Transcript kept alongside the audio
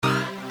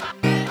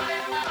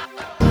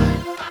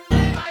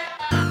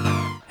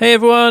Hey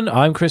everyone,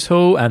 I'm Chris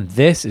Hall and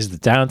this is the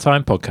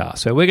Downtime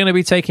Podcast, where we're going to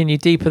be taking you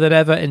deeper than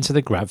ever into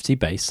the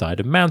gravity-based side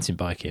of mountain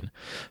biking.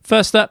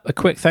 First up, a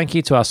quick thank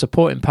you to our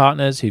supporting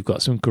partners who've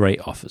got some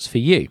great offers for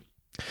you.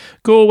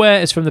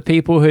 Gorewear is from the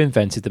people who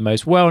invented the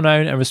most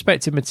well-known and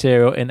respected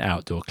material in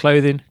outdoor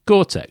clothing,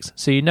 Gore-Tex,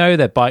 so you know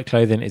their bike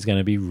clothing is going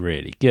to be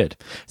really good.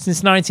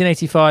 Since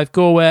 1985,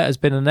 Gorewear has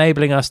been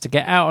enabling us to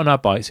get out on our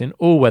bikes in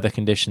all weather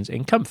conditions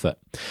in comfort.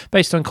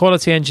 Based on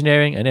quality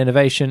engineering and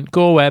innovation,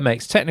 Gorewear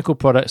makes technical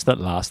products that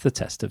last the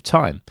test of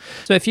time.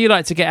 So if you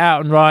like to get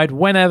out and ride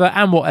whenever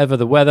and whatever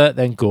the weather,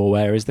 then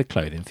Gorewear is the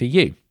clothing for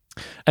you.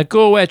 A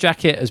Gorewear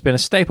jacket has been a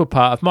staple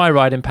part of my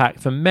riding pack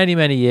for many,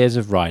 many years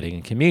of riding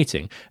and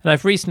commuting, and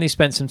I've recently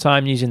spent some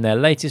time using their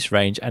latest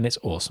range and it's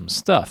awesome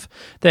stuff.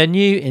 Their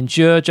new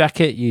Endure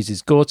jacket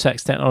uses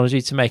Gore-Tex technology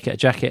to make it a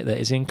jacket that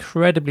is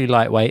incredibly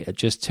lightweight at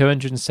just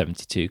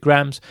 272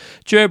 grams,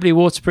 durably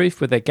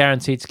waterproof with their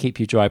guaranteed to keep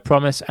you dry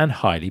promise, and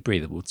highly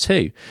breathable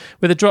too.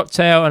 With a drop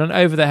tail and an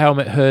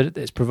over-the-helmet hood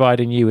that's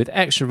providing you with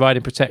extra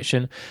riding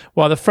protection,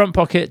 while the front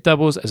pocket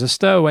doubles as a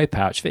stowaway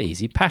pouch for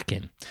easy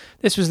packing.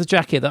 This was the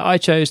jacket that I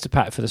chose to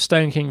pack for the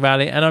Stone King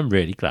Rally, and I'm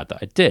really glad that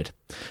I did.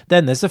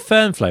 Then there's the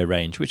Fernflow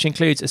range, which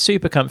includes a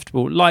super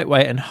comfortable,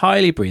 lightweight and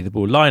highly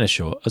breathable liner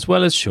short, as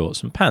well as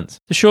shorts and pants.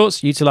 The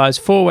shorts utilise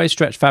 4-way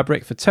stretch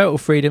fabric for total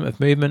freedom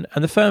of movement,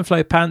 and the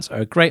Fernflow pants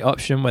are a great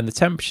option when the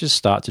temperatures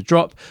start to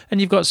drop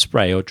and you've got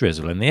spray or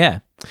drizzle in the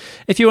air.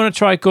 If you want to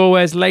try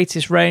Gorewear's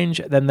latest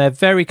range, then they're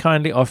very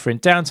kindly offering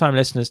Downtime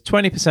listeners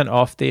 20%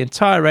 off the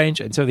entire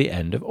range until the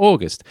end of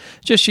August.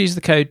 Just use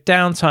the code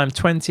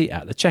DOWNTIME20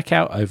 at the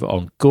checkout over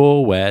on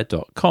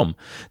gorewear.com.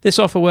 This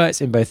offer works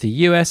in both the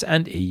US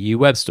and EU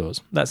web stores.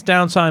 That's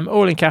Downtime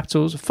all in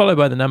capitals, followed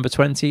by the number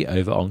 20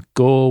 over on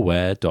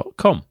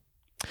gorewear.com.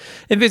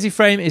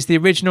 InvisiFrame is the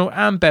original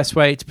and best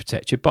way to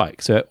protect your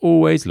bike, so it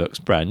always looks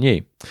brand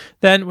new.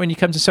 Then, when you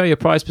come to sell your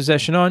prized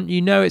possession on,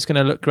 you know it's going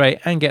to look great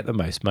and get the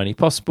most money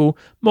possible,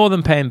 more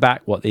than paying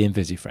back what the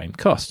InvisiFrame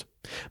cost.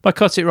 My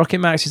Cotic Rocket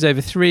Max is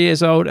over 3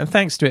 years old, and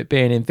thanks to it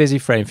being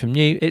InvisiFrame from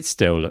new, it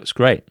still looks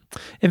great.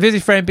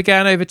 InvisiFrame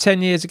began over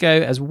 10 years ago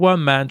as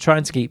one man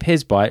trying to keep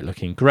his bike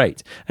looking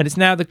great, and it's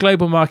now the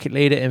global market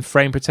leader in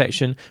frame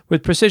protection,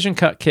 with precision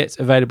cut kits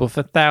available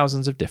for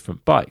thousands of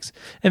different bikes.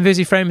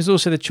 InvisiFrame is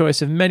also the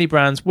choice of many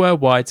brands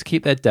worldwide to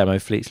keep their demo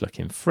fleets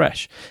looking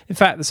fresh. In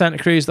fact, the Santa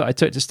Cruz that I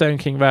took to Stone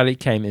King Rally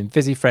came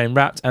InvisiFrame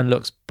wrapped and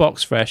looks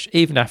box fresh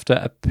even after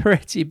a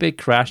pretty big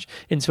crash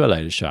into a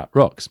load of sharp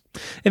rocks.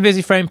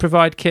 InvisiFrame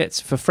provide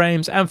kits for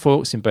frames and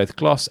forks in both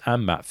gloss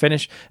and matte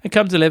finish and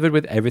come delivered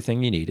with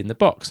everything you need in the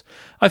box.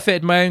 I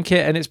fitted my own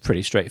kit and it's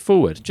pretty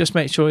straightforward. Just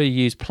make sure you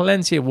use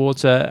plenty of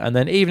water, and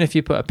then even if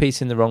you put a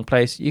piece in the wrong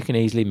place, you can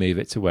easily move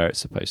it to where it's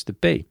supposed to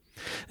be.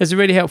 There's a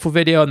really helpful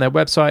video on their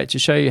website to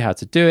show you how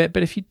to do it,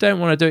 but if you don't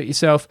want to do it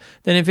yourself,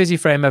 then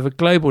InvisiFrame have a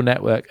global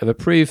network of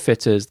approved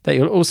fitters that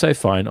you'll also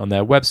find on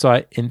their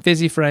website,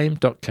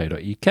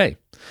 invisiframe.co.uk.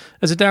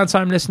 As a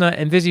Downtime listener,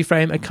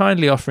 InvisiFrame are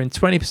kindly offering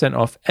 20%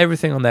 off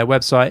everything on their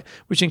website,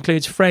 which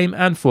includes frame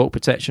and fork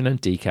protection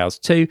and decals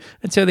too,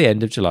 until the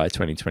end of July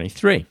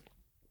 2023.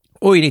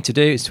 All you need to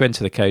do is to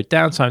enter the code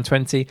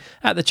DOWNTIME20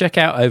 at the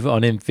checkout over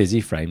on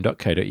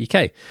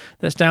invisiframe.co.uk.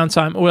 That's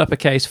Downtime, all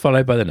uppercase,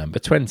 followed by the number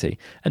 20.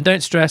 And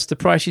don't stress, the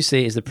price you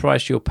see is the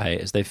price you'll pay,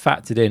 as they've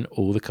factored in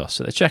all the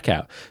costs at the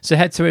checkout. So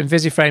head to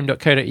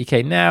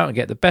invisiframe.co.uk now and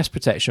get the best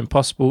protection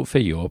possible for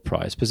your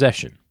prized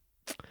possession.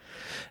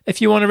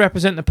 If you want to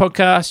represent the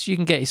podcast, you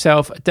can get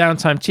yourself a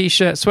Downtime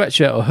t-shirt,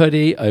 sweatshirt or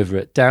hoodie over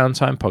at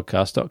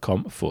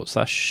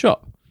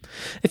downtimepodcast.com/shop.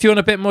 If you want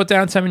a bit more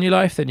downtime in your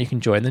life, then you can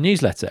join the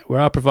newsletter,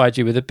 where I'll provide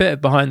you with a bit of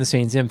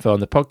behind-the-scenes info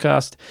on the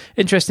podcast,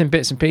 interesting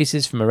bits and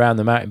pieces from around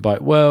the mountain bike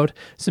world,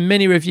 some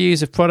mini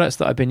reviews of products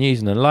that I've been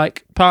using and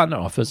like, partner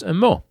offers and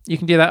more. You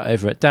can do that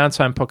over at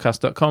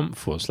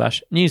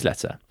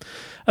downtimepodcast.com/newsletter.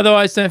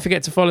 Otherwise, don't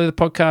forget to follow the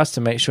podcast to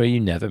make sure you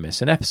never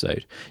miss an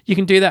episode. You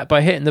can do that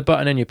by hitting the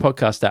button in your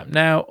podcast app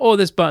now, or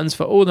there's buttons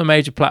for all the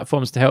major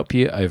platforms to help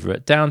you over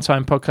at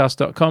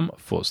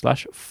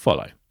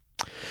downtimepodcast.com/follow.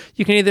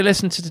 You can either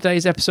listen to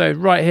today's episode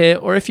right here,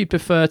 or if you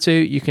prefer to,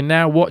 you can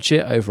now watch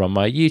it over on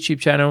my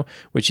YouTube channel,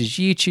 which is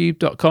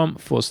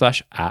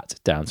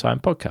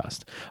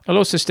youtube.com/@downtimepodcast. I'll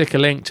also stick a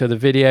link to the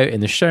video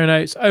in the show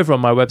notes over on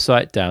my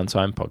website,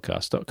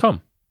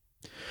 downtimepodcast.com.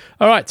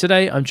 All right,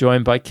 today I'm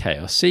joined by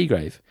Kaos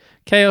Seagrave.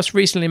 Kaos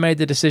recently made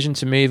the decision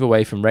to move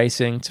away from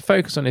racing to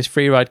focus on his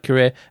freeride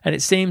career, and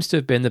it seems to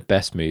have been the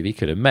best move he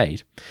could have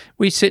made.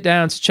 We sit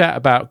down to chat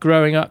about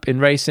growing up in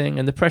racing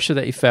and the pressure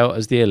that he felt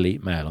as the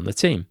elite male on the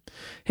team.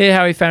 Hear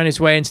how he found his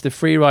way into the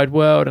freeride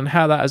world and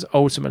how that has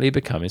ultimately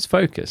become his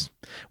focus.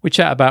 We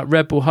chat about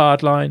Red Bull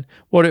Hardline,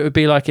 what it would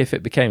be like if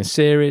it became a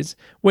series,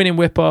 winning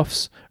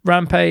whip-offs,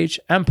 Rampage,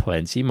 and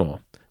plenty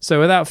more. So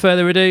without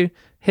further ado,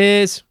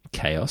 here's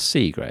Kaos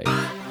Seagrave.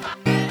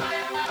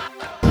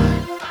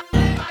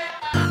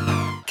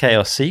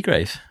 Kaos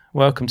Seagrave,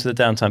 welcome to the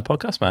Downtime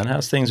Podcast, man.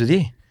 How's things with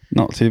you?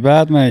 Not too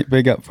bad, mate.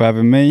 Big up for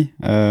having me.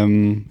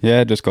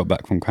 Just got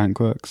back from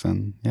Crankworks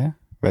and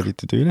ready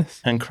to do this.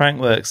 And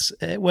Crankworks,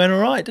 it went all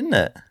right, didn't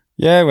it?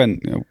 Yeah,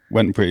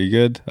 went pretty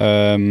good.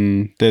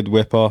 Did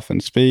whip off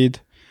and speed.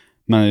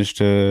 Managed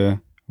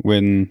to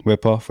win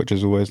whip off, which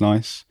is always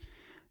nice.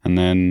 And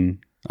then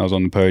I was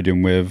on the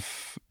podium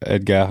with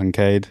Edgar and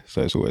Cade,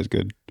 so it's always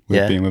good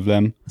being with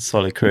them.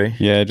 Solid crew.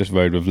 Yeah, just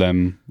rode with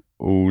them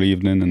all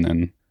evening and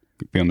then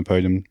be on the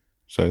podium,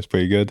 so it's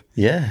pretty good.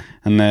 Yeah.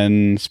 And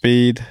then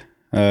speed,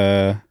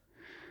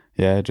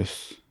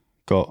 just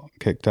got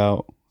kicked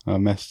out. I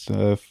messed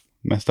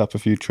up a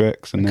few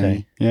tricks and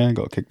then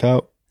got kicked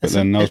out. But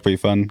then that was pretty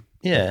fun.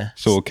 Yeah.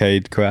 Saw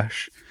Cade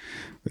crash,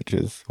 which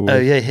is always... Oh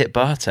yeah, he hit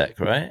Bartek,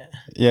 right?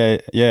 Yeah,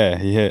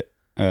 he hit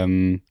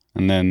and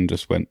then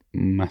just went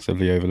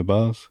massively over the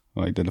bars.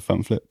 Like did a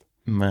front flip.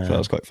 Man. So that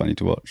was quite funny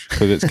to watch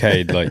because it's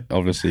Cade. Like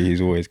obviously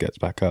he's always gets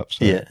back up.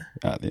 So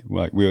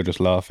like we were just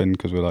laughing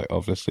because we're like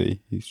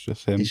obviously he's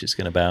just him. He's just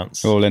gonna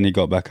bounce. Well, then he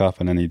got back up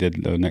and then he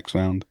did the next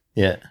round.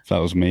 Yeah. If that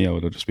was me, I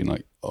would have just been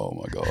like, oh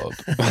my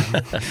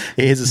god.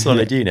 He is a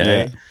solid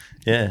unit.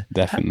 Yeah,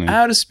 definitely.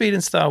 How does speed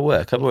and style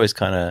work? I've always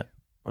kind of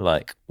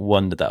like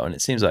wondered that one.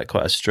 It seems like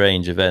quite a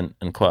strange event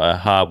and quite a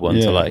hard one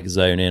to like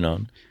zone in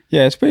on.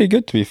 Yeah, it's pretty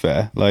good to be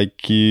fair.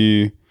 Like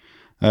you,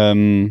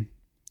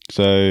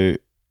 so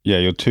yeah,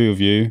 you're two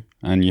of you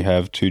and you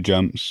have two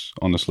jumps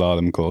on the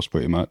slalom course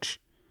pretty much,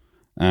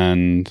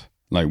 and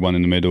like one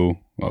in the middle,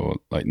 well,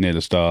 like near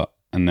the start,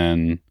 and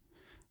then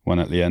one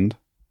at the end,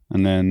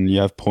 and then you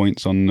have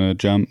points on the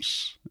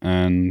jumps,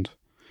 and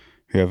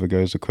whoever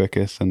goes the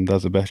quickest and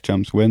does the best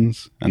jumps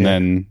wins. And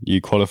then you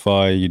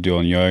qualify, you do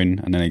on your own,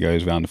 and then it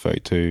goes round to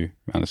 32,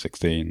 round to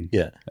 16,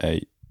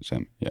 8,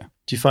 7,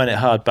 Do you find it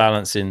hard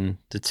balancing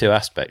the two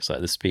aspects,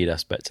 like the speed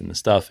aspect and the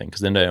style thing?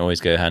 Because they don't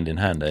always go hand in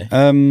hand, eh?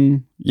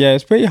 Yeah,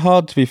 it's pretty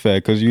hard to be fair,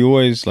 because you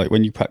always, like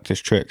when you practice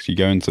tricks, you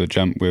go into the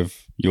jump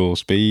with your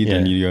speed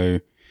and you go,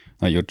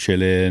 like you're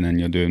chilling and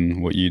you're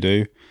doing what you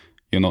do.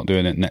 You're not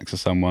doing it next to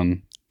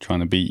someone trying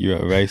to beat you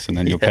at a race, and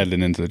then you're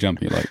pedaling into the jump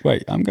and you're like,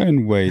 wait, I'm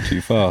going way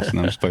too fast and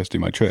I'm supposed to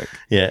do my trick.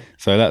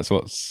 So that's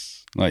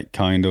what's like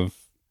kind of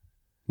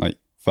like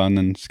fun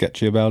and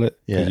sketchy about it,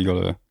 because you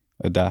got to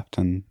adapt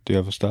and do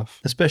other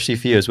stuff, especially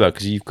for you as well,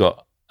 because you've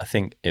got, I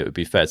think it would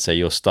be fair to say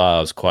your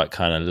style's quite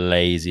kind of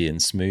lazy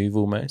and smooth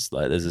almost.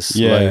 Like there's a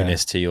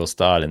slowness to your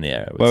style in the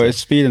air. Well, it's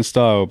speed and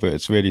style, but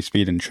it's really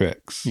speed and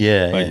tricks.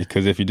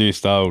 Because if you do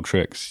style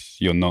tricks,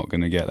 you're not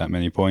going to get that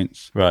many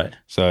points. Right.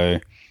 So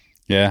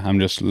yeah, I'm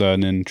just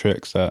learning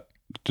tricks that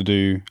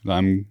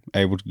I'm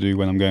able to do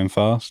when I'm going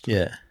fast.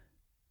 Yeah.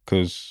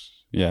 Because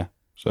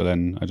so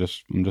then I'm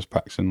just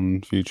practicing on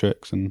a few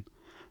tricks and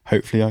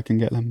hopefully I can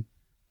get them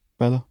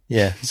better.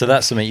 Yeah. So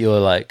that's something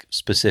you're like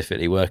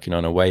specifically working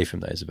on away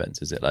from those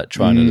events. Is it like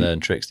trying to learn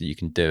tricks that you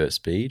can do at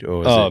speed,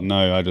 or?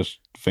 No, I just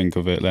think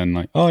of it then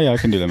like, oh yeah, I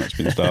can do them at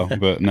speed and style.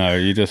 But no,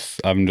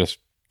 I'm just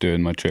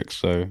doing my tricks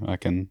so I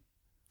can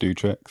do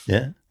tricks.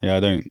 Yeah. Yeah,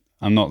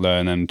 I'm not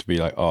learning them to be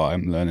like, oh,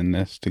 I'm learning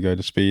this to go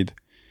to speed.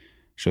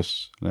 It's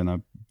just then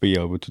I'll be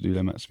able to do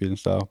them at speed and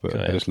style, but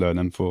I just learn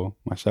them for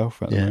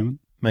myself at the moment.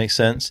 Makes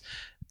sense.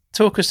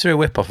 Talk us through a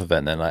whip-off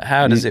event then. Like,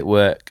 how does it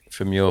work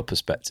from your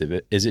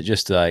perspective? Is it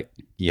just like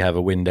you have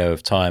a window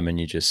of time and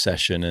you just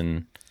session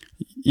and...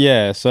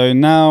 Yeah, so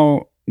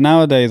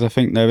nowadays I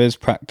think there is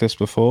practice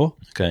before.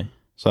 Okay.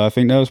 So I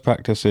think there was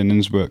practice in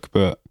Innsbruck,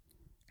 but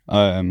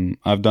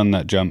I've done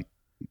that jump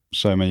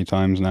so many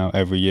times now,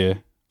 every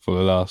year for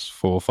the last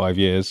 4 or 5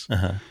 years.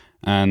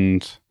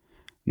 And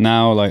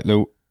now like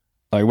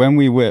when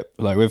we whip,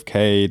 like with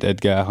Cade,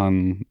 Edgar,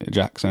 Han,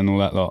 Jackson, all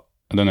that lot,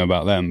 I don't know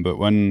about them, but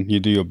when you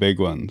do your big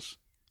ones,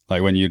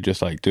 like when you're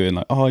just like doing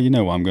like, oh, you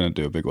know what, I'm going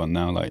to do a big one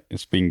now. Like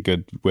it's been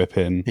good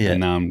whipping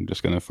and now I'm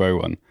just going to throw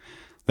one.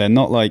 They're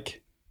not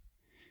like,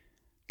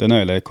 don't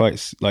know, they're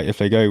quite like, if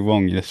they go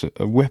wrong,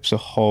 a whip's a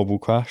horrible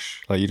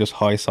crash. Like you just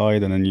high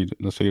side and then you're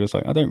just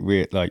like, I don't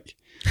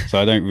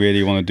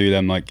really want to do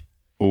them like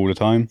all the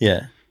time.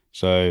 Yeah.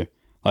 So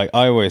like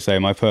I always say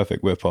my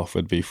perfect whip off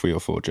would be 3 or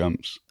 4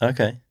 jumps.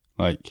 Okay.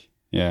 Like,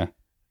 yeah.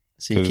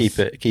 So you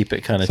keep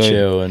it kind of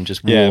chill and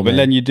just warm. Yeah, but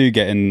then you do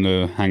get in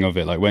the hang of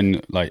it. Like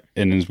when like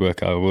in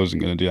Innsbruck, I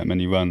wasn't going to do that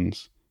many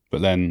runs,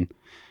 but then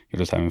you're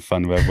just having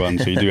fun with everyone,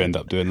 so you do end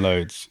up doing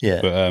loads.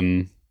 Yeah. But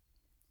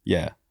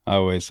I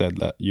always said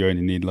that you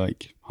only need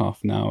like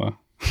half an hour.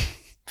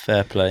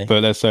 Fair play.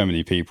 But there's so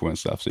many people and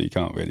stuff, so you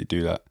can't really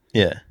do that.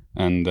 Yeah.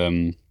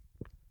 And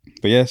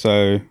but yeah,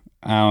 so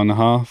hour and a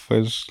half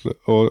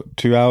or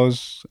 2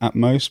 hours at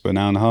most, but an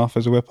hour and a half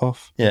as a whip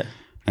off. Yeah.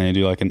 And you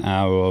do like an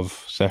hour of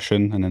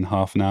session and then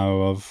half an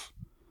hour of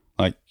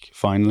like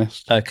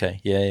finalist. Okay,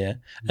 yeah.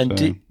 And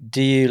so,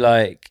 do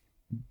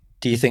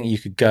you think you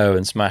could go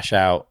and smash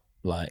out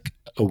like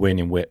a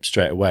winning whip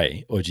straight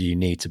away, or do you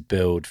need to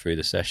build through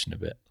the session a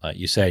bit? Like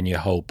you're saying you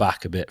hold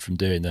back a bit from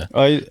doing the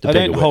I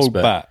don't hold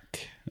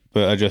back,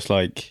 but I just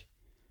like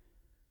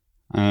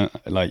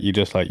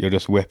you're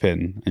just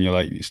whipping and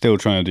you're still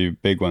trying to do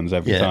big ones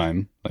every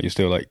time. Like you're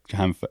still like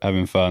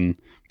having fun,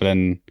 but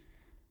then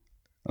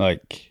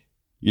like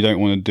you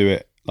don't want to do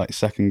it like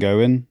second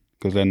going,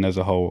 because then there's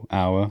a whole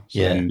hour.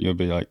 So then you'll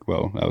be like,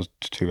 well, that was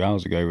 2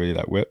 hours ago, really,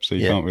 that whip. So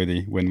you can't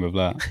really win with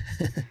that.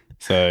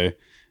 So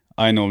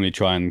I normally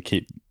try and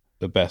keep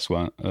the best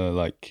one,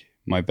 like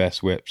my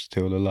best whips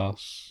till the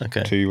last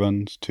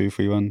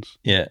 2-3 runs.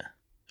 Yeah.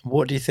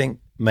 What do you think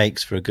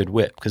makes for a good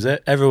whip? Because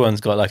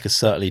everyone's got like a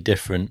slightly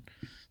different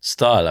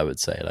style, I would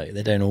say. Like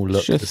they don't all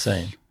look the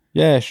same.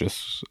 Yeah, it's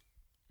just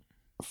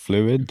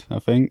fluid, I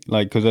think.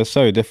 Like, because they're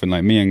so different.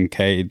 Like me and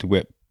Cade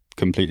whip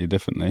completely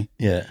differently.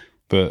 Yeah.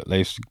 But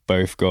we've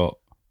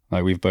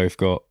both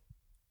got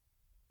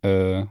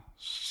a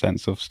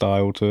sense of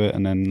style to it,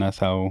 and then that's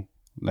how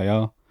they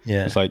are.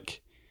 Yeah. It's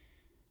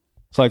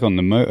like on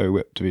the moto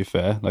whip, to be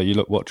fair. Like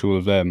you watch all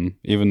of them,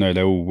 even though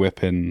they're all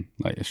whipping,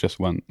 like it's just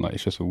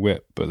a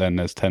whip, but then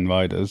there's 10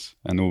 riders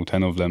and all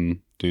 10 of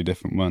them do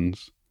different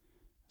ones.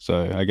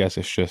 So I guess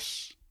it's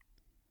just,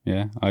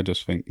 yeah, I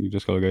just think you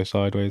just got to go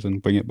sideways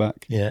and bring it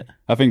back. Yeah.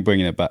 I think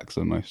bringing it back's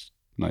the most,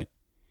 like,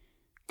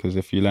 because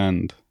if you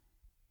land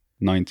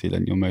 90,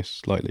 then you're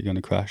most likely going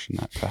to crash, and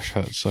that crash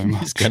hurts so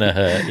much. It's going to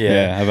hurt,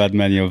 yeah. Yeah, I've had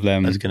many of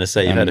them. I was going to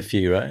say, you've had a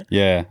few, right?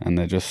 Yeah, and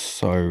they're just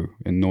so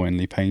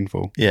annoyingly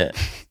painful. Yeah.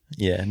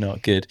 Yeah,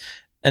 not good.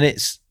 And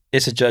it's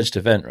a judged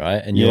event,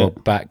 right? And your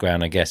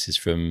background, I guess, is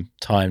from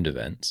timed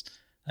events.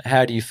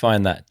 How do you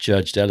find that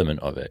judged element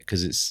of it?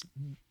 Because it's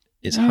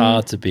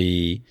hard to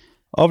be...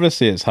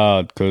 Obviously, it's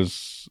hard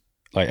because,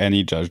 like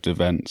any judged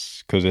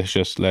events, because it's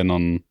just then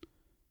on,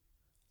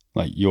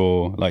 like,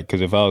 because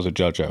if I was a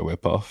judge at a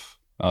whip-off,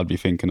 I'd be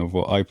thinking of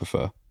what I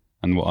prefer,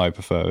 and what I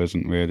prefer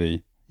isn't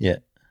really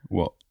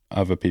what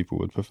other people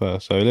would prefer.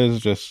 So it is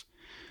just...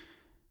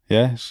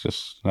 Yeah, it's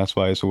just, that's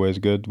why it's always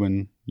good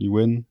when you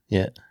win.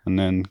 Yeah. And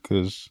then,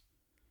 because,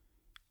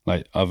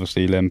 like,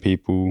 obviously, then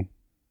people,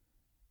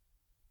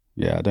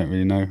 I don't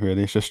really know,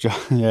 really. It's just,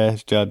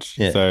 it's judged.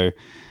 Yeah. So,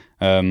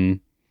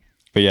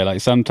 but yeah,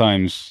 like,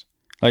 sometimes,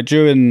 like,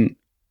 during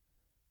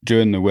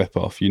the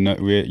whip-off, you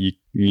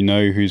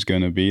know who's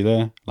going to be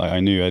there. Like, I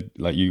knew,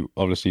 you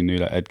obviously knew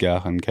that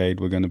Edgar and Cade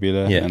were going to be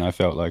there. Yeah. And I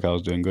felt like I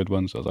was doing good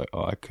ones. So I was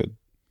like,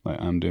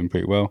 I'm doing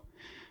pretty well.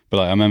 But,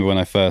 like, I remember when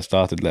I first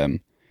started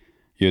them,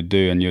 you'd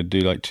do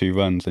like 2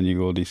 runs and you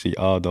already see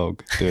our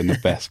dog doing the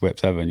best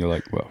whips ever, and you're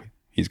like, well,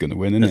 he's going to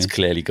win, isn't he? That's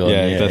clearly gone.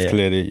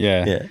 Clearly,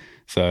 Yeah.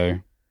 So,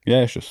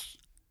 it's just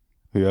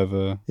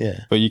whoever.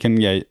 Yeah. But you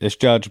can, it's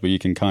judged, but you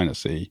can kind of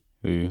see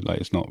who, like,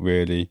 it's not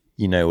really.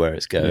 You know where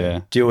it's going.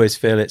 Yeah. Do you always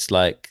feel it's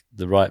like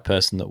the right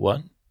person that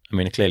won? I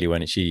mean, clearly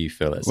when it's you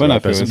feel it's the When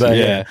right I feel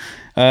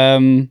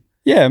person.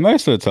 Yeah,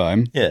 most of the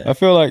time. Yeah. I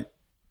feel like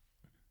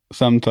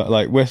sometimes,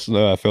 like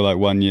Whistler, I feel like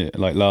one year,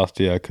 like last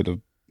year, I could have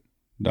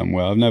done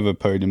well. I've never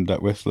podiumed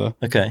at Whistler.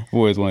 Okay. I've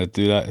always wanted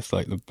to do that. It's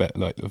like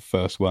the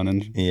first one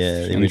and the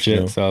and original.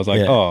 shit. So I was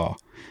like,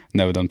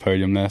 never done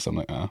podium there. So I'm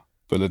like,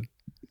 but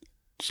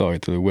sorry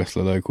to the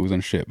Whistler locals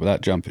and shit, but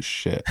that jump is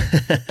shit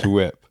to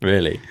whip.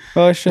 Really?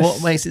 Well, it's just,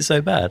 what makes it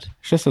so bad?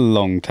 It's just a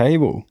long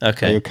table.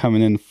 Okay. Like you're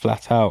coming in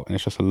flat out, and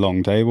it's just a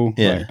long table.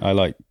 Yeah. Like, I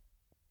like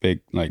big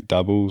like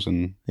doubles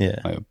and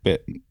like a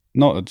bit,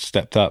 not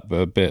stepped up,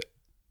 but a bit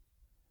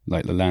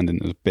like the landing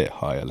is a bit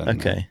higher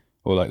than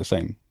or like the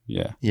same.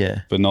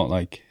 Yeah. But not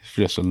like, it's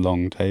just a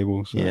long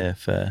table. So. Yeah,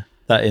 fair.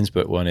 That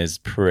Innsbruck one is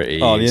pretty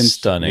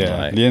stunning. Yeah,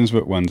 like. the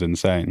Innsbruck one's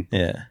insane.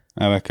 Yeah.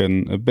 I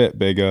reckon a bit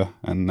bigger,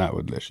 and that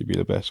would literally be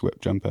the best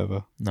whip jump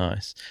ever.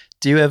 Nice.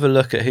 Do you ever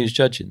look at who's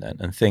judging then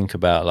and think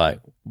about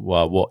like,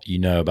 well, what you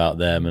know about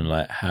them and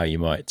like how you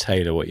might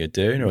tailor what you're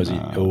doing, or is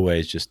it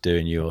always just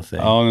doing your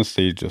thing? I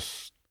honestly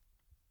just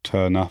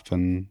turn up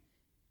and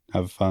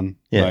have fun.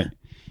 Yeah. Like,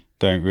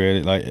 don't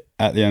really, like,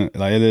 at the end,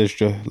 like, it is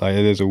just, like,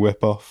 it is a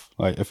whip off.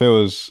 Like, if it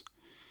was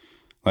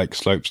like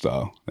slope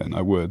style, then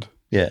I would.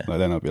 Yeah. Like,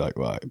 then I'd be like,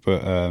 right.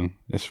 But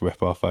this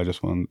whip off, I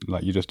just want,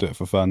 like, you just do it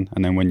for fun.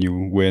 And then when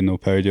you win or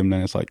podium,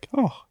 then it's like,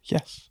 oh,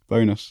 yes,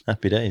 bonus.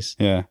 Happy days.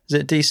 Yeah. Is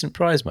it decent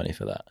prize money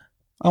for that?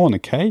 I want a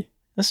K.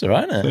 That's all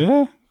right, isn't it? So,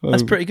 yeah.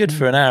 That's pretty good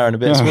for an hour and a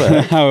bit's work.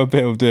 An hour a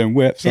bit of doing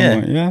whips.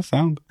 I'm like,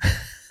 sound.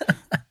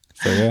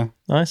 So, yeah.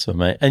 Nice one,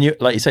 mate. And you,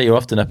 like you say, you're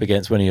often up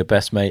against one of your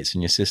best mates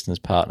and your sister's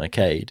partner,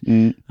 Cade.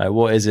 Like,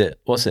 what's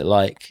it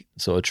like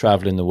sort of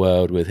traveling the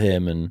world with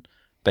him and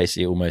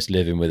basically almost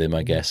living with him,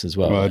 I guess, as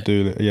well? Well, right? I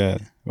do, yeah.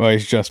 Well,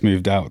 he's just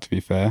moved out, to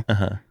be fair.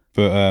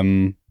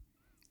 But,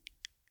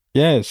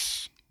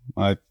 yes,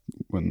 I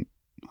wouldn't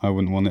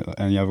want it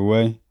any other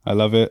way. I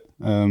love it.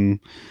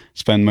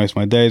 Spend most of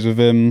my days with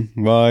him,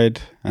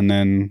 ride, and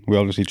then we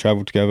obviously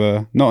travel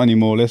together. Not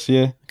anymore this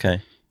year.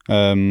 Okay.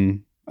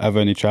 I've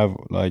only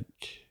travelled, like,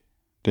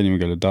 didn't even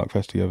go to Dark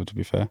Fest together, to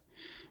be fair.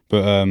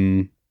 But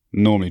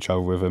normally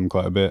travel with him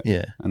quite a bit.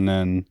 Yeah. And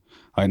then,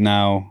 like,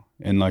 now,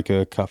 in like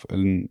a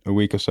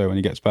week or so when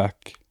he gets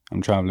back,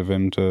 I'm travelling with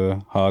him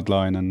to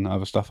Hardline and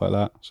other stuff like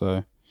that.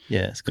 So,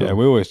 yeah, it's cool. Yeah,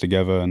 we're always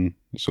together, and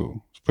it's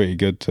pretty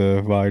good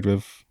to ride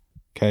with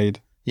Cade.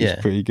 Yeah.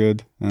 He's pretty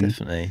good. And,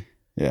 definitely.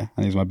 Yeah,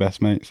 and he's my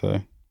best mate,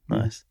 so.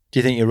 Nice. Do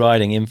you think your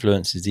riding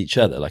influences each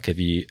other? Like, have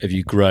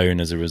you grown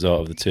as a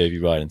result of the two of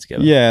you riding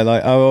together? Yeah,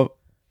 like,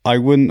 I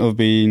wouldn't have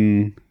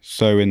been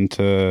so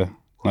into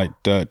like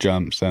dirt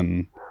jumps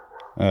and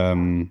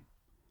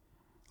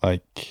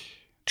like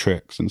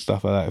tricks and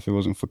stuff like that if it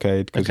wasn't for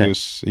Cade,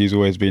 because he's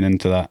always been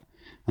into that.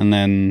 And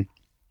then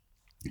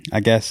I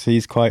guess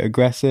he's quite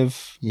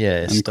aggressive.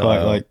 Yeah, and style.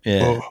 quite like.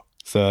 Yeah. Oh.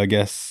 So I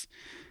guess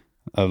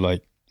I've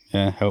like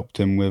helped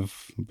him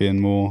with being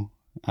more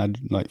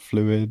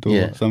fluid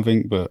or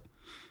something. But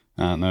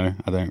I don't know.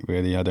 I don't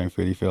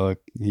really feel like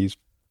he's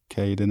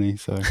Cade, isn't he?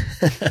 So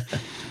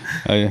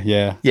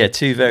yeah,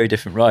 two very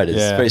different riders.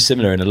 Yeah. Very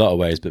similar in a lot of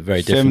ways, but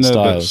very different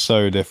similar, styles. but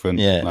so different.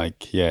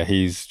 Yeah.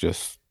 He's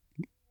just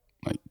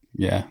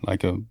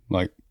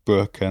like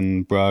Brooke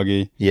and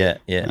Bragi. Yeah.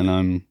 And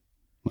I'm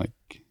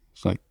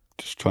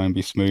just try and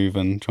be smooth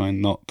and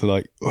trying not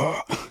to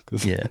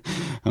because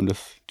I'm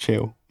just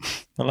chill.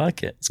 I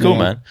like it. It's cool,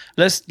 man.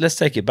 Let's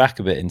take it back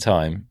a bit in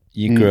time.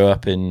 You grew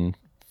up in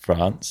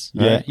France,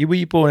 right? Were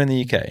you born in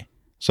the UK?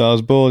 So I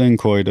was born in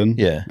Croydon,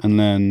 and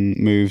then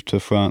moved to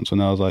France when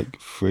I was like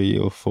 3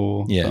 or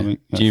 4. Something.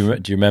 Do you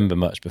remember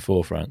much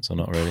before France or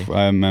not really?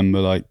 I remember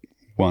like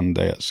one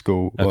day at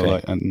school,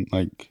 or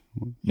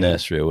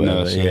nursery or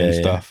whatever, and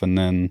stuff, and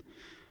then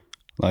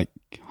like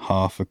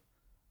half a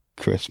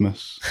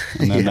Christmas,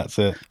 and then that's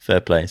it.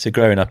 Fair play. So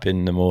growing up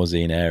in the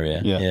Morzine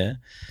area,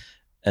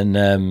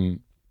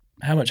 and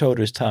how much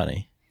older is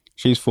Tani?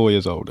 She's 4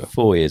 years older.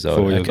 4 years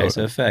older. Okay,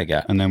 so a fair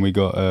gap. And then we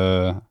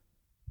got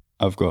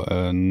I've got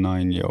a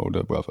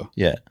 9-year-older brother.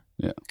 Yeah.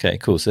 Okay,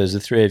 cool. So there's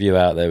the 3 of you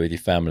out there with your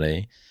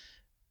family.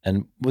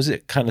 And was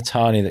it kind of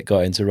Tani that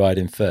got into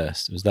riding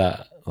first? Was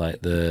that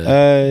like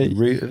the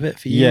root of it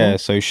for you? Yeah,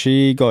 so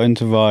she got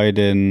into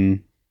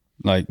riding,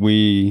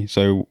 we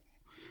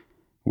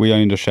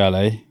owned a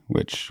chalet,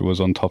 which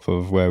was on top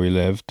of where we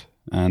lived.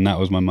 And that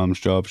was my mum's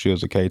job. She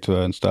was a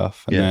caterer and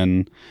stuff.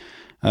 And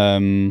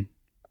then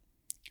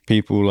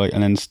people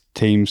and then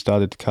teams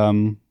started to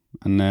come.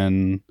 And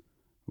then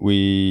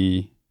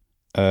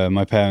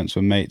my parents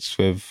were mates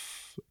with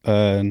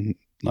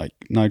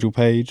Nigel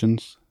Page,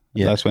 and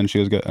that's when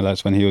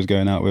he was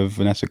going out with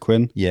Vanessa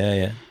Quinn.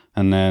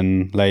 And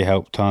then they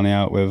helped Tani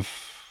out with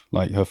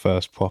her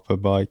first proper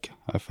bike.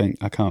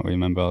 I can't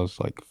remember. I was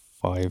like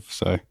 5,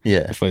 so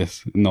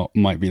this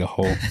might be the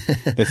whole.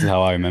 This is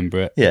how I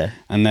remember it.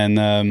 And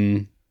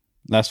then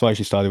that's why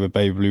she started with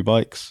Baby Blue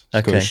bikes.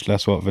 Okay,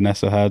 that's what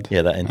Vanessa had.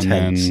 That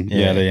intense. And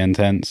then, the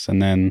intense,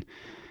 and then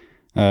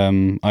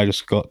I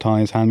just got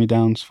Tani's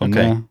hand-me-downs from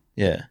there.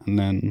 And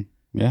then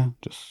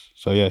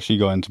she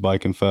got into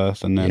biking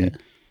first, and then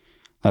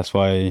that's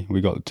why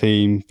we got the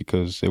team,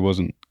 because it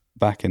wasn't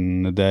back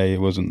in the day. It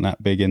wasn't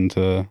that big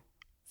into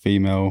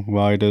female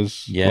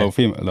riders. Well,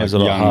 it was a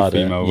lot harder.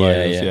 Female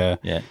riders.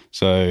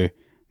 So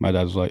my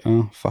dad was like,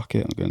 "Oh, fuck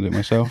it, I'm going to do it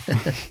myself."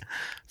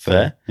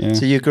 Fair.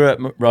 So you grew up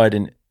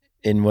riding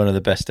in one of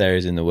the best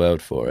areas in the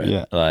world for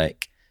it.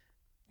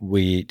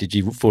 Did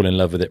you fall in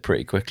love with it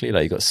pretty quickly?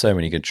 You got so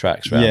many good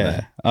tracks around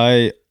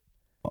there.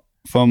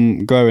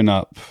 From growing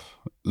up,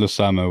 the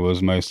summer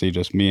was mostly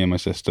just me and my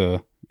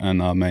sister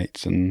and our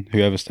mates, and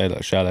whoever stayed at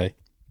the chalet.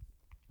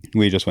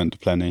 We just went to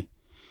Plenty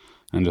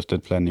and just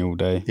did Plenty all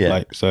day.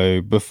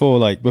 So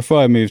before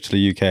I moved to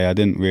the UK, I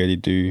didn't really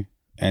do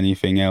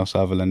anything else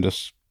other than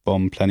just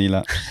bomb Plenty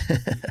laps.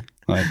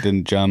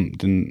 Didn't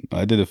jump,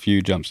 I did a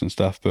few jumps and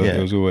stuff, but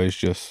it was always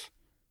just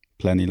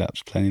Plenty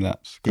laps.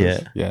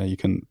 You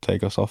couldn't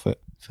take us off it.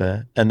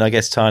 Fair. And I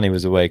guess Tani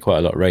was away quite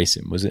a lot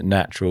racing. Was it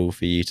natural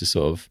for you to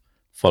sort of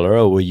follow her,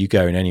 or were you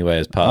going anyway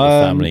as part of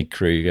the family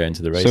crew going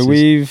to the races? So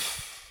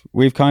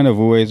we've kind of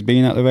always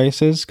been at the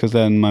races, because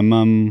then my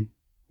mum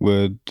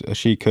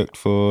she cooked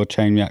for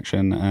Chain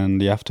Reaction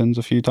and the Aftons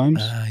a few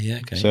times.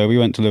 Okay. So we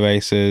went to the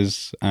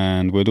races,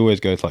 and we'd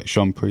always go to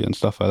Chambéry and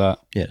stuff like that.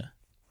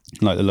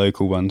 The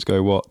local ones,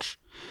 go watch.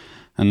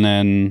 And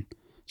then,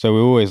 so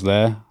we're always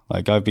there.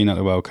 I've been at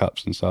the World Cup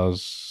since I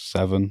was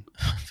 7.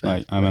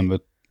 I remember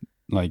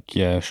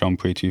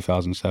Chambéry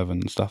 2007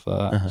 and stuff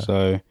like that.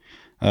 So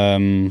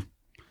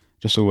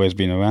just always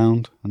been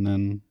around. And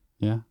then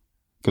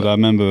because I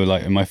remember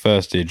in my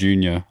first year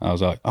junior, I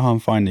was like, "Oh, I'm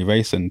finally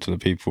racing," to the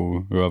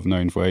people who I've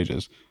known for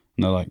ages,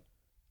 and they're like,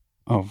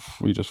 "Oh,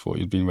 we just thought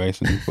you'd been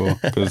racing before,"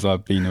 because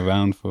I've been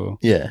around for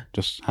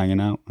just hanging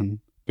out and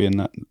being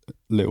that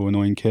little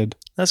annoying kid.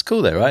 That's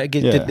cool though, right?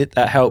 Did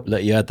that help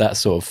that you had that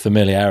sort of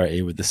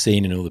familiarity with the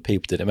scene and all the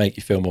people? Did it make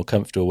you feel more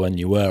comfortable when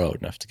you were old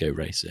enough to go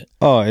race it?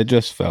 Oh, it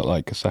just felt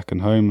like a second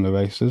home, the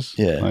races.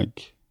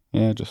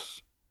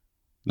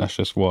 That's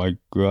just what I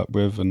grew up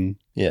with, and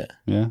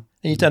And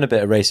you've done a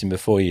bit of racing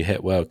before you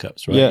hit World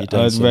Cups, right? Yeah,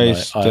 I'd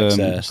raced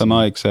some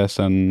IXS,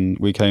 and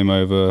we came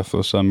over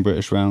for some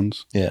British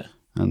rounds,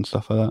 and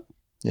stuff like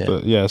that.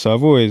 But so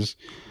I've always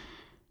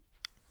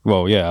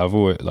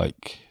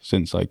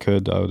since I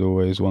could, I would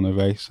always want to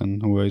race,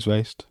 and always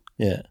raced.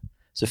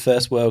 So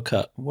first World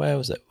Cup, where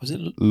was it? Was it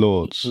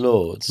Lords?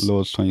 Lords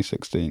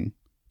 2016.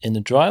 In the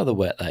dry or the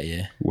wet that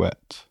year?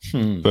 Wet.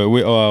 But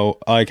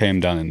I came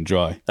down in the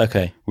dry.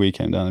 Okay. We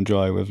came down in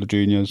dry with the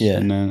juniors.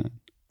 And then,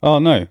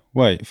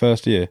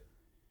 first year.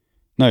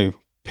 No,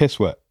 piss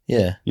wet.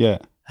 Yeah.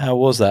 How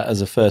was that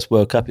as a first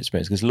World Cup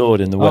experience? Because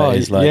Lord in the wet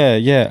is I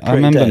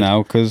remember dead.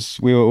 now, because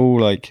we were all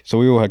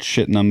we all had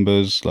shit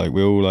numbers.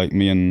 We all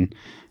me and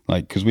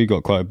because we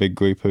got quite a big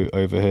group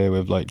over here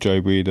with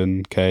Joe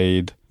Breeden,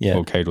 Cade.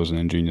 Well, Cade wasn't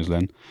in juniors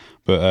then,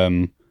 but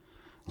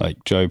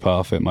like Joe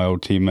Parfitt, my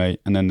old teammate,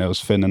 and then there was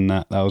Finn and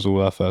Nat. That was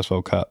all our first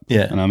World Cup.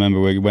 Yeah. And I remember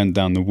we went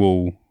down the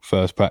wall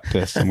first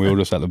practice, and we were all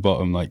just at the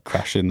bottom, like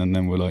crashing. And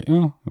then we're like,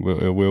 oh,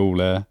 we're all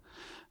there.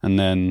 And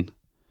then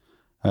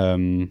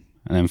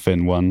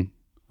Finn won.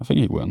 I think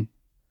he won.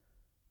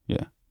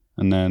 Yeah.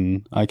 And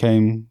then I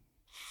came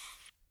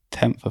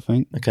 10th, I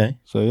think. Okay.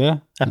 So yeah,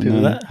 happy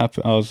with that.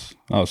 Happy. I was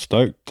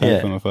stoked.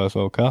 10th for my first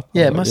World Cup.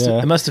 Yeah, it must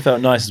have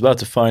felt nice as well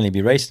to finally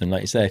be racing them.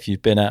 Like you say, if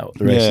you've been out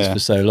the races for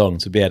so long,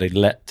 to be able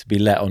to be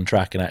let on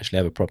track and actually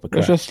have a proper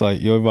crash. It's just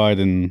like you're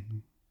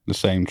riding the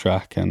same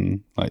track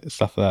and like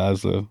stuff like that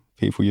as the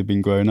people you've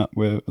been growing up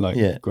with,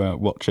 like growing up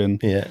watching.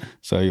 Yeah.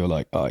 So you're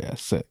like, oh yeah,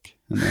 sick.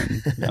 And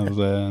then I was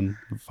there and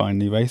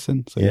finally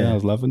racing. So yeah, I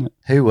was loving it.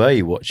 Who were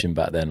you watching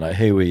back then? Like,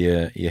 who were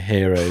your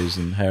heroes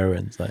and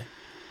heroines? Like,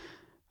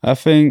 I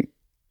think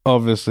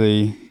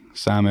obviously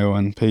Samuel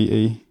and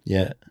Petey.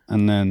 Yeah.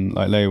 And then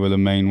like they were the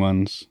main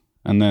ones.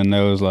 And then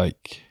there was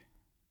like,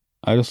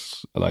 I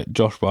just like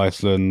Josh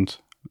Weisland,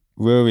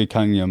 Rory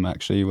Cunningham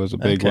actually was a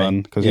big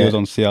one because he was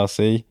on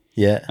CRC.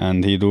 Yeah.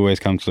 And he'd always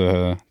come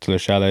to the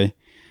chalet.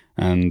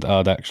 And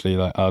I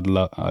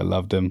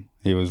loved him.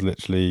 He was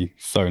literally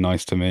so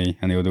nice to me,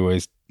 and he would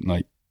always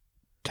like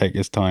take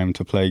his time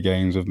to play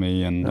games with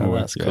me. And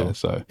that's cool.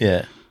 So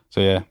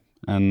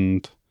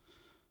and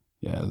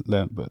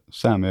but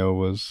Samuel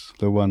was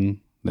the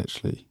one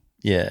literally.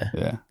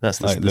 Yeah, that's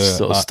the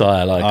sort of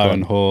style icon.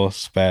 Iron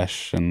Horse,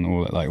 Spesh, and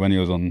all that. Like when he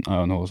was on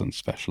Iron Horse and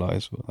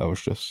Specialized, that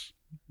was just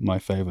my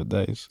favorite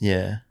days.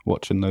 Yeah,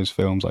 watching those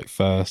films like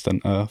First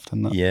and Earthed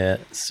and that. Yeah,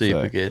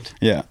 super good.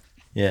 Yeah.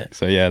 Yeah.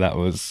 So that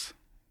was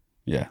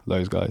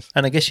those guys.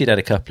 And I guess you'd had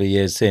a couple of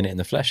years seeing it in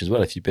the flesh as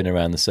well if you've been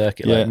around the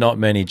circuit. Like not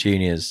many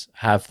juniors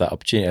have that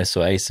opportunity. I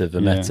saw Asa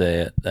Vermette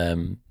at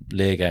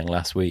Leergang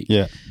last week.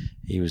 Yeah.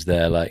 He was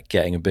there like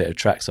getting a bit of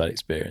trackside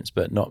experience,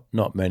 but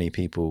not many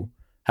people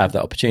have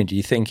that opportunity. Do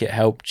you think it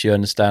helped you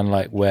understand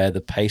like where the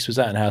pace was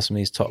at and how some of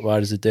these top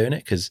riders are doing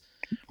it? Because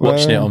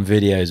watching it on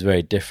video is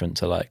very different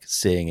to like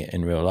seeing it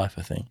in real life,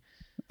 I think.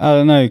 I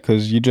don't know,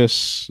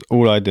 because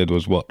all I did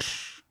was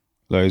watch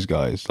those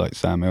guys like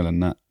Samuel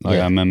and that. Like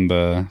I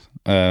remember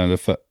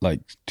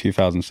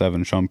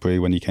 2007 Champri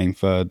when he came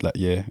third that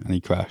year and he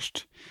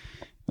crashed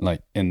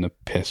like in the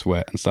piss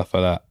wet and stuff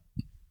like that.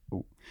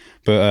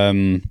 But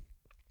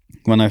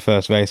when I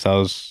first raced,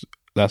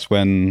 that's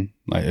when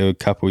like a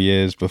couple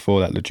years before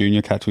that the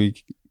junior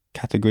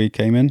category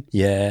came in.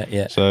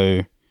 Yeah.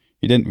 So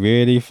you didn't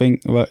really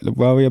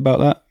worry about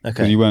that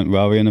because you weren't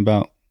worrying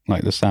about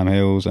like the Sam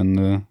Hills and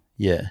the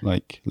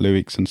like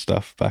Luiks and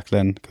stuff back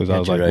then, because I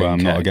was like, well,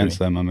 I'm not against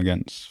them, I'm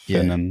against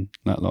Finn and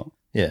that lot.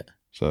 Yeah.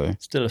 So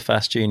still a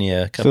fast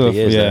junior couple of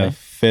years. Yeah,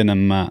 Finn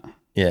and Matt.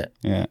 Yeah.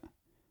 Yeah.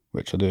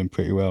 Which are doing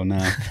pretty well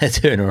now. They're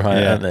doing all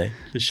right, aren't they?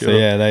 For sure.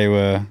 So they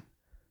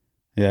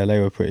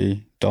were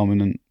pretty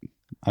dominant.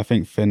 I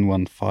think Finn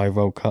won 5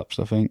 World Cups,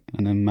 I think,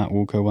 and then Matt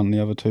Walker won the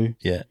other 2.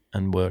 Yeah,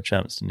 and world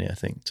champs, didn't he, I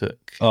think,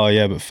 took... Oh,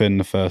 yeah, but Finn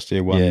the first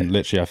year won,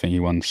 literally, I think he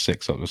won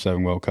 6 out of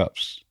 7 World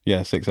Cups.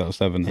 Yeah, 6 out of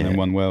 7, and then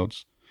 1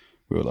 Worlds.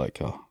 We were like,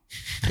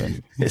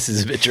 this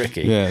is a bit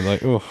tricky. Yeah, like,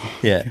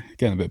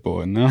 getting a bit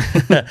boring now.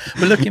 But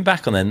looking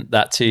back on then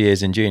that 2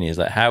 years in juniors,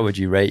 like, how would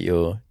you rate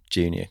your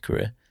junior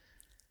career?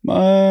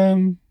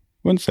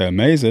 Wouldn't say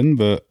amazing,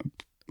 but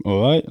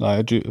all right. Like,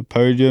 I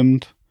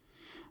podiumed,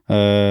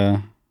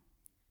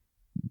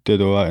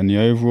 did all right in the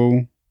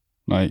overall.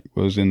 Like,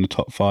 was in the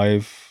top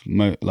 5.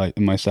 Like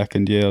in my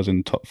second year, I was in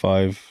the top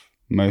 5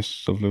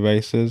 most of the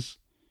races,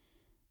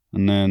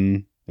 and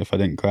then if I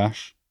didn't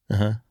crash,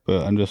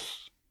 but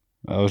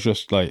I was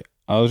just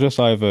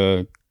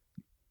either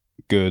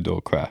good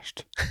or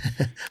crashed.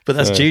 But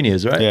that's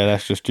juniors, right? Yeah,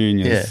 that's just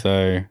juniors. Yeah.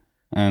 So,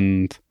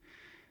 and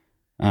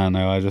I don't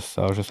know, I was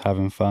just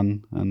having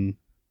fun, and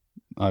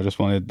I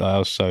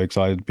was so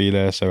excited to be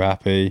there, so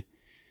happy,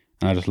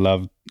 and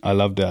I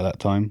loved it at that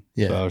time.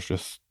 Yeah. So I was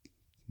just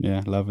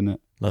loving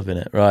it. Loving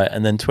it, right.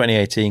 And then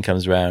 2018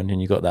 comes around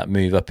and you got that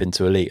move up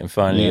into elite, and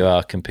finally you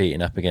are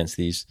competing up against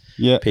these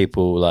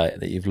people like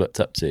that you've looked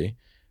up to.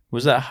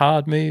 Was that a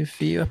hard move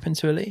for you up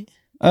into elite?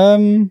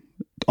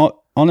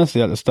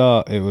 Honestly, at the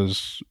start, it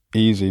was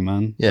easy,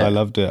 man. Yeah. I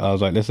loved it. I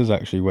was like, this is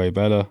actually way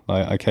better.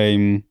 Like, I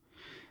came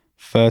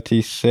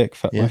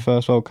 36th at my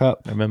first World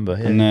Cup. I remember,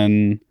 And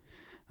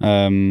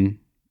then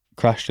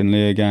crashed in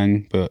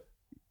Leergang, but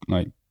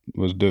like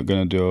was going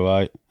to do all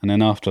right. And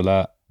then after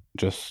that,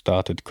 just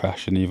started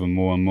crashing even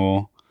more and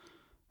more.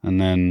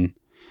 And then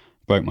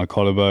broke my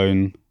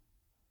collarbone,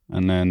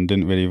 and then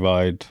didn't really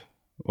ride,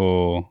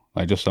 or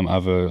like just some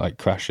other like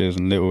crashes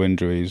and little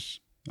injuries.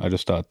 I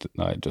just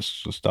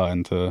was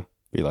starting to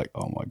be like,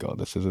 oh my God,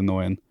 this is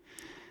annoying.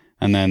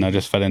 And then I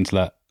just fell into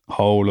that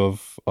hole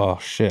of, oh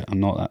shit, I'm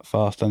not that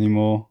fast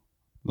anymore.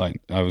 Like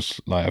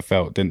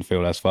didn't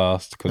feel as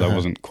fast because I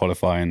wasn't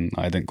qualifying.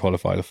 I didn't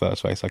qualify the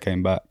first race I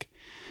came back.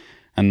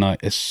 And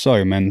like, it's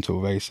so mental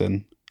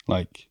racing.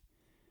 Like,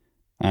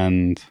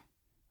 and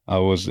I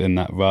was in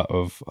that rut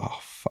of, oh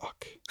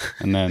fuck.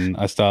 And then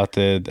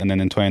and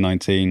then in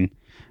 2019,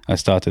 I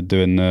started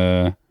doing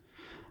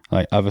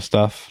like other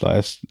stuff.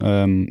 Like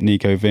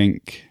Nico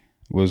Vink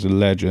was a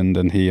legend,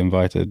 and he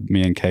invited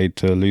me and Cade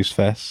to Loose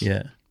Fest.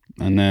 Yeah.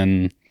 And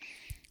then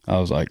I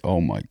was like,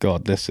 oh my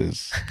God, this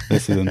is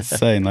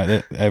insane.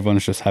 Like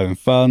everyone's just having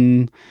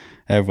fun.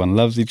 Everyone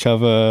loves each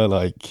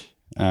other.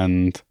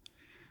 And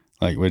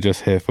we're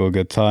just here for a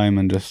good time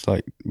and just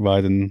like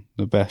riding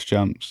the best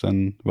jumps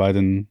and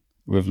riding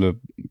with the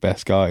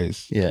best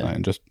guys. Yeah.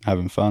 And just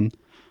having fun.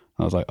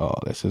 I was like, oh,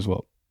 this is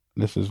what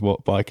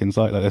biking's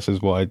like. Like, this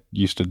is what I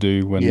used to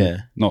do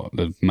when, not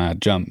the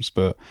mad jumps,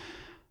 but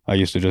I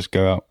used to just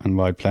go out and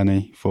ride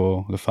plenty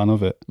for the fun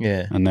of it.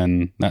 Yeah. And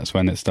then that's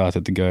when it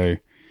started to go,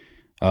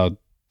 I'd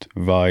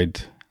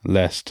ride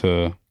less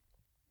to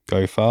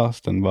go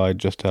fast and ride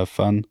just to have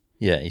fun.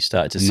 Yeah, you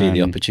started to see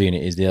the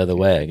opportunities the other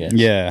way, I guess.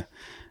 Yeah.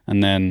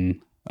 And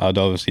then I'd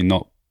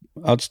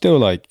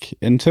still I'd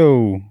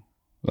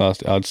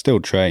still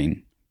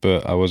train,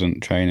 but I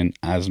wasn't training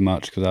as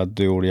much because I'd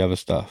do all the other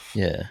stuff.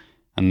 Yeah.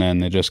 And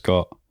then it just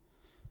got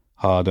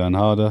harder and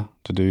harder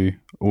to do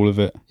all of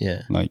it.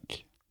 Yeah.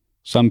 Like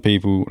some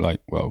people,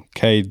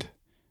 Cade,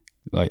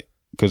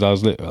 because I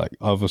was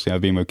obviously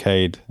I've been with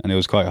Cade, and it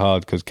was quite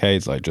hard because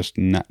Cade's like just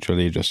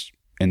naturally just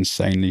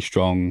insanely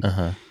strong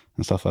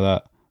and stuff like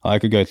that. I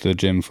could go to the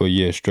gym for a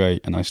year straight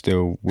and I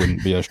still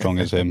wouldn't be as strong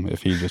as him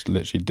if he just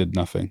literally did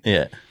nothing.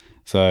 Yeah.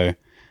 So,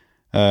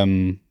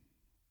 and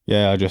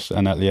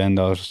at the end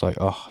I was just like,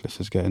 oh, this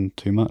is getting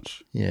too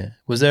much. Yeah.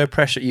 Was there a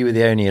pressure? You were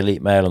the only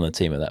elite male on the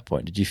team at that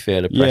point. Did you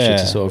feel a pressure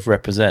to sort of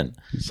represent?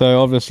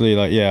 So obviously,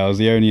 I was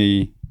the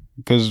only,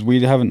 because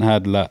we haven't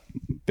had that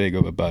big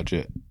of a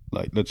budget,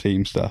 like the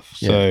team stuff.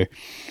 So,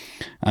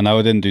 and I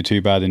didn't do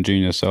too bad in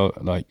junior. So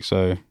I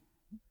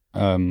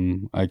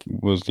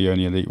was the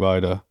only elite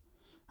rider.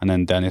 And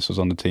then Dennis was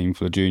on the team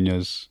for the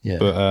juniors. Yeah.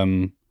 But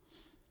and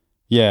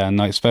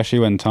especially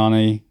when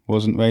Tani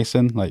wasn't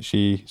racing,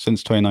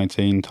 since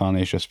 2019,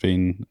 Tani's just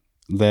been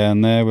there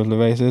and there with the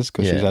races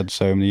because she's had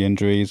so many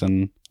injuries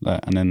and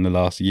then the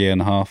last year and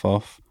a half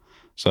off.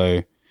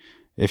 So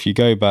if you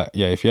go back,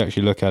 if you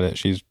actually look at it,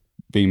 she's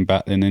been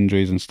battling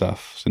injuries and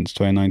stuff since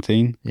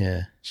 2019.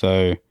 Yeah.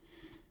 So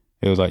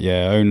it was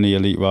only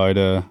elite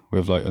rider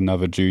with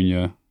another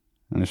junior,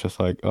 and it's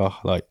just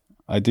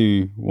I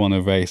do want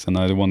to race and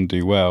I want to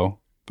do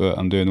well, but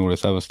I'm doing all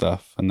this other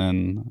stuff, and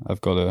then I've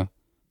got I'm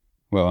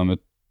an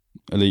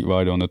elite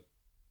rider on a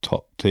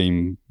top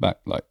team back.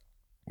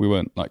 We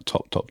weren't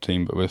top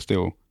team, but we're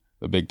still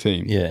a big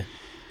team. Yeah.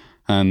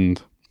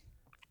 And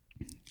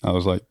I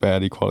was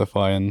barely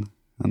qualifying,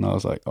 and I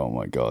was like, oh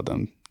my God,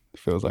 it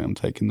feels like I'm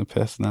taking the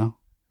piss now.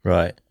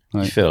 Right.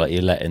 You feel like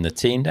you're letting the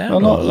team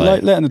down? Well,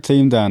 not letting the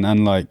team down,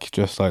 and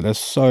there's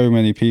so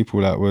many people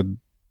that would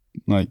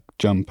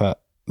jump at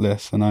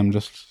this, and I'm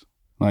just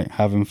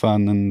having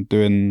fun and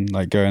doing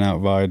going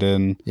out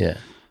riding,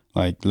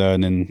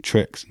 learning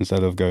tricks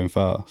instead of going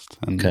fast,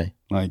 and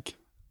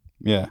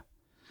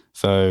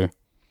so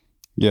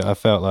I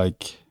felt I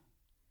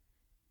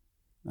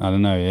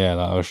don't know,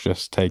 I was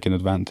just taking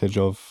advantage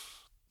of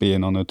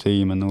being on a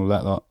team and all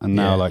that lot. And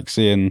now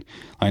seeing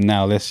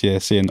now this year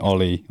seeing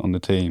Ollie on the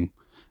team,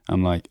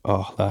 I'm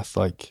oh, that's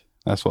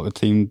what the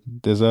team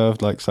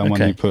deserved,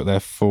 someone who put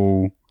their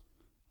full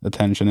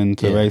attention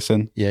into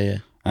racing.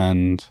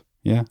 And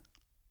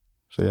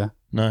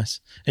nice.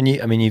 And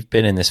you've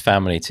been in this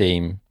family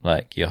team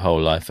your whole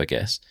life, I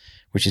guess,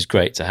 which is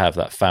great to have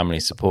that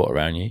family support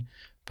around you.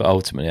 But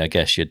ultimately, I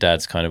guess your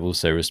dad's kind of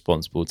also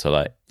responsible to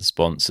the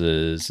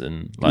sponsors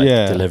and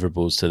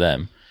deliverables to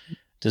them.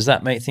 Does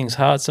that make things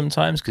hard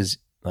sometimes? Because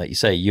like you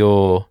say,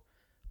 you're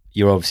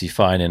obviously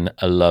finding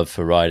a love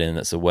for riding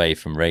that's away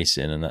from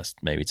racing, and that's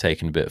maybe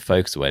taking a bit of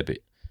focus away. But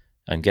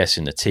I'm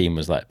guessing the team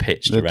was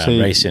pitched around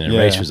racing and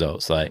race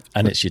results,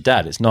 and it's your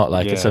dad. It's not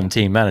some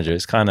team manager.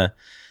 It's kind of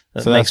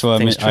that's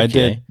what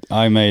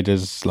I made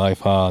his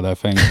life hard, I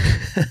think,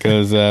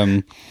 because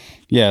the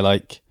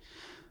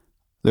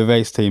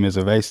race team is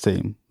a race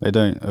team.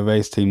 A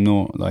race team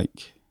not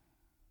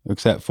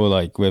except for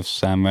with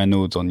Sam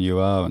Reynolds on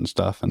UR and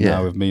stuff, and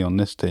now with me on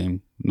this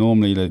team.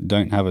 Normally they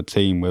don't have a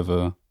team with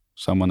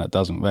someone that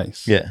doesn't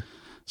race. Yeah.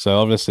 So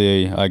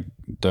obviously I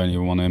don't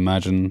even want to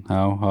imagine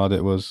how hard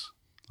it was.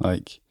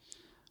 But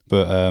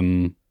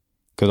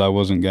because I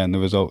wasn't getting the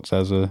results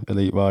as a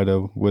elite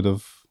rider would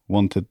have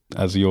wanted,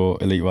 as your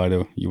elite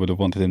rider you would have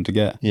wanted him to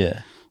get.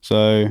 Yeah.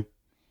 So,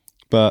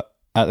 but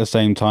at the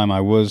same time I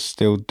was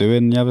still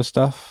doing the other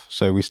stuff,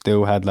 so we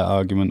still had that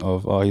argument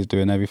of, oh, he's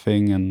doing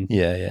everything, and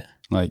you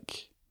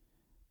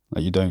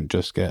don't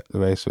just get the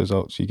race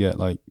results, you get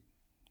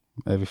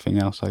everything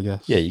else, I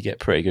guess. Yeah, you get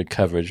pretty good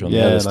coverage on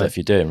the other stuff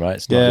you're doing, right?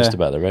 It's not just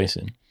about the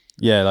racing.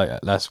 Yeah,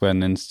 that's when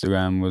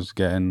Instagram was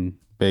getting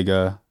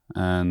bigger,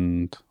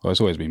 and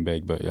it's always been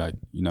big, but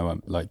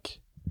Instagram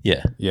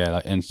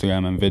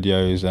and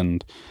videos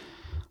and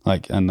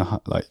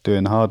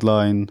doing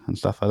hardline and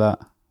stuff like that.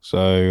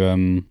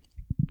 So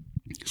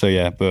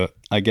but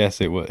I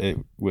guess it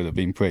would have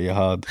been pretty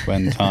hard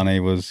when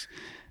Tani was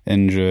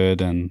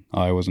injured and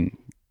I wasn't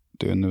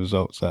doing the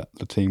results that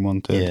the team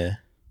wanted. Yeah.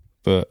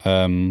 But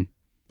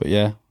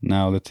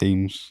now the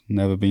team's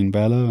never been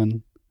better,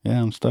 and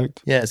yeah, I'm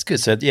stoked. Yeah, it's good.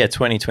 So yeah,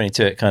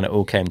 2022, it kind of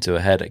all came to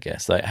a head, I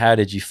guess. Like, how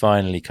did you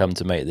finally come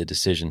to make the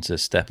decision to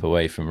step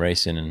away from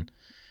racing?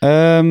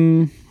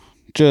 And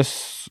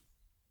Just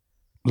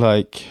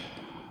like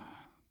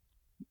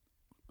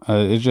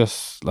it's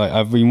just like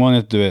I've been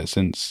wanting to do it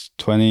since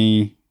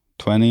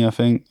 2020. I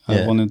think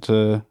I wanted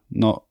to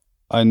not.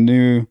 I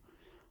knew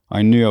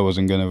I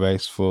wasn't going to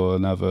race for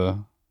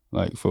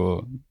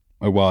for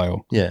a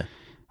while. Yeah,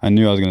 I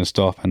knew I was going to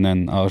stop, and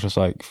then I was just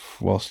like,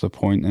 what's the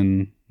point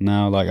in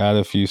now? Like, I had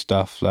a few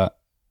stuff that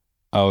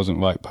I wasn't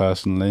right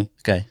personally.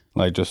 Okay.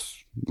 Like,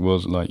 just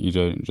was like,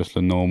 just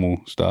the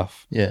normal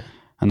stuff. Yeah.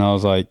 And I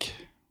was like,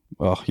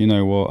 well, you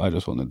know what? I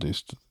just want to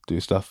do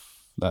stuff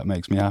that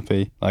makes me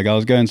happy. Like, I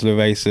was going to the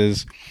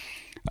races.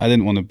 I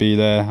didn't want to be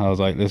there. I was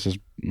like, this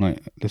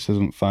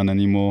isn't fun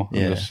anymore.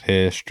 Yeah. I'm just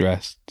here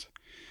stressed.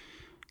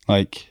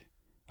 Like,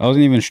 I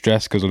wasn't even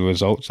stressed because of the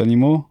results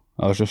anymore.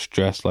 I was just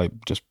stressed, like,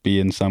 just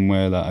being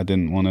somewhere that I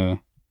didn't want to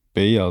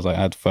be. I was like,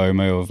 I had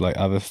FOMO of like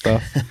other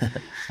stuff.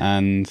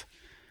 And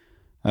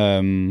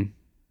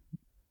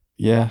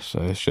yeah,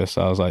 so it's just,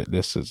 I was like,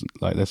 this is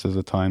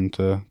a time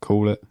to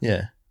call it.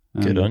 Yeah.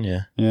 Good on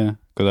you. Yeah.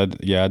 Because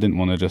I didn't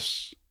want to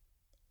just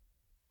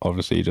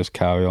obviously just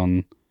carry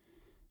on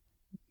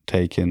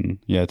taking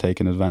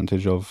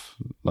advantage of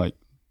like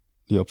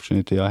the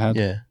opportunity I had.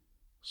 Yeah.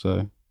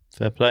 So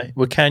fair play.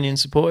 Were Canyon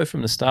supportive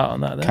from the start on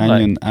that then?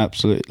 Canyon,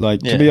 absolutely. Like,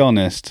 to be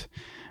honest,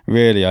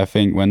 really, I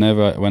think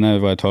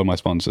whenever I told my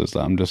sponsors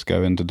that I'm just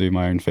going to do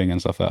my own thing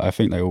and stuff like that, I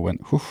think they all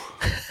went, whew,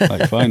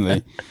 like,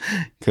 finally.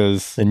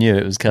 Because they knew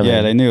it was coming.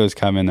 Yeah, they knew it was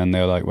coming, and they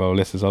were like, well,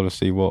 this is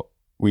obviously what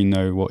we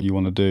know what you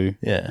want to do.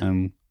 Yeah.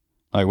 And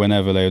like,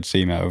 whenever they would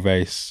see me at a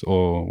race,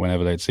 or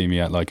whenever they'd see me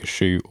at like a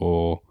shoot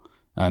or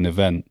an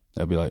event,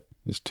 they'd be like,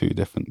 it's two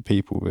different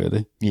people,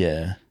 really.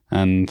 Yeah.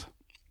 And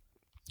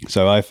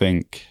so I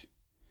think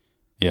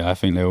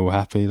they're all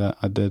happy that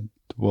I did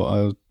what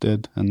I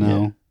did, and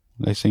now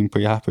they seem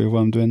pretty happy with what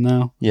I'm doing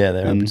now. Yeah,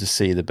 they're able to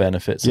see the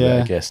benefits of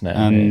it, I guess, now.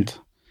 And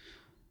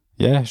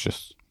it's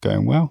just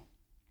going well.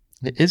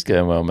 It is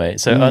going well,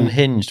 mate. So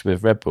Unhinged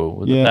with Red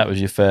Bull, that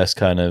was your first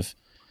kind of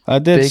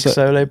big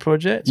solo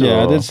project?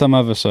 Yeah, or? I did some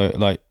other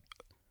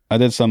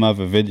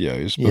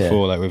videos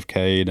before, like with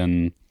Cade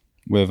and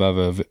with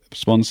other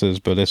sponsors,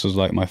 but this was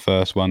like my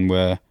first one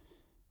where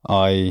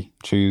I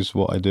choose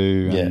what I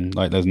do, and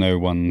like there's no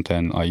one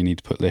telling, you need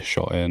to put this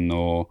shot in,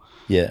 or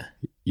you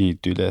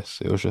need to do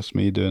this. It was just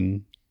me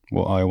doing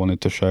what I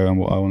wanted to show and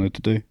what I wanted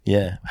to do.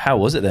 Yeah. How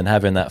was it then,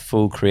 having that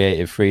full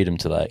creative freedom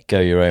to like go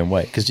your own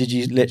way? Because did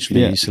you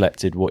literally you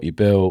selected what you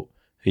built,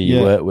 who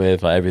you worked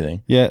with, like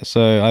everything? Yeah.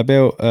 So I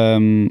built a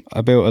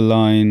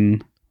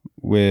line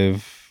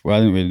with, well, I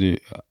didn't really do.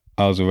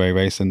 I was away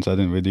racing, so I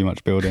didn't really do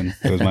much building.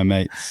 It was my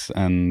mates,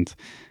 and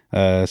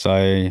so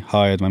I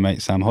hired my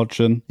mate Sam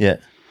Hodgson. Yeah.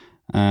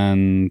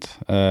 And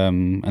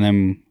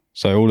then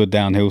so all the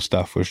downhill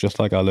stuff was just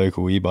like our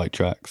local e-bike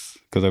tracks,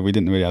 because we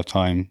didn't really have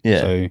time. Yeah.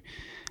 So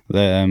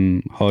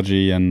the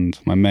Hodgie and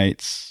my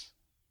mates,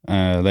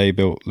 they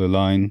built the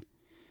line,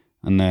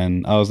 and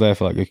then I was there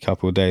for like a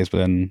couple of days, but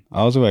then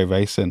I was away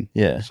racing.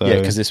 Yeah. So,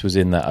 because this was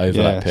in that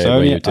overlap period. So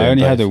where you were doing I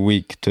only both. had a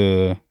week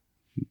to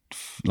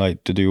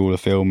do all the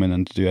filming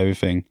and to do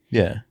everything.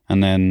 Yeah.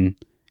 And then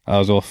I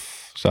was off.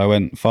 So I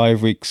went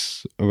 5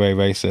 weeks away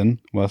racing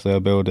whilst they were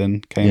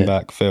building, came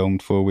back,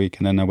 filmed for a week,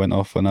 and then I went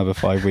off for another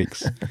 5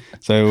 weeks.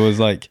 So it was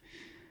like,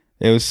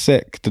 it was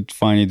sick to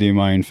finally do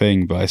my own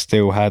thing, but I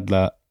still had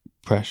that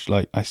pressure.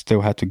 Like, I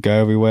still had to go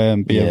everywhere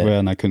and be everywhere,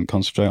 and I couldn't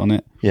concentrate on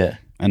it. Yeah.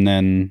 And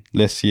then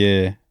this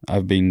year,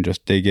 I've been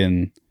just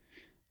digging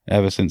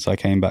ever since I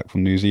came back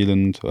from New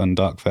Zealand and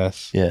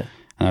Darkfest. Yeah.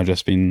 And I've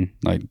just been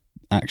like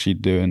actually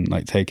doing,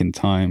 like, taking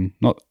time,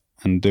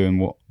 and doing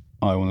what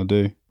I want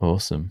to do.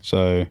 Awesome.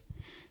 So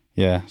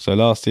yeah, so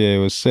last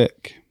year was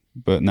sick,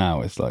 but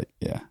now it's like,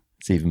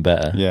 it's even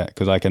better. Yeah,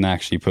 because I can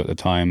actually put the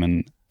time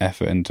and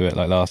effort into it.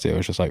 Like last year, it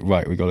was just like,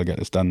 right, we got to get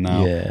this done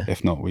now. Yeah.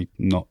 If not,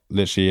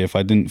 if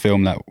I didn't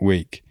film that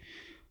week,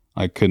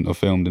 I couldn't have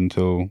filmed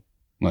until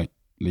like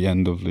the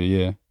end of the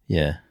year.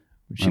 Yeah,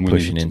 which you're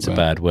pushing into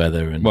bad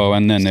weather and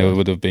then stuff. it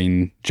would have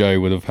been Joe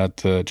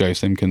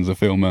Simpkins, the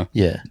filmer.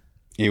 Yeah.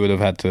 He would have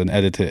had to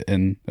edit it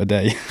in a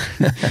day.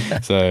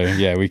 So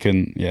yeah, we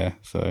couldn't. Yeah.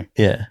 So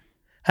yeah.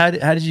 How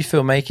did you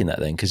feel making that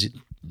then? Because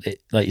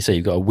like you say,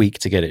 you've got a week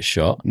to get it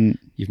shot.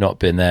 You've not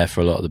been there for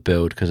a lot of the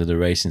build because of the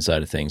racing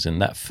side of things,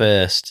 and that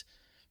first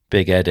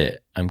big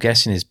edit, I'm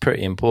guessing, is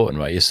pretty important,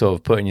 right? You're sort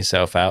of putting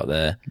yourself out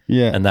there,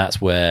 and that's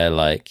where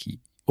like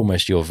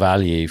almost your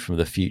value from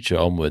the future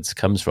onwards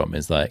comes from.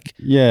 Is like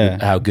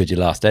how good your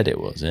last edit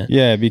was.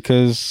 Yeah,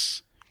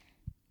 because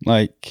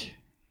like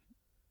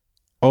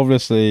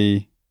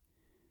obviously,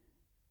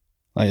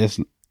 like it's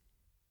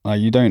like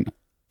you don't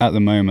at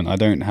the moment. I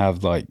don't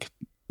have like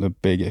the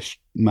biggest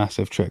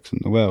massive tricks in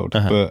the world,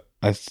 but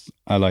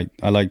I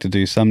like to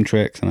do some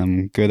tricks, and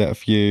I'm good at a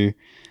few,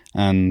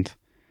 and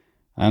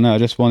I know I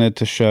just wanted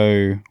to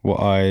show what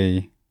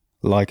I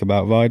like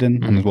about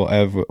riding, and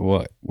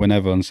when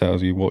everyone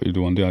tells you what you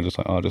do want to do,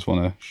 I just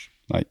want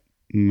to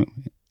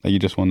you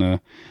just want to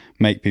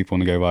make people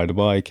want to go ride a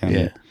bike.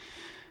 And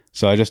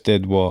so I just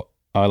did what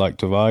I like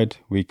to ride.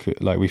 We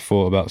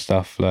thought about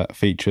stuff, like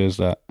features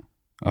that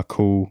are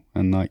cool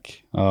and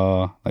like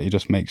it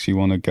just makes you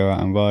want to go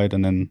out and ride.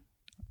 And then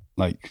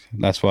like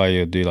that's why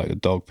you do like the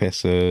dog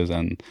pissers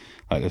and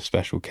like the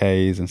special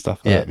Ks and stuff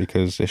like that,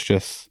 because it's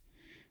just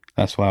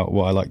that's what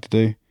I like to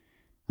do.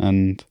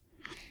 And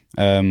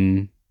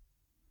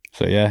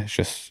so yeah,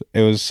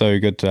 it was so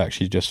good to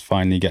actually just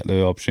finally get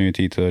the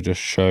opportunity to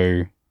just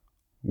show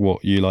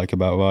what you like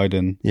about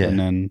riding. And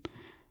then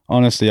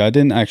honestly, I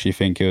didn't actually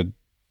think it would,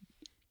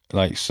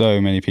 like, so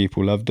many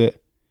people loved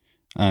it,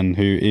 and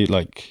who eat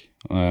like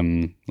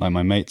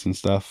my mates and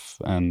stuff,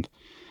 and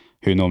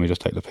who normally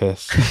just take the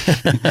piss.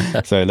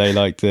 So they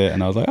liked it,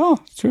 and I was like, oh,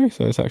 it's true,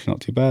 so it's actually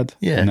not too bad.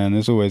 And then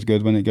it's always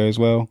good when it goes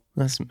well.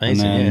 That's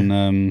amazing. And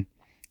then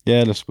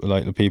just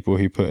like the people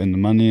who put in the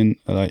money in,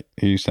 like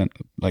who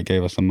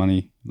gave us some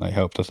money, like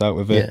helped us out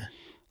with it,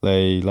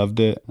 they loved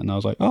it, and I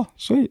was like, oh,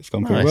 sweet, it's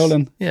gone pretty well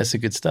then. It's a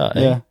good start.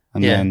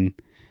 And then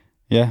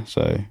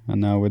and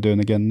now we're doing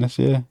again this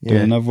year,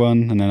 doing another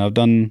one. And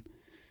then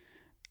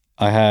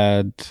I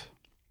had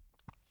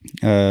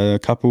a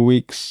couple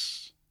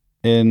weeks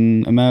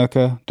in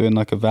America doing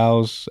like a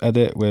Vows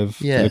edit with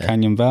the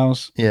Canyon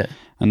Vows,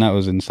 and that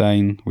was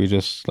insane. We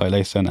just like,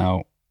 they sent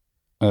out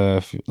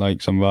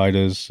like some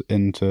riders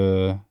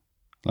into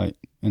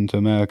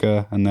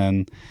America, and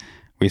then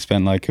we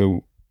spent like a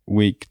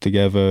week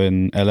together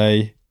in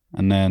LA,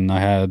 and then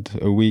I had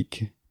a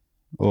week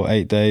or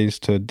 8 days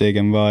to dig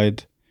and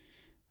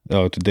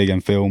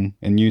film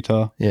in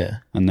Utah.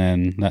 And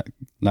then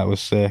that was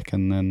sick.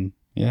 And then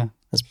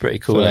that's pretty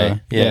cool. So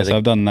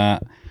I've done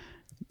that,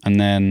 and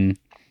then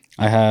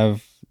I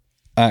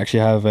actually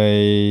have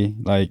a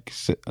like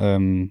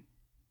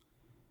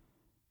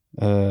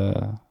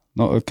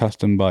not a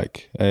custom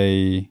bike,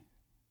 a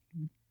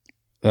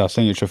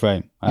signature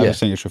frame. I have a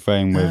signature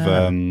frame with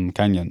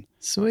Canyon.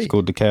 Sweet. It's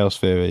called the Chaos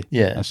Theory.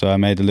 So I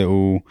made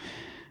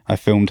I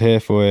filmed here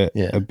for it,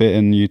 a bit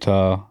in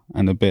Utah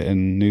and a bit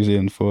in New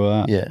Zealand for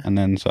that. And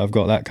then, so I've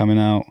got that coming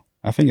out.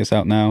 I think it's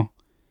out now.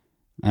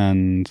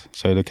 And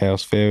so the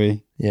Chaos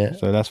Theory.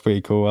 So that's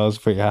pretty cool. I was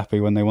pretty happy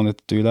when they wanted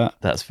to do that.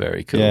 That's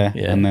very cool.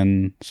 And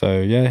then,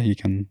 so you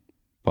can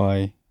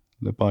buy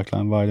the bike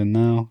I'm riding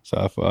now.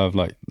 So I've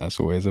like, that's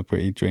always a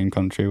pretty dream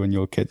come true when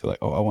you're a kid. You're like,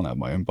 oh, I want to have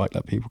my own bike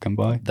that people can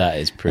buy. That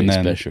is pretty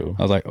special.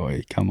 I was like, oh,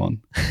 come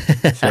on.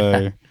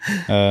 So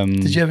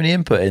did you have any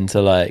input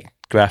into like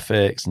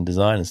graphics and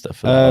design and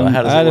stuff like that?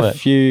 How does I had it work? a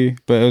few,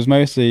 but it was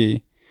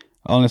mostly,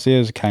 honestly, it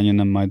was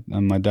Canyon and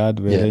my dad,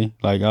 really.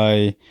 Like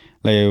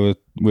we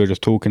were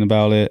just talking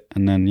about it,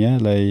 and then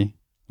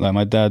like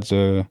my dad's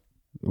a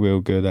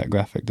real good at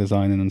graphic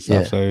designing and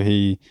stuff, so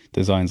he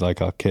designs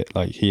like our kit,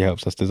 like he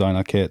helps us design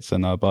our kits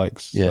and our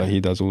bikes. Like he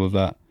does all of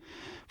that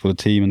for the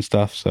team and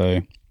stuff.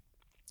 So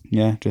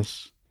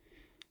just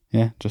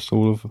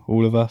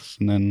all of us.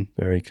 And then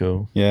very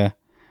cool.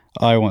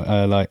 I want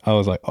I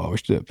was like, oh, we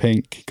should do it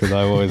pink, because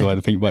I always ride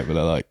a pink bike, but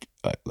I like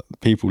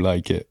people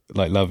like it,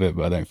 like love it,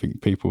 but I don't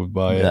think people would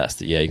buy it.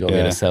 That's you got to be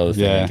able to sell the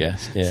thing, I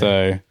guess.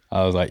 So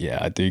I was like,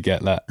 I do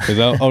get that, because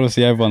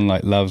obviously everyone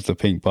like loves the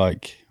pink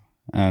bike,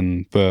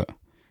 but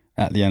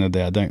at the end of the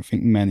day, I don't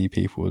think many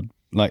people would,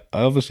 like,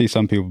 obviously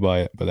some people buy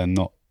it, but they're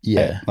not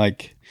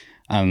like,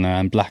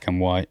 and black and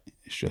white,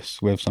 it's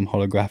just with some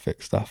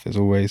holographic stuff, is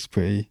always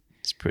pretty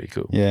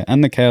cool.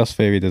 And the Chaos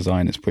Theory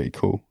design is pretty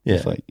cool.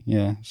 It's like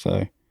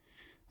so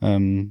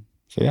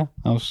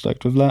I was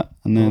stoked with that.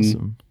 And then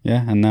awesome.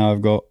 And now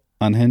I've got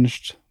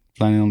Unhinged,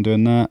 planning on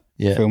doing that,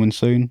 filming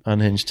soon.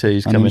 Unhinged 2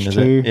 is coming, is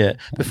it?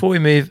 Before we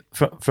move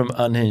from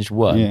Unhinged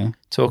 1,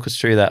 talk us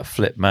through that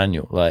flip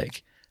manual,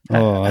 like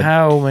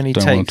how many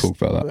takes? I don't want to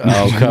talk about that.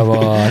 Oh, come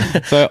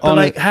on. So but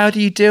like, how do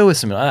you deal with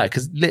something like that?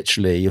 Because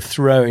literally you're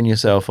throwing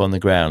yourself on the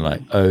ground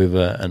like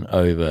over and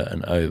over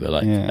and over.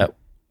 Like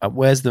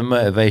where's the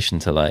motivation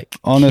to like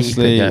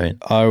honestly keep it going?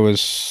 I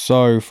was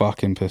so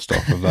fucking pissed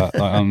off of that.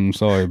 Like, I'm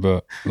sorry,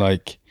 but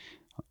like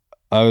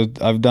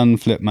I've done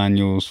flip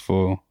manuals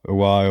for a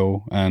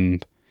while,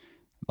 and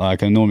like I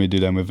can normally do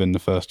them within the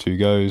first 2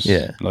 goes,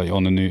 like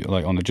on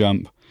a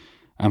jump.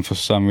 And for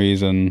some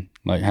reason,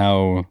 like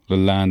how the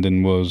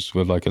landing was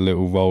with like a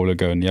little roller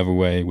going the other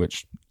way,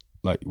 which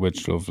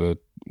of the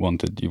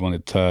wanted to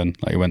turn,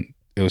 like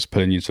it was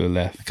pulling you to the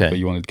left, but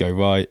you wanted to go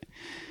right.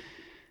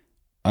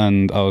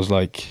 And I was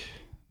like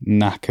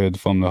knackered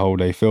from the whole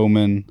day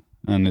filming,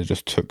 and it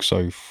just took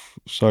so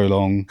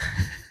long.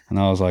 And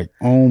I was like,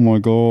 oh my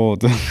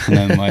God.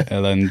 And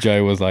then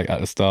Joe was like,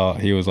 at the start,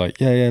 he was like,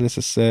 yeah, this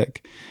is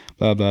sick,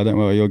 blah, blah, don't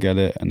worry, you'll get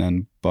it. And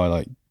then by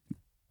like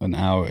an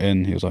hour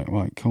in, he was like,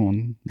 right, come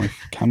on, my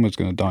camera's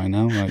going to die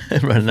now.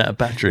 Like running out of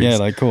batteries. Yeah,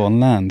 like, go on,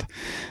 land.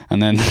 And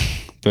then,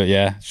 but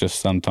it's just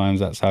sometimes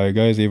that's how it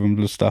goes, even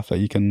with stuff that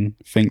you can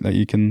think that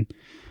you can,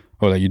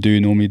 or that you do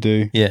normally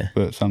do.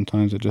 But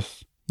sometimes it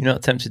just... You're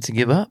not tempted to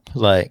give up?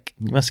 Like,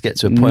 you must get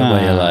to a point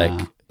where you're like,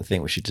 I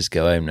think we should just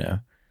go home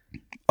now.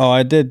 Oh,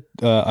 I did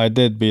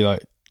be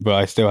like, but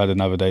I still had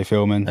another day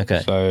filming.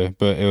 So,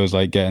 but it was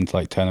like getting to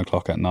like 10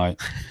 o'clock at night,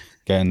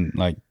 getting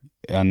like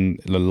and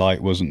the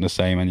light wasn't the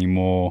same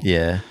anymore.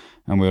 Yeah.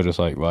 And we were just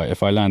like, right,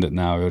 if I land it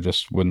now, it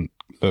just wouldn't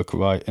look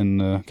right in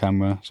the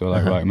camera. So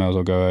like, right, may as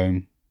well go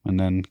home. And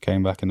then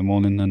came back in the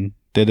morning and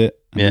did it.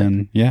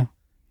 And then,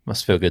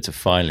 Must feel good to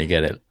finally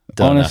get it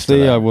done.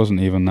 Honestly, I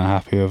wasn't even that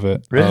happy with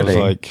it. Really? I was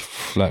like,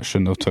 that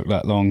shouldn't have took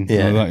that long.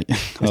 Yeah. I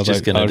was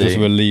just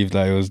relieved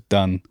that it was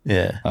done.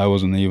 Yeah. I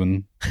wasn't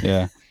even,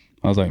 I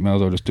was like, may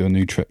as well just do a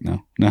new trick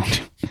now. No.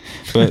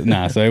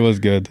 But so it was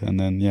good. And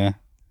then,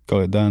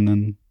 got it done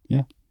and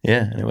Yeah,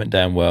 and it went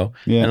down well.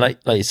 Yeah. And like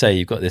you say,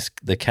 you've got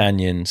the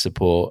Canyon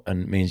support,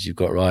 and it means you've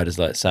got riders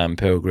like Sam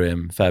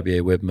Pilgrim,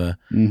 Fabio Widmer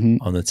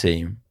on the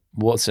team.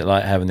 What's it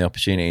like having the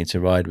opportunity to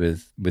ride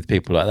with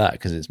people like that?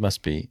 Because it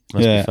must be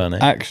fun. Eh?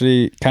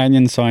 Actually,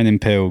 Canyon signing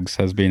Pilgs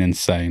has been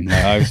insane.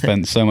 Like, I've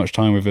spent so much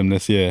time with him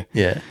this year.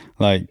 Yeah.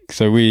 Like,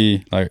 so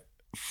we, like,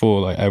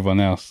 for like everyone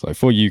else, like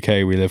for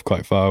UK we live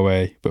quite far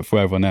away, but for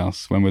everyone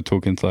else, when we're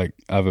talking to like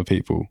other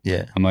people,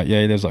 I'm like,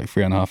 he lives like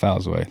 3.5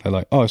 hours away. They're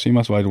like, oh, so you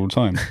must ride all the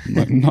time. I'm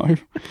like, no.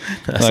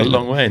 That's like, a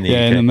long way in the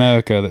UK. In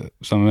America,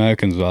 some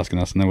Americans were asking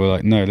us, and they were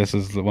like, no, this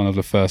is one of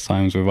the first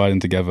times we're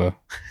riding together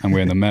and we're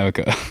in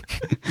America.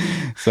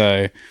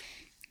 So,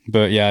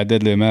 but I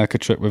did the America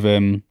trip with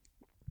him,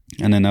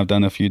 and then I've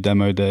done a few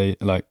demo day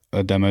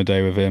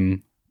with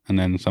him, and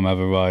then some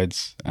other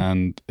rides,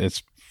 and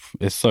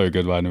it's so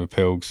good riding with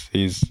Pilgs.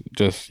 He's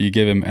just, you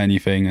give him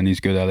anything and he's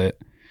good at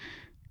it.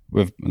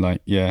 With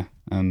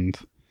and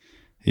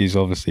he's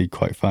obviously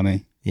quite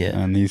funny. Yeah,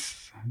 and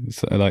he's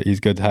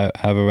good to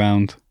have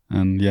around.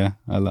 And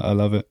I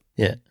love it.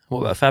 Yeah. What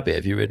about Fabio?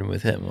 Have you ridden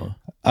with him? Or?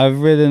 I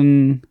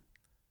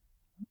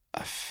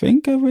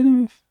think I've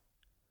ridden with.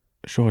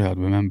 Surely I'd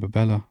remember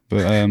Bella,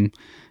 but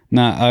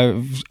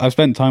I've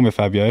spent time with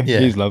Fabio. Yeah.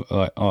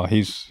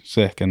 He's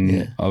sick,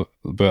 and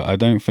but I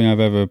don't think I've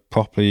ever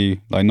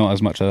properly, like, not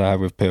as much as I have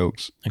with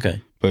Pilgs.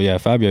 Okay.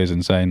 But Fabio's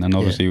insane, and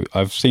obviously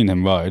I've seen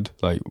him ride,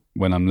 like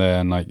when I'm there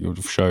and like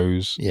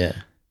shows. Yeah.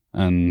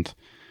 And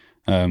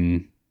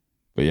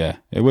but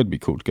it would be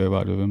cool to go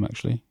ride with him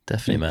actually.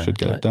 Definitely, man. Should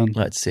get it done.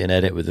 Like to see an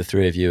edit with the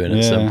three of you, and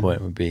at some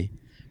point would be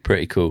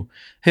pretty cool.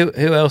 Who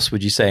else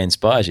would you say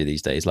inspires you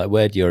these days? Like,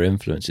 where do your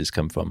influences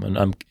come from?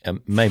 And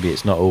maybe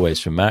it's not always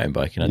from mountain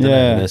biking. I don't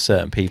know. There's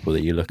certain people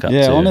that you look up to.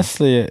 Yeah,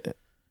 honestly,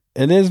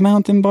 it is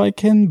mountain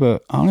biking,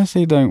 but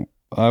honestly,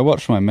 I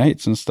watch my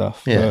mates and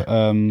stuff. Yeah.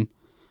 But,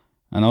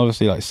 and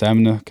obviously like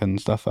Semnook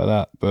and stuff like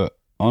that. But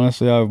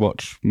honestly, I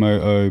watch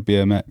moto,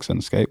 BMX,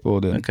 and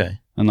skateboarding. Okay.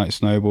 And like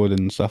snowboarding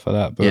and stuff like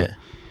that. But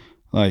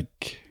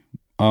like,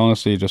 I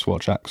honestly just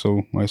watch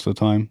Axel most of the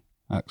time.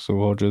 Axel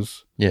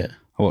Hodges. Yeah.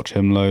 I watch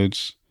him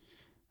loads.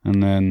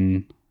 And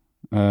then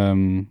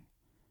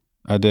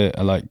I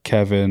like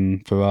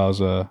Kevin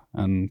Peraza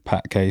and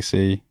Pat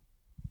Casey,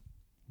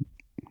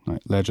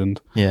 like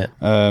legend. Yeah.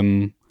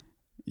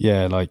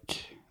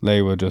 Like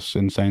they were just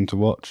insane to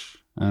watch.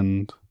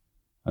 And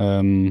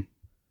Kevin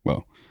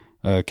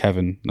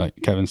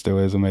still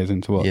is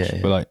amazing to watch. Yeah.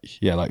 But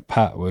like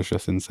Pat was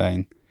just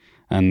insane.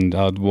 And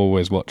I'd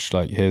always watch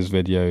like his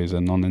videos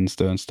and on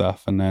Insta and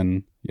stuff. And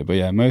then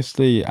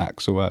mostly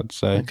Axel, I'd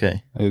say.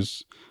 Okay.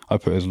 I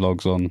put his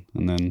vlogs on,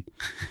 and then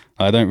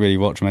I don't really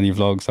watch many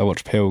vlogs. I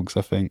watch Pilgs,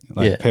 I think.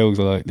 Pilgs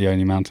are like the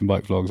only mountain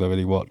bike vlogs I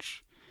really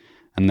watch.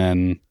 And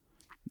then,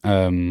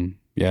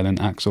 then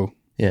Axel.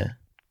 Yeah.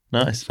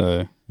 Nice.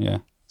 So, yeah.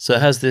 So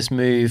has this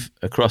move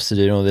across to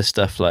doing all this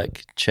stuff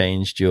like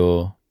changed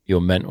your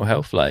mental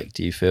health? Like,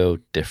 do you feel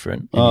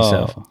different in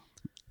yourself?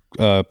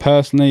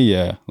 Personally,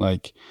 yeah.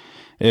 Like,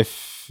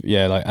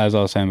 like as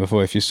I was saying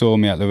before, if you saw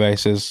me at the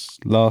races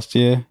last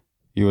year,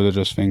 you would have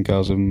just think I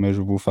was a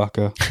miserable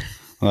fucker.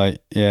 I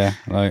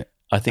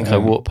think I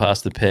walked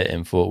past the pit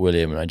in Fort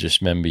William, and I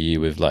just remember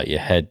you with like your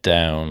head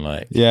down,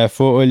 like. Yeah,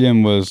 Fort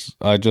William was.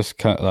 I just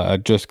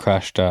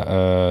crashed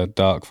at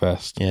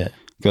Darkfest. Yeah,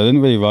 because I didn't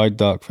really ride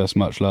Darkfest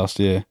much last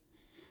year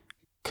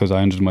because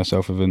I injured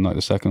myself within like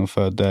the second or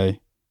third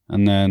day,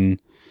 and then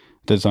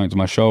did something to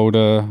my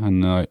shoulder,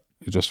 and it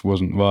just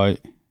wasn't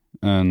right.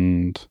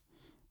 And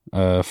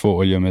Fort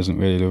William isn't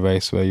really the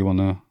race where you want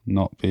to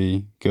not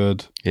be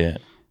good. Yeah.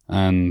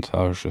 And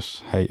I was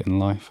just hating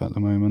life at the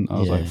moment. I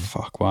was like,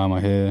 fuck, why am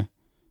I here?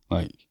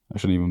 Like, I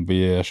shouldn't even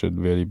be here. I should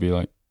really be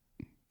like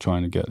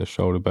trying to get the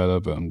shoulder better,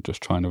 but I'm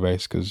just trying to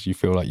race because you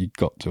feel like you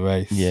got to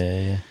race.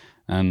 Yeah.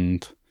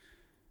 And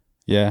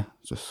Big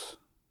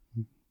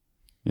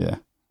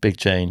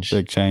change.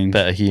 Big change.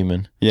 Better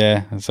human.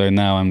 Yeah. And so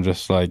now I'm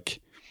just like,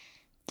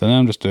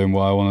 I'm just doing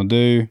what I want to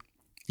do.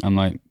 I'm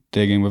like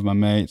digging with my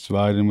mates,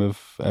 riding with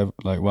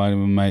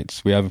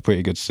mates. We have a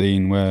pretty good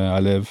scene where I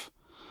live.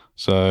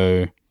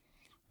 So,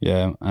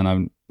 yeah, and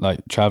I'm like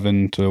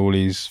traveling to all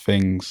these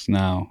things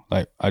now.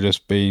 Like I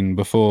just been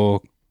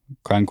before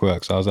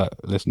Crankworks, I was at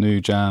this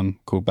new jam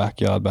called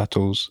Backyard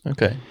Battles.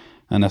 Okay.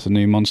 And that's a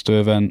new monster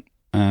event.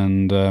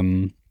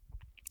 And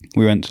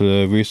we went to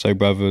the Russo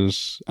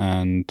brothers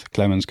and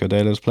Clemens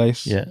Cordela's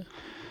place. Yeah.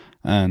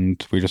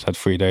 And we just had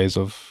 3 days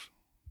of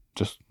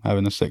just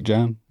having a sick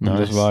jam. Nice. And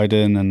just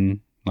riding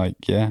and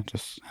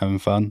just having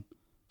fun.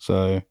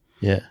 So,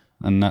 yeah.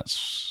 And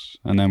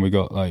then we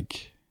got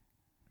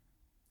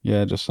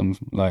yeah, just some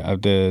like I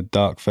did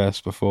Dark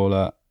Fest before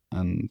that,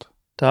 and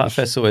Dark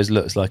Fest always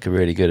looks like a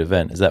really good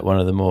event. Is that one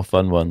of the more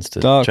fun ones to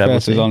Dark travel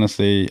Fest to? is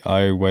honestly,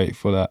 I wait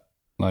for that.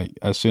 Like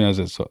as soon as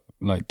it's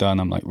like done,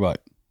 I'm like, right,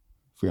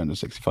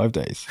 365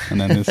 days, and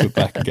then this is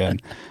back again.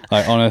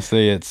 Like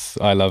honestly,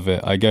 I love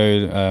it. I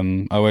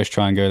go, I always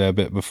try and go there a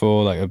bit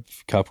before, like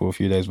a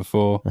few days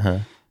before,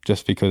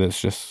 just because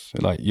it's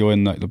just like you're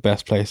in like the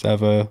best place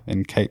ever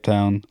in Cape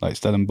Town, like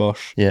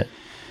Stellenbosch. Yeah,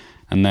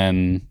 and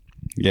then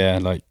yeah,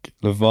 like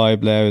the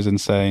vibe there is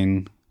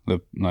insane.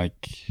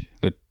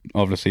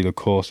 Obviously the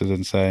course is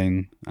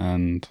insane,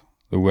 and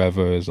the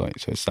weather is like,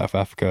 so it's South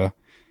Africa,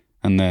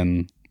 and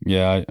then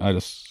yeah, I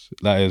just,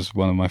 that is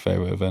one of my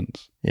favorite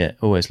events. Yeah,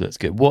 always looks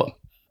good.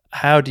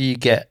 How do you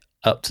get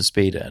up to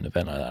speed at an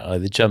event like that?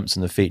 Like the jumps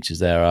and the features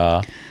there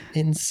are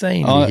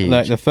insanely huge.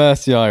 Like the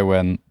first year I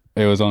went,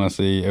 it was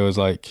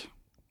like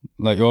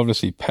you're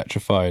obviously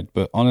petrified,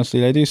 but honestly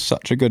they do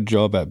such a good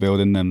job at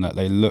building them that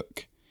they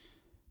look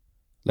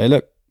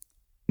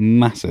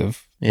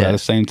massive, but at the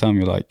same time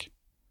you're like,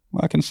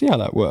 well, I can see how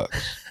that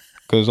works.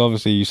 Because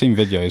obviously you've seen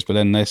videos, but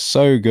then they're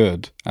so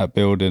good at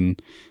building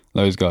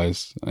those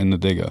guys in the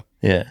digger.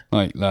 Yeah.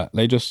 Like that.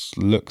 They just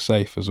look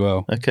safe as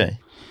well. Okay.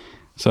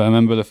 So I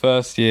remember the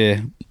first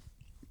year,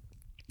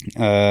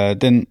 I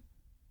think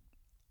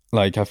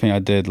I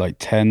did like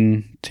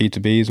 10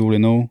 T2Bs all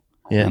in all.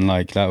 Yeah. And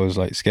like that was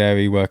like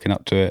scary working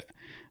up to it.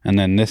 And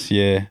then this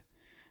year,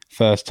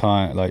 first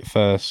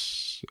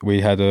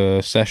we had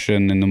a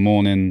session in the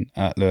morning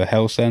at the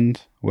House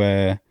End,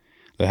 where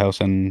the House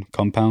End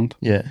compound.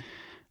 Yeah.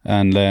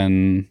 And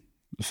then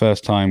the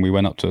first time we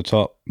went up to the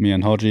top, me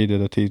and Hodgie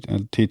did a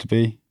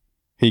T2B.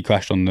 He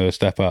crashed on the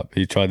step up.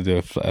 He tried to do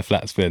a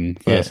flat spin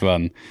first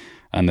run,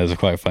 and there's a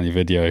quite funny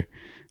video.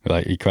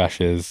 Like he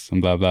crashes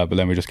and blah blah, but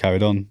then we just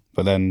carried on.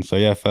 But then, so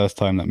yeah, first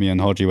time that me and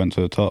Hodgie went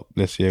to the top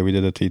this year, we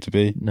did a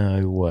T2B.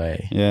 No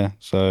way. Yeah,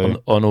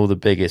 so on all the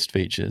biggest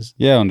features.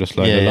 Yeah, on just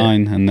like the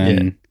line, and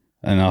then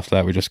and after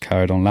that we just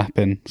carried on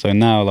lapping. So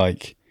now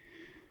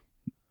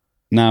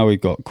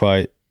we've got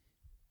quite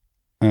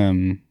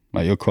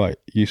you're quite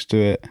used to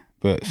it,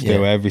 but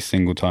still every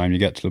single time you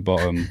get to the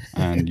bottom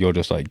and you're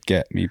just like,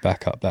 get me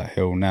back up that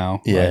hill now.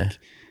 Yeah. Like,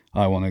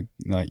 I want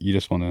to, you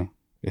just want to,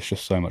 it's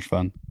just so much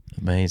fun.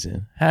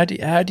 Amazing. How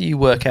do you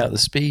work out the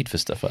speed for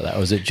stuff like that?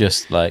 Or is it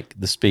just like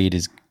the speed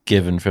is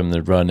given from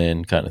the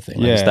run-in kind of thing?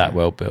 Like, it's that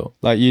well built?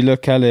 Like you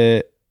look at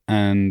it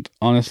and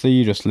honestly,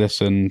 you just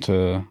listen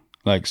to,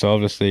 like, so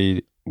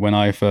obviously when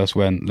I first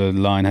went, the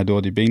line had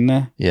already been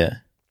there. Yeah.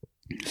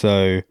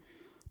 So,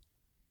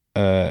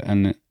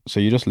 so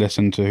you just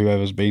listen to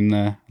whoever's been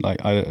there,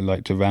 like I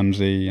like to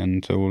Ramsey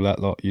and to all that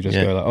lot. You just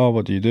go like, oh,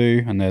 what do you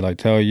do? And they like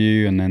tell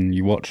you, and then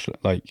you watch,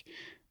 like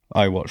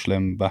I watched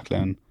them back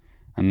then,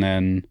 and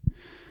then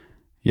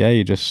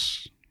you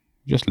just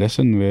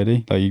listen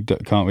really. Like you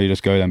can't really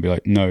just go there and be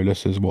like, no,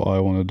 this is what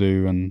I want to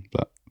do, and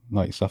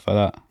like stuff like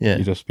that. Yeah,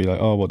 you just be like,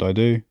 oh, what do I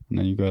do? And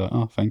then you go like,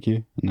 oh, thank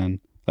you, and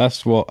then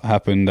that's what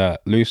happened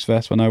at Loose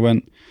Fest when I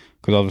went,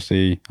 because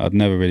obviously I'd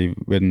never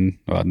ridden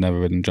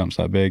jumps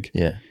that big.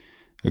 Yeah.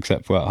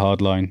 Except for at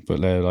hardline, but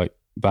they're like,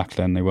 back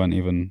then they weren't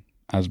even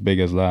as big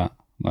as that.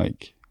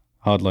 Like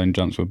hardline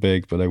jumps were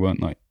big, but they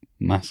weren't like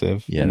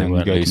massive. Yeah, and then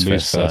you go to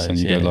Loose Fest and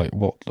you go like,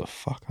 what the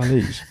fuck are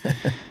these?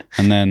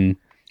 And then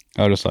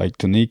I was just like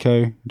to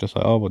Nico, just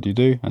like, oh, what do you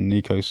do? And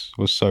Nico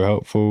was so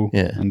helpful.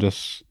 Yeah. And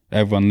just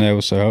everyone there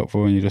was so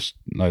helpful, and you just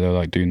like, they'll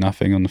like do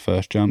nothing on the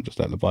first jump, just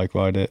let the bike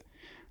ride it.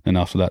 And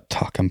after that,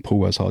 tuck and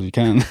pull as hard as you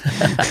can.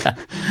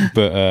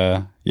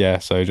 But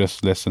so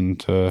just listen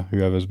to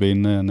whoever's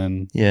been there, and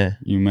then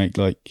you make,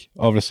 like,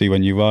 obviously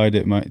when you ride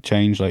it might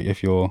change, like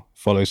if you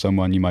follow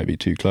someone you might be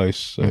too close,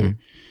 so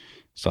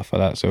stuff like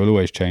that, so it'll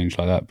always change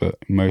like that, but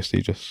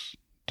mostly just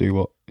do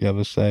what the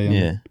others say.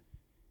 And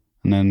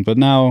then, but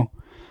now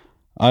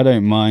I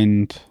don't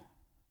mind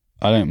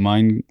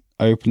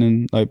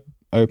opening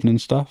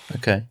stuff.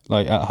 Okay.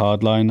 Like at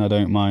hardline I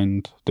don't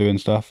mind doing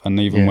stuff, and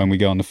even when we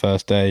go on the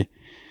first day,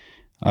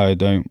 I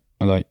don't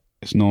like,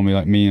 it's normally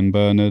like me and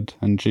Bernard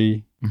and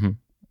G who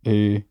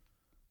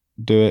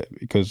do it,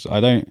 because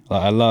I don't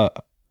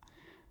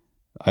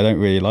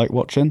really like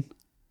watching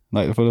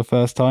like for the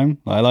first time.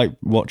 Like, I like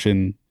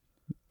watching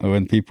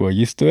when people are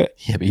used to it.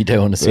 Yeah, but you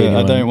don't want to see.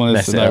 I don't want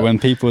to like when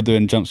people are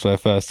doing jumps for their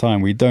first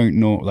time. We don't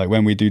like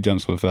when we do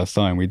jumps for the first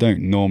time, we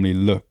don't normally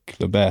look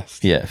the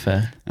best. Yeah,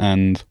 fair.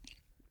 And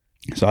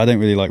so I don't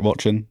really like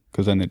watching,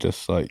 because then it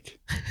just like.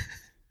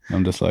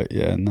 I'm just like,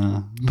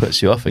 nah.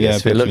 Puts you off, I guess.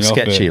 If it looks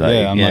sketchy.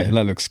 I'm like,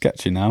 that looks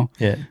sketchy now.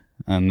 Yeah.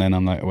 And then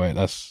I'm like, wait,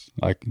 I'll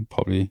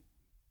probably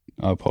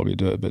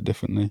do it a bit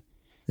differently.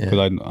 Because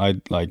I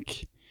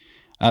like,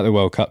 at the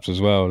World Cups as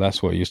well,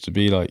 that's what it used to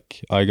be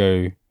like. I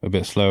go a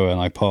bit slower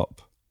and I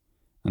pop.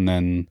 And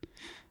then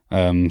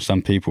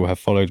some people have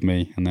followed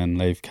me, and then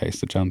they've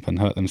cased the jump and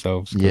hurt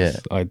themselves because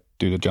I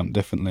do the jump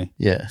differently.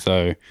 Yeah.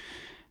 So,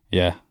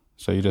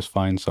 so you just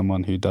find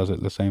someone who does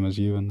it the same as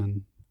you,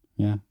 and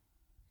then,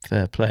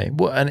 Fair play.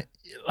 Well, and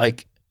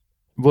like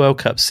World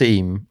Cup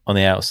seem on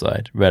the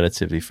outside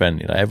relatively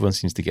friendly. Like everyone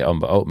seems to get on,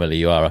 but ultimately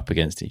you are up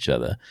against each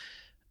other.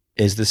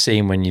 is the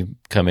scene when you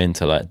come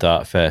into like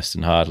Dartfest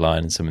and Hardline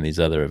and some of these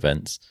other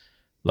events,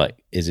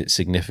 like, is it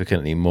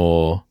significantly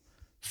more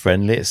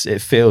friendly?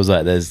 It feels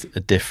like there's a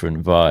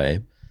different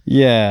vibe.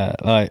 Yeah,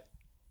 like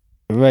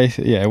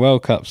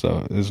World Cups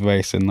though is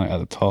racing like at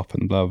the top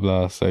and blah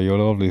blah. So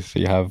you'll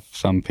obviously have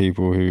some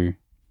people who,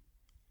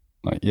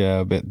 like,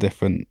 a bit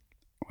different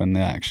when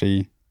they're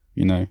actually,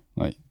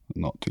 like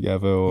not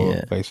together or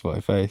face by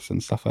face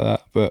and stuff like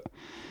that. But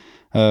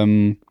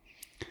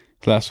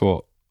that's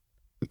what,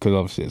 because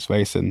obviously it's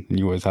racing, and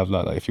you always have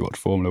like if you watch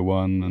Formula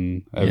One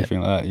and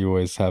everything like that, you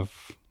always have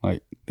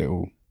like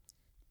little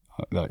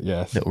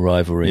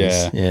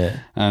rivalries. Yeah.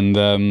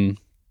 And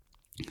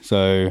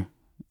so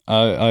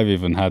I've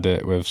even had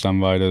it with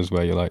some riders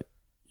where you're like,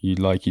 you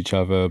like each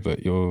other,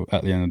 but you're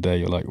at the end of the day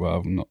you're like,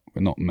 well,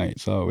 we're not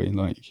mates, are we?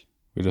 Like,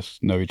 we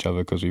just know each other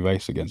because we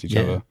race against each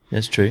other.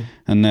 That's true.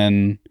 And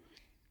then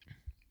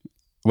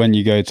when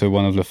you go to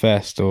one of the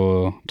fest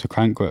or to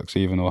Crankworks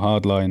even, or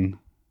Hardline,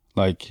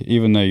 like,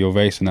 even though you're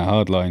racing at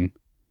Hardline,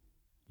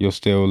 you're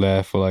still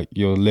there for like,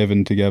 you're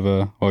living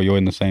together or you're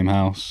in the same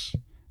house.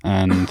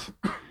 And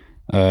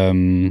I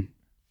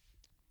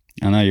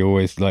know you're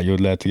always like, you're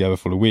there together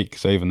for the week.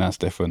 So even that's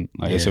different.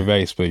 Like, it's a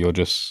race, but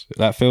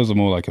that feels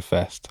more like a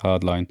fest,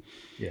 Hardline.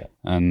 Yeah.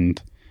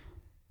 And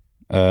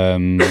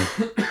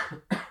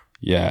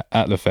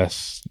at the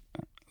fest,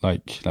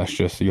 like, that's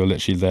just, you're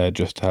literally there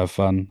just to have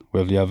fun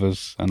with the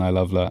others, and I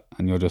love that.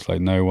 And you're just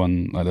like, no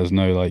one, like, there's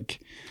no like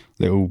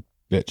little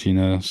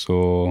bitchiness,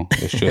 or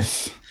it's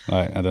just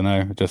like, I don't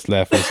know, just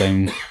there for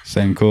the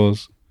same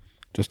cause,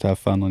 just to have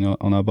fun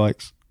on our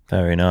bikes.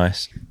 Very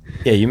nice.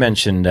 Yeah, you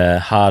mentioned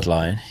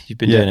Hardline. You've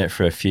been doing it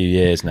for a few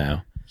years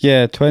now.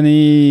 Yeah,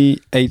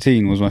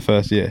 2018 was my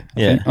first year. I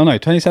think. Oh no,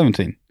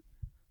 2017.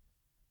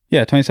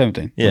 Yeah,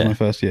 2017 was my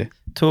first year.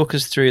 Talk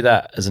us through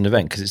that as an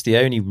event, because it's the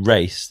only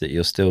race that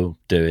you're still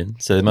doing,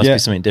 so there must be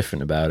something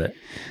different about it.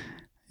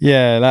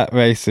 Yeah, that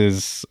race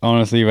is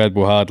honestly Red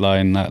Bull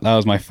Hardline. That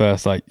was my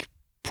first like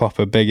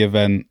proper big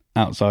event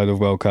outside of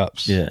World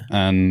Cups. Yeah.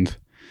 And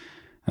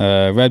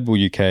Red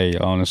Bull UK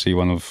are honestly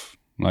one of,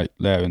 like,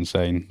 they're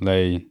insane.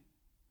 They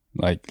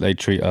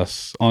treat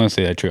us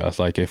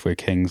like if we're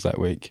kings that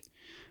week.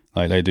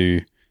 Like, they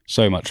do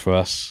so much for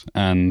us.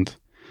 And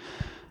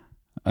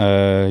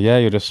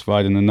you're just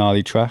riding a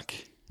gnarly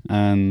track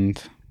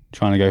and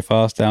trying to go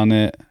fast down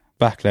it.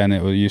 Back then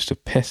it used to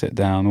piss it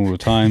down all the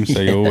time,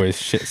 so you're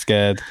always shit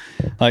scared.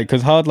 Like,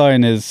 because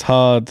Hardline is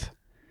hard,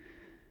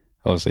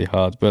 obviously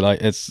hard, but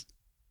like it's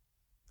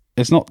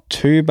not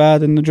too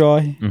bad in the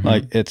dry. Mm-hmm.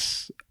 Like,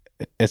 it's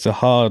a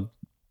hard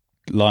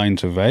line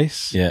to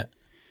race. Yeah.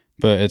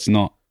 But it's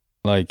not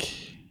like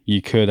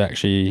you could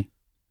actually,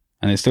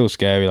 and it's still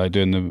scary, like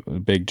doing the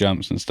big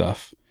jumps and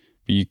stuff,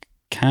 but you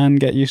can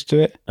get used to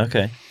it.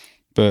 Okay.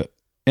 But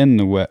in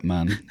the wet,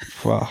 man,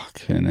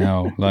 fucking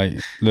hell. Like,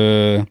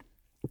 the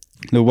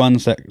one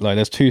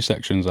there's two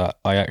sections that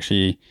I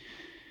actually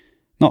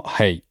not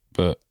hate,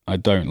 but I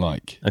don't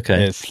like.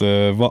 Okay. It's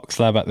the rock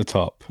slab at the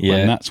top. Yeah.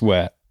 When that's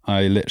wet,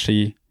 I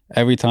literally,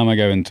 every time I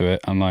go into it,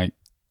 I'm like,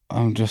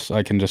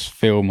 I can just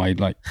feel my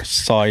like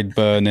side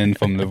burning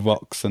from the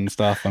rocks and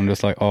stuff. I'm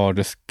just like, oh,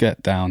 just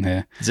get down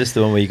here. Is this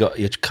the one where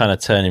you're kind of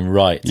turning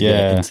right to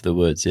get into the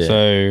woods? Yeah.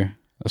 So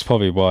that's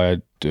probably why I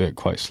do it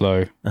quite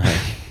slow.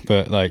 Uh-huh.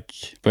 but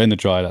in the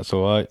dry, that's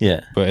all right.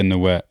 Yeah. But in the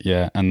wet,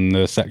 yeah. And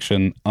the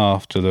section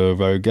after the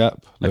road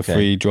gap, the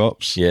 3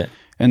 drops. Yeah.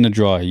 In the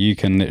dry, you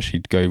can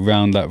literally go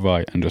round that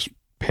right and just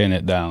pin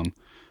it down.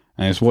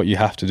 And it's what you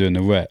have to do in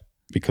the wet,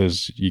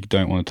 because you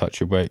don't want to touch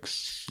your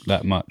brakes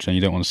that much and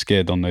you don't want to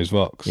skid on those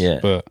rocks. Yeah.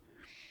 But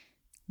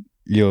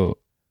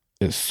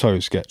it's so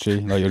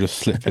sketchy. Like, you're just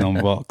slipping on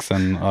rocks,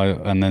 and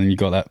then you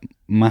got that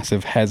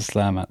massive head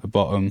slam at the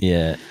bottom.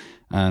 Yeah.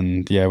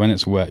 And when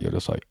it's wet, you're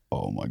just like,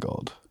 oh my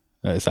God.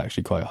 It's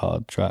actually quite a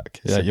hard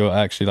track. Yeah, you're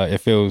actually like, it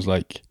feels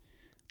like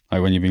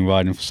when you've been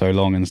riding for so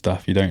long and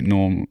stuff, you don't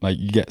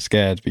you get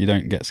scared, but you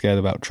don't get scared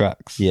about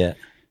tracks. Yeah.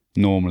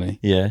 Normally.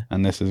 Yeah.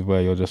 And this is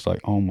where you're just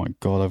like, oh my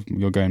God,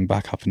 you're going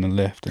back up in the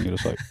lift, and you're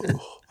just like,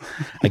 oh.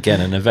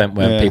 Again, an event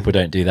where people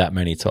don't do that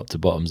many top to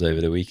bottoms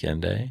over the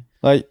weekend, eh?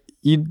 Like,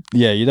 you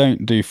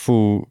don't do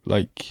full,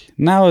 like,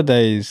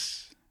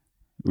 nowadays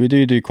we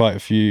do quite a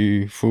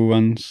few full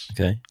runs.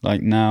 Okay.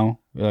 Like now,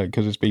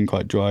 because it's been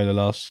quite dry the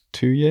last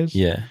 2 years.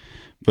 Yeah.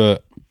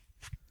 But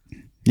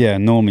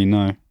normally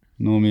no.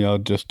 Normally I'll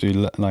just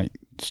do like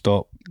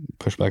stop,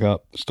 push back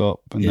up,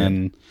 stop, and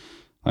then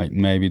like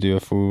maybe do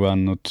a full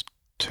run or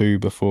 2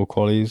 before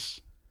qualies.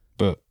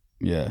 But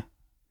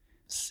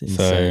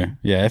so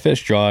if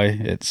it's dry,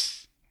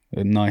 it's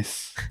a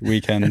nice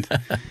weekend.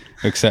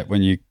 Except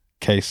when you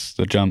case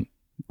the jump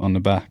on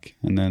the back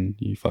and then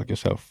you fuck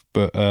yourself.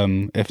 But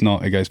if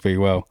not, it goes pretty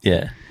well.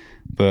 Yeah.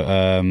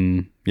 But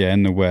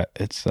in the wet,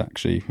 it's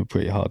actually a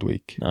pretty hard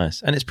week.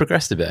 Nice. And it's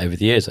progressed a bit over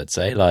the years, I'd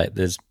say. Like,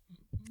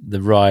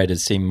 the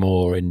riders seem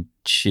more in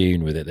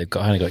tune with it. They've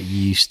kind of got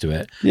used to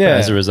it. Yeah. But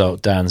as a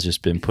result, Dan's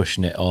just been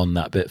pushing it on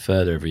that bit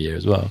further every year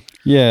as well.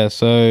 Yeah.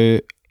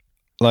 So,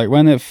 like,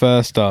 when it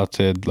first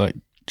started, like,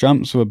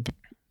 jumps were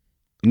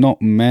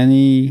not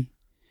many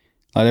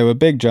Like they were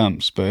big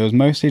jumps, but it was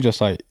mostly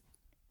just like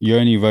you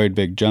only rode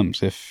big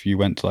jumps if you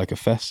went to like a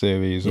fest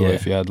series or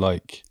if you had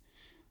like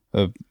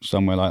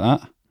somewhere like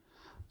that.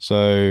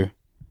 So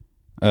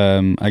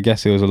I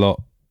guess it was a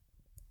lot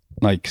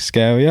like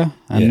scarier.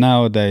 And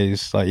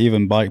nowadays, like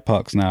even bike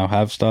parks now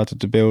have started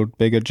to build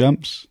bigger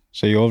jumps.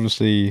 So you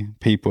obviously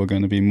people are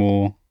going to be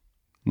more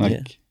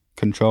like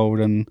controlled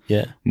and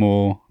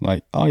more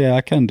like, oh yeah,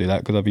 I can do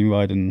that because I've been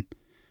riding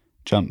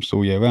jumps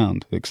all year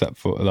round, except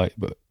for like,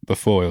 but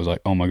before it was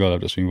like, oh my god,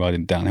 I've just been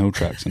riding downhill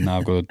tracks and now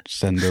I've got to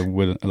send a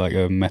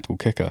metal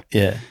kicker.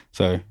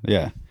 So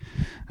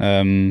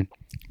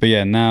but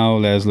yeah, now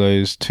there's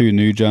those 2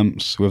 new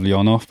jumps with the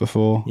on-off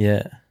before.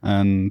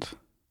 And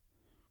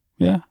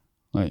they're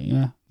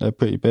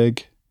pretty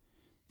big,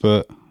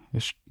 but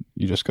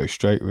you just go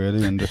straight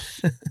really and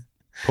just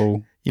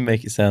pull. You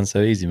make it sound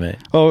so easy, mate.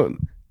 Oh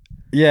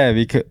yeah,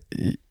 because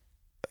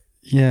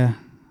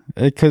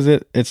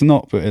it's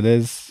not, but it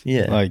is.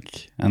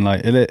 Like, and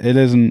like it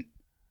isn't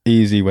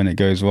easy when it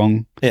goes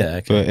wrong.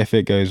 But if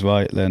it goes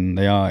right, then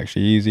they are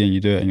actually easy, and you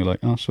do it, and you're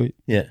like, oh sweet.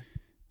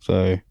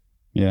 So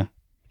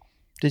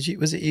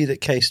was it you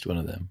that cased one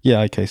of them? Yeah,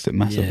 I cased it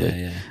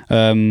massively.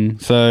 One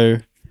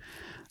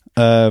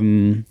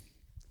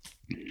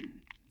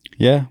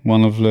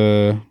of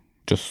the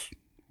just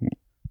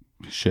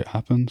shit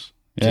happens.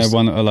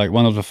 One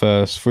of the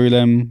first through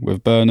them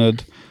with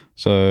Bernard.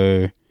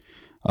 So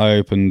I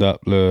opened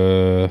up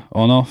the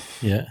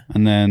on-off,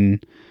 and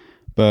then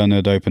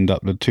Bernard opened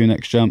up the 2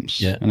 next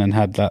jumps, and then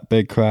had that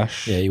big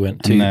crash. He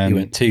went too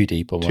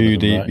deep on one too of them,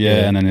 deep, right?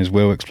 and then his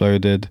wheel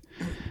exploded,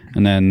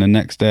 and then the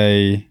next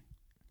day,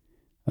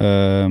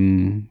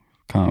 can't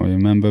really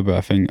remember, but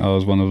I think I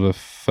was one of the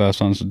first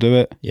ones to do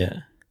it.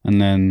 And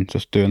then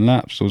just doing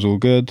laps was all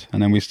good,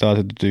 and then we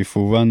started to do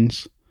full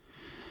runs,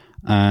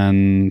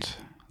 and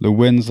the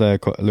wind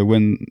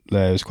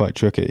there is quite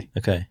tricky.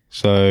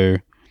 So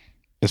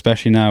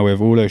especially now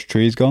with all those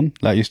trees gone,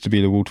 that used to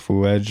be the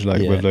waterfall edge,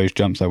 like with those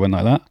jumps that went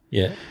like that.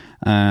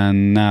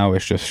 And now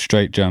it's just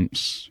straight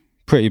jumps,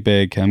 pretty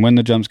big. And when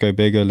the jumps go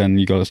bigger, then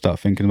you got to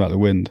start thinking about the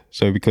wind.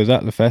 So because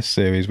at the Fest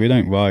series, we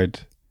don't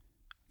ride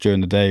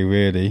during the day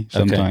really.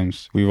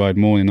 Sometimes we ride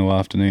morning or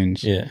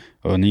afternoons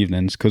or in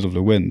evenings because of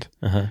the wind.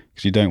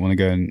 Because you don't want to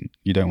go and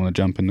you don't want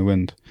to jump in the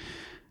wind.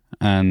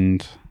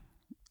 And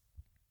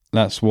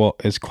that's what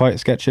is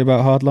quite sketchy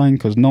about hardline,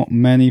 because not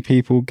many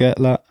people get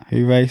that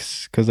who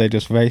race, because they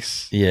just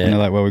race and they're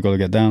like, well, we got to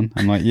get down.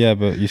 I'm like, yeah,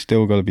 but you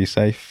still got to be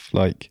safe.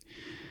 Like,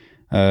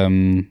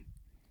 so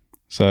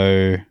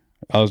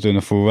I was doing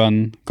a full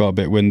run, got a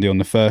bit windy on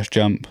the first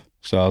jump,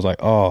 so I was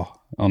like,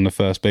 on the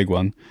first big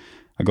one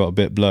I got a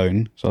bit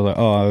blown, so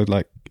I was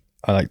like,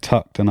 I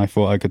tucked, and I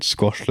thought I could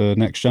squash the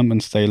next jump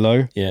and stay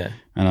low. And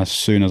as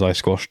soon as I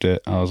squashed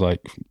it, I was like,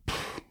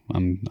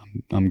 I'm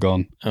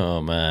gone.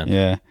 Oh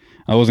man.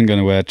 I wasn't going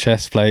to wear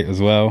chest plate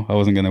as well. I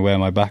wasn't going to wear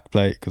my back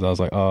plate because I was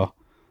like,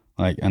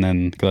 and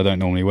then because I don't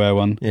normally wear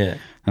one. And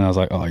I was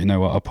like, you know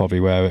what? I'll probably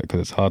wear it because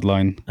it's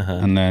hardline.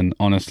 And then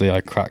honestly,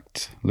 I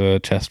cracked the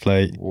chest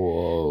plate.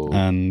 Whoa!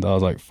 And I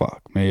was like,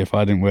 fuck me! If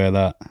I didn't wear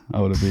that,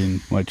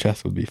 my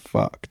chest would be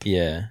fucked.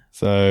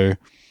 So,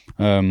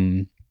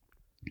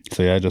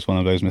 just one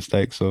of those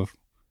mistakes of,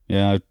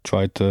 I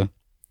tried to,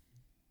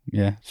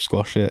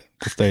 squash it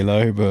to stay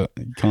low, but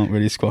you can't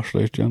really squash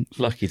those jumps.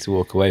 Lucky to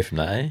walk away from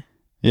that, eh?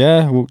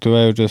 Walked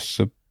away with just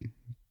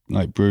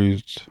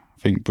bruised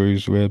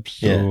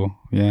ribs.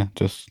 I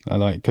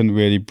couldn't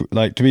really,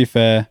 to be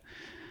fair,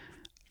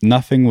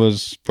 nothing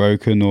was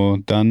broken or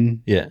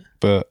done.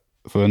 But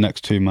for the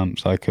next 2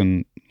 months, I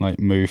couldn't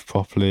move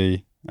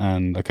properly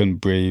and I couldn't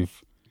breathe.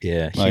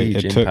 Huge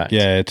impact.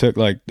 It took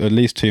at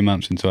least 2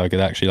 months until I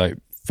could actually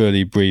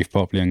fully breathe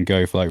properly and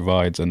go for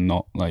rides and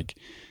not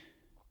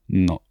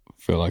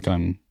feel like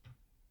I'm,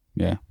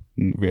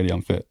 really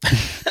unfit.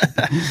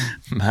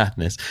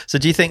 Madness. So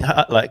do you think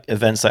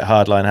events like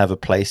hardline have a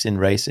place in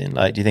racing?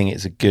 Do you think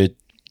it's a good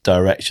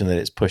direction that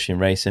it's pushing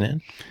racing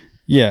in?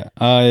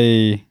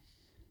 I'd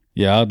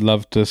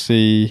love to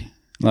see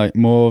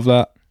more of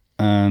that,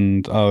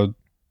 and I would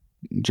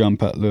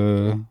jump at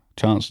the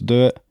chance to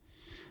do it.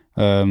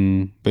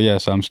 But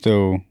yes, I was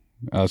still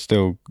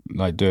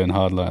doing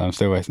hardline. I'm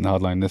still racing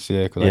hardline this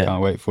year because I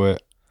can't wait for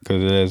it,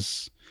 because it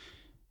is.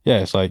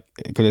 It's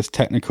because it's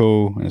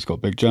technical and it's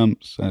got big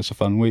jumps and it's a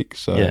fun week.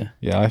 So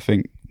I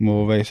think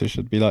more races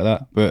should be like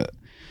that. But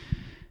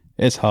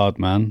it's hard,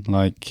 man.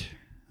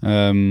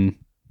 There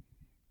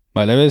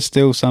is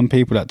still some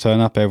people that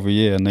turn up every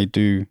year and they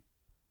do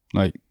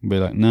be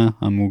like, nah,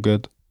 I'm all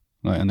good.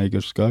 And they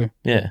just go.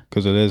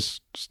 Because it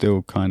is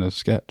still kind of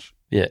sketch.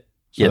 So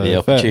the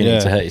opportunity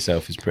to hurt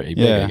yourself is pretty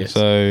big, I guess.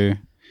 So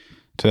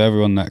to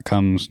everyone that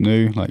comes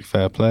new,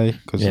 fair play,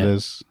 because it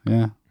is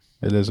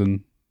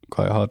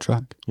quite a hard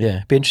track.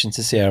 It'd be interesting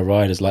to see how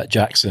riders like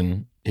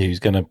Jackson, who's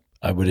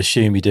I would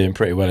assume be doing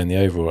pretty well in the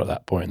overall at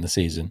that point in the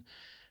season,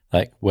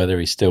 whether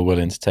he's still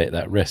willing to take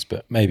that risk.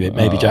 But maybe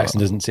Jackson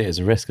doesn't see it as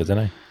a risk, I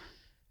don't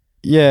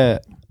know.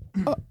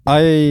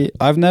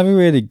 I've never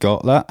really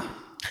got that,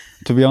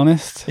 to be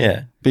honest.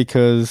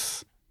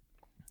 Because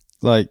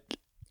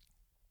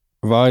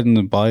riding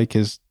the bike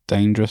is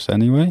dangerous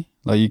anyway.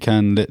 Like, you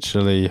can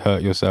literally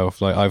hurt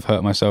yourself. Like, I've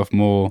hurt myself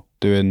more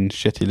doing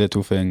shitty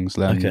little things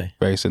than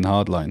racing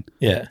hardline.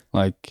 Yeah.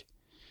 Like,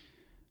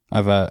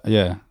 I've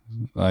been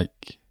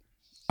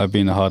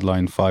a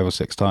hardline 5 or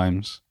 6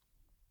 times,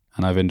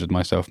 and I've injured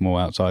myself more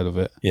outside of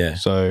it. Yeah.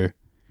 So,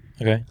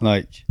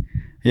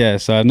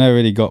 so I've never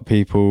really got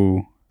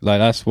people, like,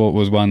 that's what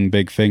was one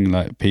big thing.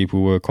 Like,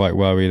 people were quite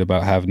worried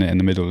about having it in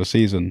the middle of the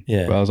season.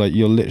 Yeah. But I was like,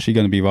 you're literally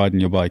going to be riding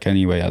your bike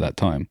anyway at that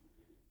time.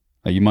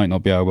 Like, you might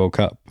not be at a World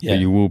Cup, but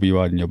you will be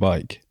riding your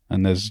bike,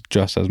 and there's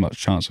just as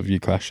much chance of you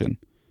crashing.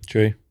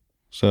 True.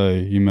 So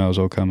you may as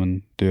well come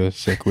and do a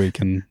sick week,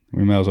 and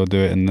we may as well do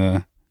it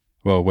in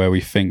where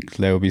we think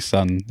there will be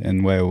sun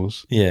in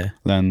Wales. Yeah.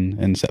 Than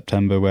in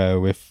September, where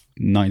we're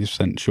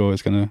 90% sure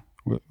it's going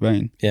to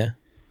rain. Yeah.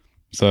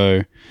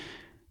 So,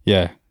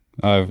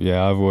 I've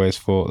always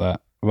thought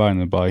that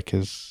riding a bike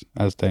is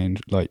it's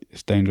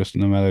dangerous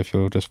no matter if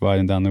you're just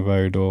riding down the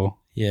road or.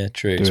 Yeah,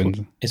 true.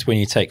 It's when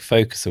you take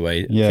focus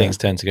away, things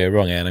tend to go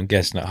wrong. And I'm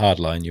guessing at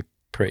hardline, you're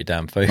pretty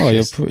damn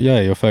focused. Oh,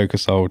 you're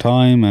focused the whole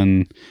time,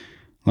 and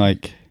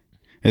like,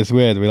 it's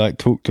weird. We like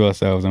talk to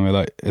ourselves, and we're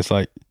like, it's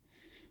like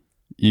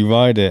you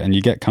ride it and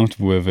you get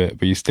comfortable with it,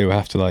 but you still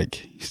have to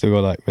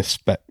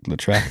respect the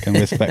track and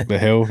respect the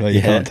hill. Like,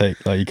 you can't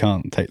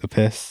take the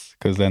piss,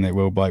 because then it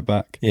will bite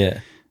back. Yeah,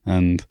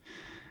 and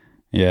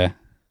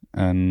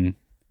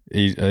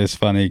it's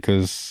funny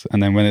because,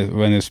 and then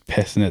when it's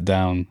pissing it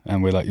down,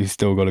 and we're like, you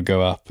still got to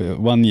go up.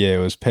 One year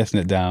it was pissing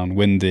it down,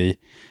 windy,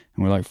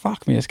 and we're like,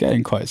 fuck me, it's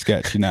getting quite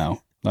sketchy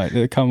now.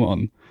 Like, come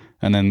on.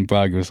 And then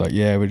Bragg was like,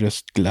 yeah, we're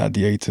just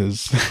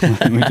gladiators.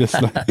 And we're just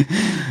like,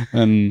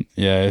 and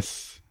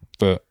Is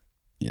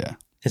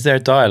there a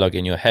dialogue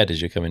in your head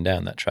as you're coming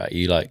down that track? Are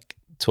you like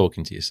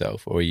talking to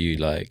yourself, or are you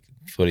like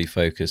fully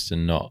focused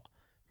and not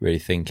really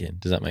thinking?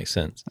 Does that make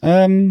sense?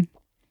 I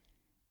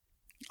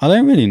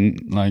don't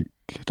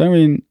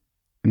really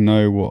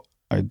know what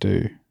I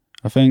do.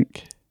 I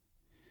think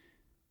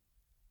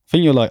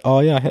you're like, oh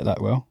yeah, I hit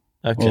that well.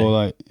 Okay. Or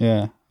like,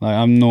 yeah, like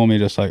I'm normally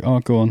just like, oh,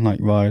 go on, like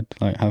ride,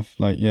 like have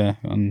like, yeah.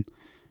 And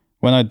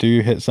when I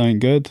do hit something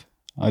good,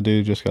 I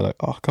do just go like,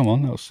 oh, come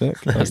on, that was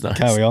sick. Like, That's nice.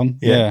 Carry on.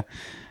 Yeah.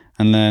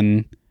 And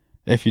then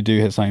if you do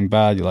hit something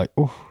bad, you're like,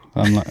 oh,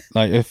 I'm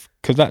like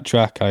because that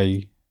track,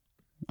 I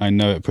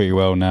know it pretty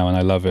well now, and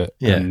I love it.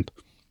 Yeah. And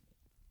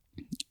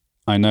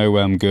I know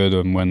where I'm good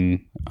and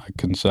when I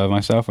can serve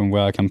myself and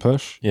where I can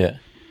push. Yeah.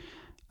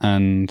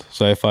 And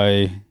so if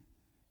I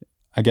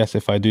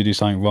do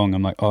something wrong,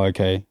 I'm like, oh,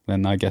 okay,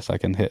 then I guess I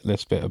can hit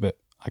this bit a bit.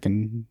 I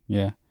can,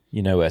 yeah.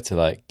 You know where to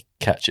like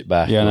catch it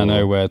back. Yeah, and I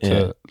know where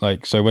to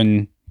like, so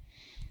when,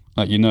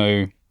 like, you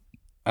know,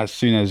 as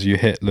soon as you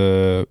hit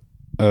the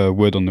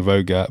wood on the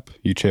road gap,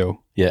 you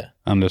chill. Yeah.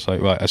 I'm just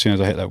like, right, as soon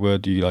as I hit that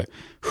wood, you like,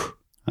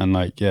 and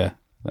like, yeah.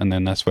 And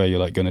then that's where you're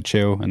like going to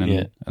chill. And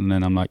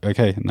then I'm like,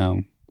 okay,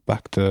 now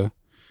back to,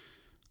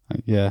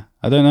 like, yeah,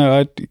 I don't know.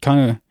 I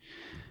kind of,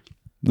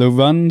 the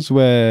runs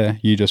where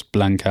you just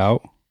blank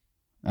out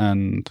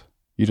and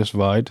you just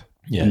ride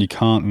and you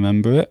can't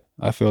remember it,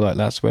 I feel like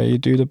that's where you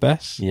do the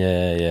best.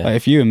 Yeah, yeah. Like,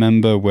 if you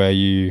remember where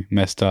you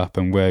messed up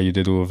and where you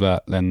did all of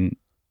that, then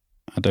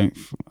I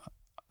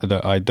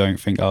don't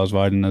think I was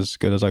riding as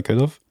good as I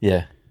could have.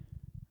 Yeah.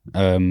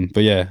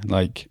 But yeah,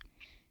 like,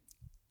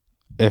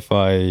 if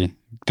I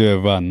do a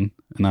run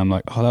and I'm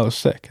like, oh, that was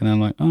sick, and I'm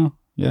like, oh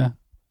yeah,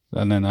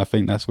 and then I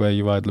think that's where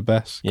you ride the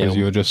best, because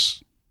you were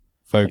just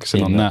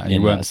focusing on that, and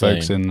you weren't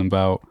focusing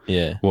about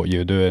what you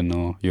were doing,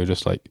 or you were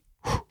just like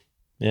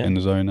in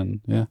the zone.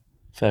 And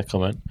fair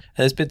comment.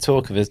 There's been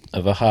talk of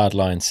a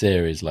hardline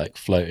series like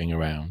floating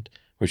around,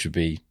 which would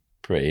be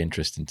pretty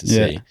interesting to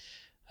see.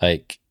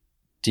 Like,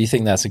 do you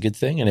think that's a good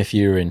thing? And if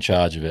you were in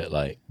charge of it,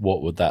 like,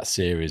 what would that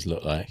series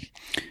look like?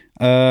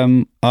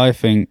 I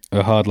think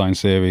a hardline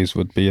series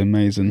would be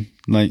amazing.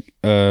 Like,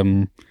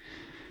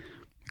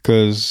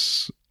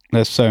 because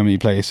there's so many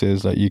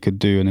places that you could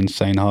do an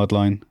insane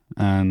hardline,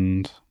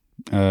 and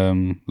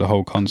the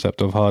whole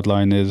concept of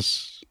hardline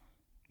is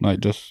like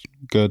just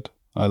good.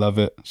 I love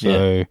it.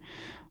 So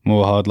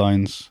more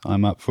hardlines,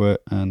 I'm up for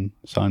it, and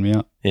sign me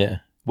up. Yeah.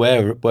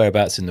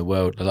 Whereabouts in the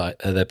world, like,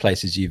 are there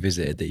places you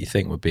visited that you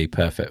think would be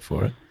perfect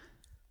for it?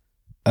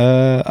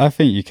 I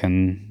think you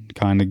can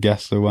kind of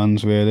guess the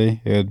ones,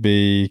 really. It would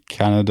be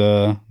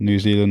Canada, New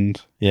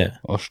Zealand,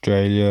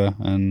 Australia,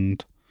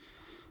 and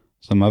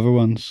some other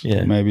ones.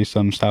 Maybe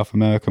some South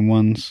American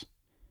ones.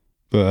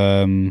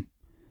 But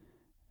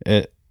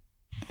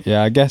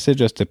I guess it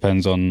just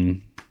depends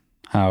on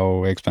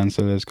how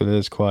expensive it is, because it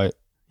is quite.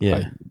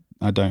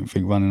 I don't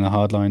think running a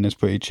hardline is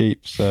pretty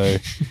cheap. So,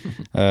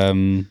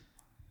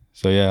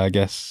 I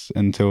guess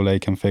until they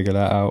can figure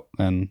that out,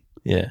 then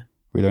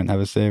we don't have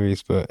a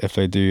series. But if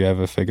they do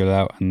ever figure it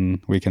out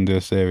and we can do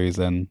a series,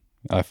 then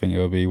I think it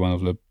will be one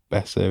of the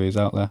best series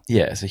out there.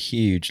 Yeah, it's a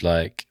huge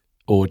like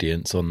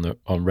audience on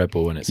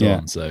Rebel when it's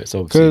on, so it's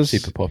obviously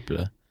super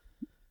popular.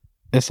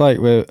 It's like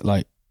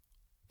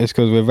it's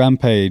because with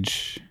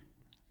Rampage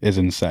is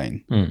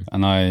insane,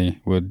 and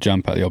I would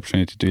jump at the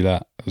opportunity to do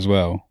that as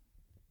well.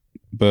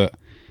 But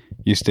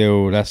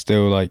that's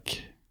still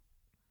like,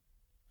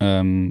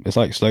 it's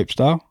like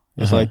slopestyle.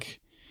 It's like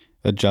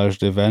a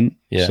judged event.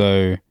 Yeah.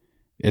 So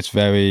it's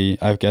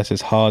I guess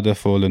it's harder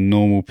for the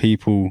normal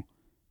people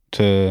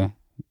to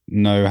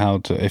know how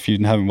to, if you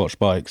haven't watched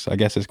bikes, I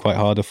guess it's quite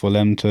harder for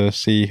them to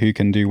see who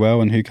can do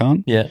well and who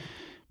can't. Yeah.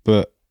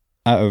 But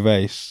at a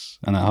race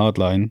and at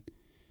hardline,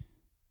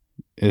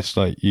 it's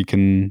like you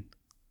can,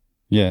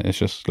 it's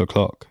just the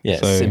clock. Yeah,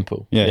 so, it's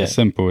simple. Yeah, it's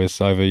simple. It's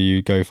either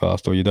you go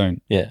fast or you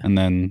don't. Yeah. And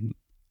then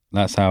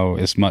that's how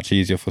it's much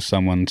easier for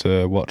someone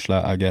to watch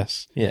that, I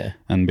guess. Yeah.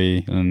 And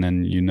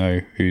then you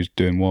know who's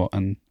doing what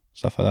and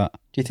stuff like that.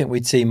 Do you think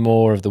we'd see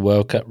more of the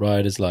World Cup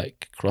riders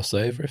like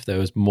crossover if there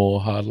was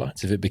more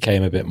hardlines, if it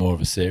became a bit more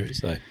of a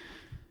series? Like,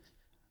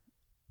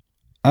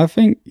 I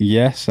think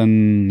yes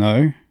and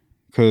no,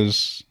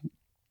 because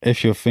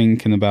if you're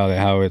thinking about it,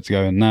 how it's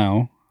going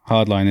now,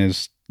 hardline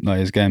is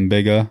getting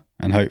bigger,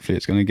 and hopefully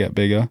it's going to get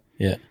bigger.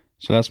 Yeah.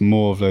 So that's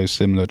more of those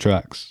similar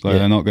tracks. Like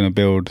they're not going to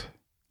build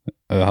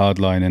a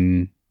hardline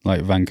in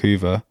like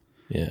Vancouver.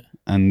 Yeah.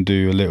 And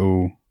do a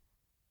little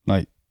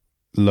like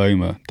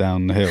Loma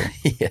down the hill.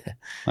 Yeah.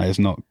 Like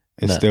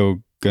it's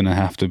still going to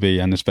have to be,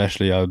 and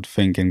especially I'd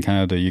think in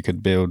Canada you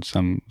could build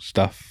some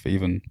stuff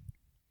even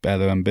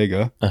better and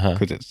bigger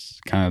because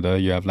it's Canada.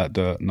 You have that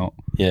dirt, not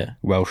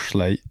Welsh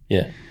slate.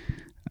 Yeah.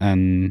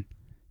 And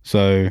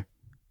so,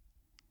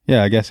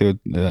 I guess it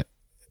would,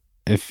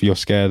 if you're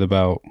scared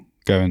about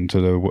going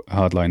to the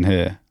hardline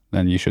here,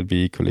 then you should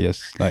be equally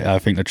as, like, I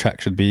think the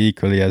track should be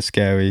equally as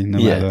scary no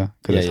matter,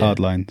 because it's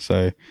hardline.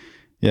 So,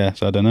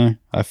 so I don't know.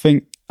 I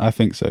think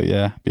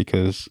so,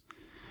 because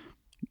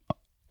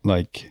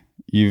like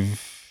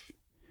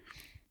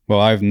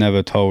I've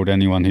never told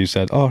anyone who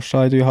said, oh, should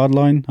I do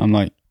hardline? I'm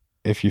like,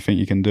 if you think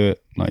you can do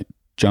it, like,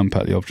 jump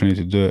at the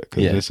opportunity to do it,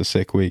 because it's a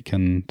sick week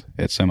and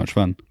it's so much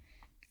fun.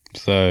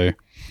 So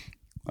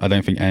I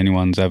don't think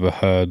anyone's ever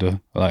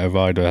heard, like, a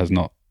rider has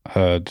not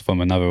heard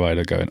from another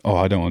rider going, oh,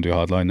 I don't want to do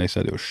hardline. They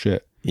said it was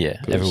shit. Yeah,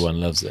 everyone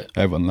loves it.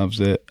 Everyone loves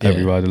it.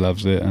 Every rider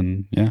loves it,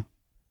 and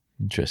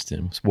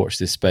Interesting. Watch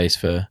this space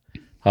for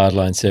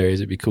hardline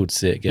series. It'd be cool to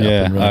see it get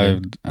up and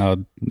running.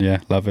 I'd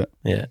love it.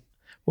 Yeah.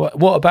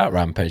 What about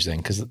Rampage then?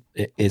 Because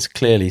it is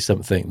clearly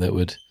something that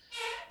would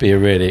be a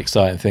really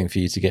exciting thing for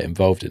you to get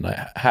involved in. Like,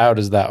 how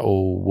does that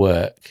all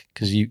work?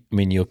 Because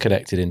you're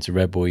connected into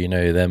Red Bull, you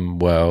know them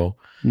well.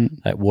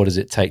 Like, what does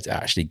it take to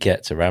actually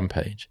get to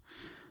Rampage?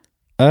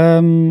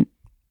 I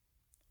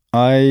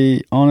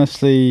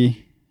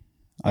honestly,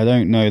 I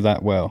don't know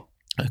that well.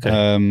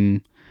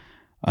 Okay.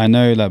 I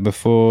know that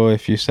before,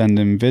 if you send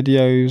in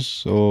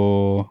videos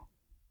or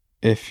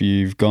if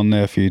you've gone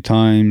there a few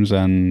times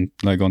and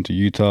like gone to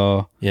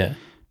Utah,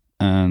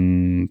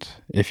 and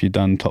if you've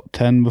done top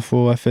 10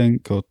 before, I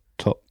think, or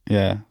so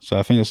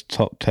I think it's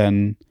top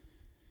 10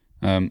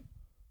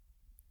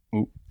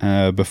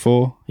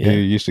 before who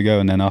used to go,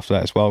 and then after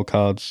that it's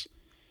wildcards.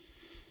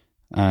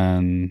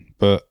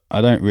 But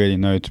I don't really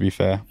know, to be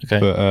fair.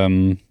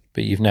 Okay.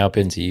 But you've now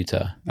been to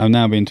Utah. I've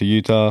now been to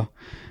Utah,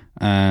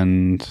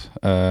 and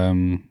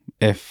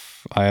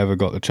if I ever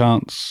got the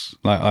chance,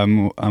 like,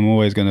 I'm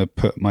always going to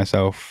put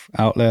myself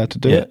out there to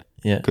do it.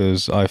 Yeah.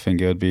 Because I think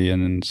it would be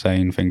an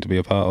insane thing to be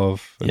a part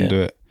of and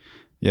do it.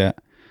 Yeah.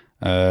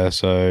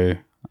 So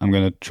I'm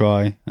going to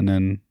try, and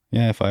then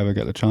if I ever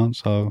get the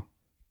chance, I'll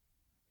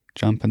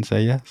jump and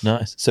say yes.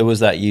 Nice. So was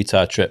that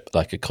Utah trip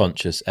like a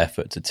conscious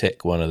effort to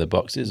tick one of the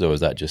boxes, or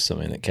was that just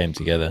something that came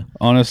together?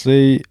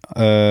 Honestly,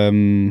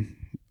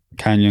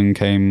 Canyon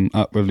came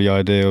up with the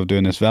idea of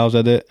doing this Vals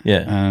edit.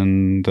 Yeah.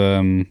 And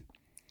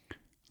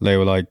they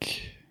were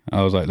like,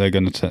 I was like, they're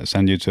going to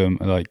send you to,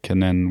 like,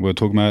 and then we were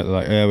talking about it,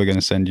 like, we're going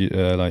to send you,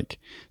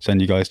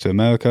 send you guys to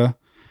America,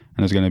 and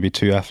there's going to be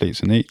 2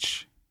 athletes in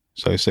each.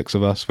 So 6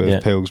 of us,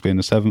 with Pilgs being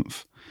the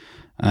 7th.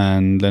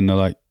 And then they're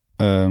like,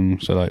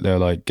 they're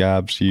like,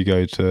 Gabs, you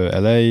go to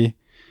LA,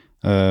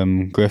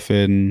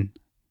 Griffin,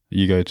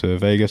 you go to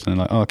Vegas, and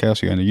they're like, oh,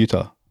 Kaos, you're going to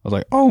Utah. I was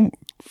like, oh,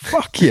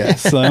 fuck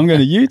yes, so I'm going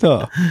to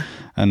Utah.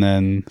 And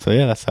then, so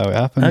that's how it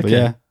happened. Okay.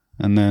 But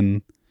and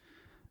then,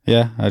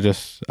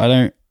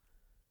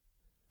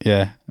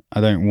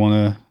 I don't want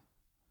to,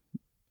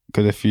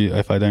 because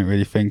if I don't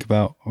really think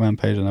about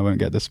Rampage, then I won't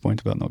get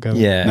disappointed about not going.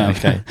 Yeah, no.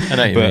 Okay. I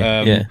know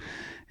what you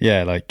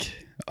mean. Like,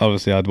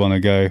 obviously I'd want to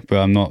go, but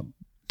I'm not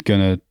going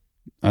to,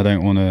 I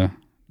don't want to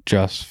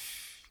just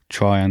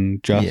try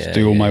and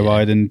do all my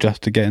riding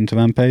just to get into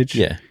Rampage.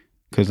 Yeah.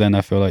 Because then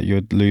I feel like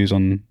you'd lose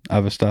on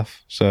other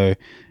stuff. So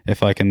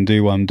if I can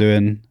do what I'm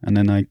doing and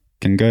then I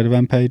can go to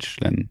Rampage,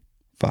 then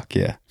fuck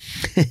yeah.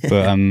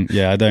 But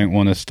I don't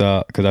want to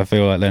start, because I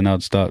feel like then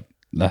I'd start,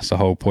 that's the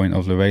whole point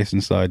of the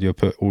racing side. You'll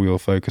put all your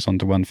focus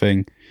onto one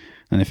thing,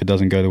 and if it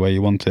doesn't go the way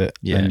you want it,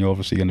 then you're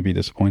obviously going to be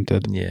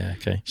disappointed. Yeah,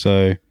 okay.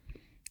 So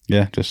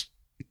just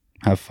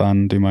have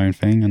fun, do my own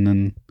thing, and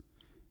then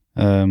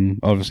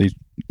obviously,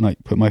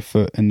 like, put my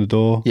foot in the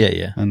door.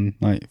 Yeah. And,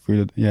 like,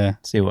 through the,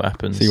 see what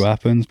happens.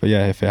 But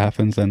if it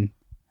happens, then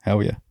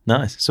hell yeah.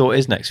 Nice. So what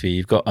is next for you?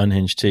 You've got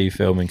Unhinged 2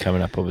 filming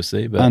coming up,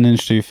 obviously. But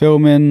Unhinged 2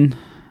 filming,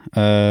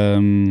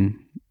 then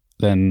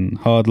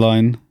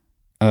Hardline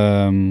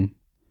and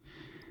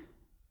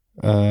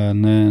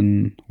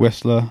then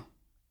Whistler,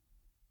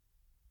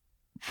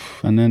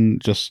 and then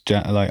just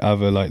like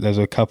other, like there's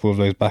a couple of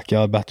those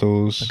backyard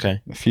battles.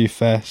 Okay. A few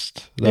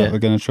fest that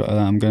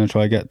I'm gonna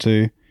try get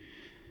to,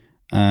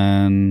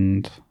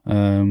 and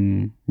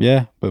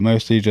but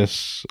mostly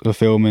just the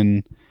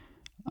filming.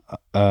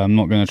 I'm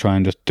not gonna try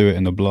and just do it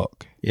in the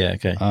block. Yeah.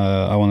 Okay.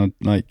 I want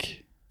to,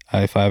 like,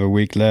 if I have a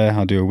week there,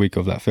 I'll do a week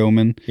of that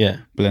filming. Yeah.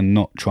 But then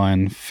not try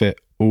and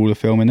fit all the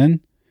filming in.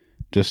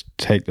 Just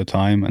take the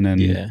time, and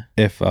then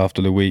if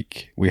after the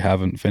week we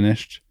haven't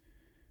finished,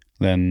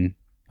 then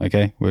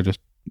okay, we'll just,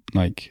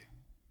 like,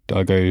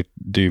 I'll go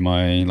do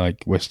my,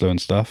 like, Whistler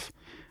and stuff,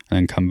 and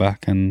then come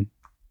back and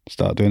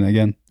start doing it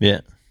again.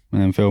 Yeah.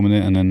 And then filming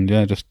it, and then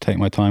just take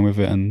my time with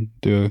it and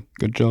do a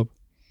good job.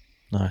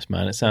 Nice,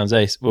 man. It sounds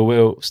ace. Well,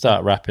 we'll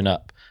start wrapping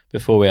up.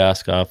 Before we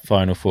ask our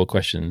final 4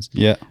 questions,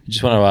 I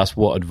just want to ask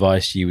what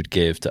advice you would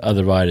give to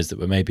other riders that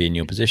were maybe in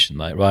your position,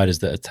 like riders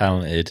that are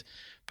talented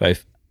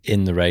both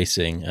in the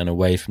racing and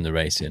away from the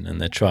racing, and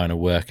they're trying to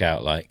work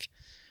out, like,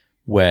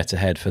 where to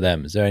head for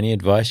them. Is there any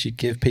advice you'd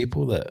give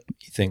people that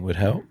you think would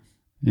help?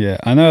 Yeah,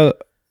 I know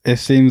it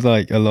seems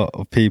like a lot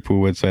of people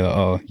would say, like,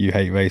 oh, you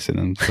hate racing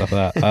and stuff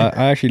like that.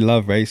 I actually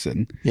love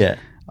racing. Yeah.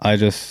 I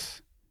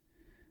just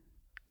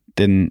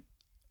didn't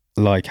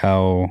like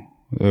how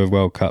the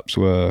World Cups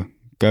were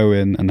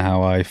going and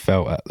how I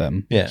felt at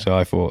them. Yeah. So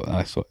I thought,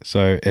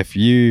 so if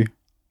you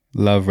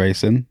love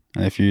racing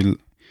and if you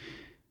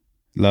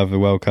love the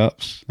World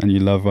Cups and you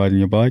love riding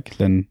your bike,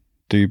 then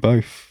do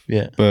both.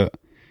 Yeah. But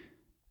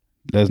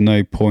there's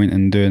no point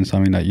in doing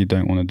something that you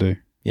don't want to do.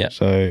 Yeah.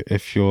 So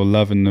if you're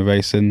loving the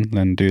racing,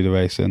 then do the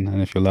racing.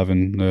 And if you're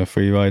loving the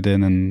free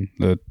riding and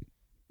the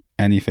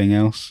anything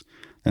else,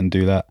 then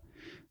do that.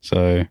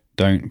 So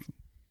don't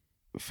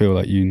feel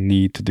like you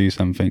need to do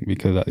something,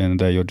 because at the end of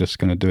the day, you're just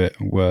going to do it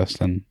worse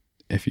than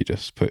if you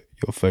just put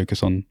your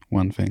focus on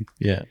one thing.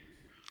 Yeah.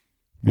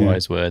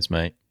 Wise words,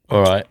 mate.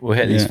 All right, we'll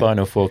hit these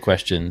final 4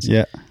 questions.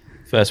 Yeah.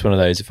 First one of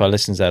those: if our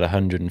listeners had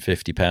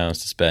 £150 to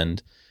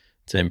spend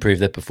to improve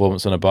their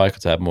performance on a bike or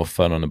to have more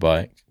fun on a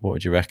bike, what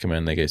would you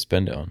recommend they go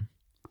spend it on?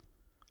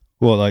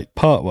 Well, like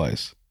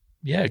part-wise?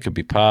 Yeah, it could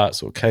be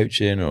parts or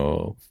coaching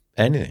or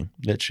anything,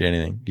 literally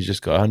anything. You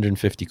just got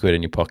 150 quid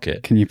in your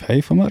pocket. Can you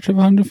pay for much of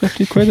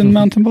 150 quid in the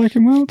mountain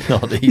biking world?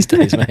 Not these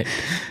days, mate.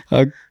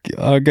 I'll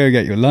go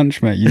get your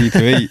lunch, mate. You need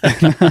to eat.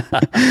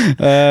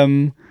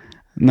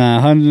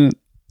 100...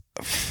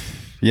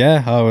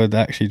 Yeah, I would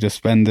actually just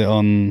spend it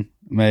on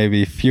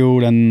maybe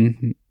fuel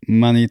and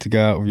money to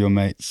go out with your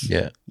mates.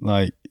 Yeah.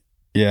 Like,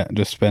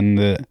 just spend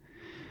it.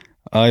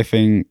 I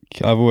think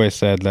I've always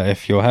said that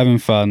if you're having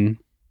fun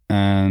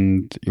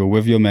and you're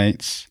with your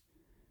mates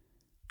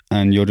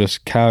and you'll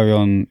just carry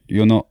on,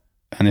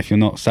 and if you're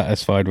not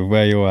satisfied with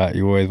where you're at,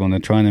 you always want to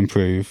try and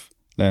improve,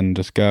 then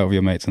just go out with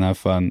your mates and have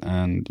fun,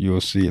 and you'll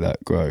see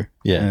that grow.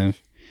 Yeah. And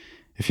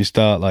if you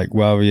start, like,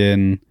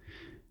 worrying,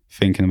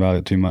 thinking about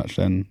it too much,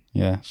 then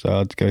so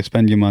I'd go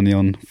spend your money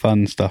on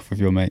fun stuff with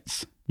your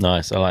mates.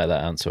 Nice. I like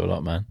that answer a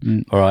lot,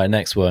 man. All right,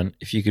 next one.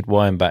 If you could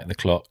wind back the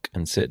clock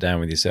and sit down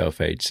with yourself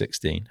age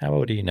 16, how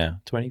old are you now?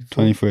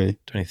 23.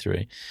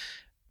 23.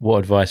 What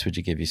advice would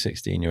you give your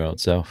 16-year-old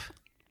self?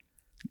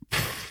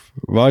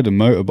 Ride a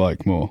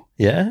motorbike more.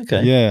 Yeah?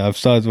 Okay. Yeah, I've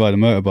started to ride a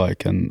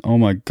motorbike, and oh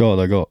my God,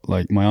 I got,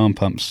 like, my arm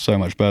pumps so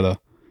much better.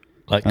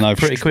 Like, and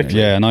pretty quickly?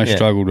 Yeah, and I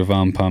struggled with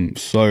arm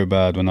pumps so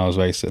bad when I was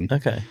racing.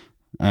 Okay.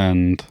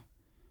 And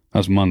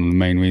that's one of the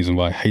main reasons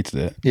why I hated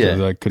it. Yeah.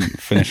 Because I couldn't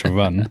finish a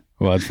run.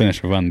 Well, I'd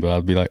finish a run, but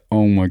I'd be like,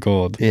 oh my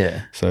God.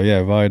 Yeah. So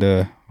ride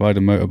a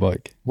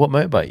motorbike. What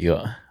motorbike you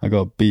got? I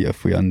got a Beta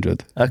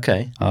 300.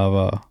 Okay.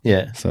 RR.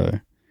 Yeah. So,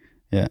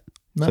 yeah.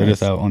 Nice. So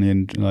just out on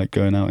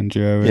going out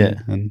enduring.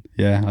 And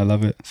I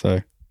love it.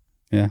 So,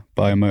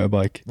 buy a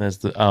motorbike. There's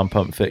the arm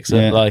pump fixer.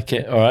 Yeah. Like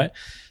it. All right.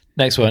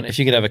 Next one. If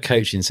you could have a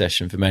coaching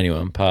session from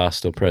anyone,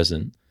 past or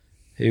present,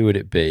 who would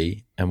it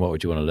be and what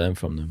would you want to learn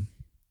from them?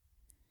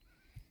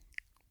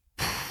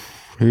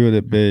 Who would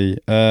it be?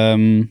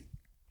 If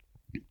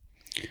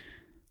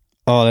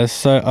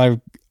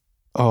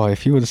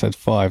you would have said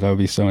 5, that would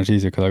be so much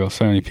easier because I got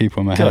so many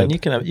people in my head. On, you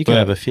can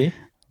have a few.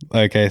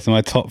 Okay, so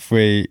my top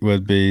 3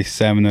 would be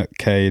Seminuk,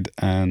 Cade,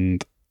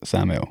 and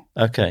Samuel.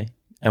 Okay,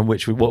 and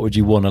what would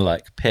you want to,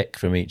 like, pick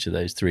from each of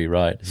those 3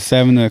 riders?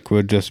 Seminuk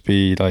would just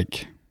be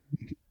like,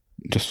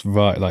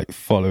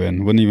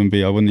 following. I wouldn't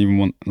even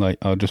want, like,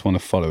 I just want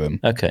to follow him.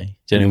 Okay,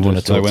 don't want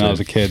to talk. Like, when I was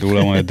a kid, all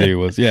I wanted to do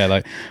was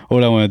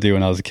all I wanted to do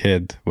when I was a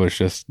kid was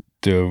just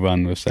do a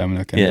run with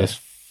Seminuk and just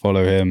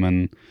follow him,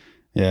 and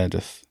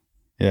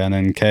and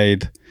then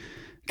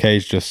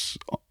Cade's just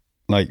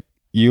like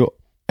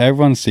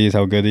everyone sees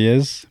how good he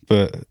is,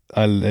 but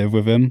I live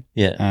with him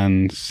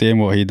and seeing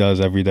what he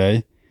does every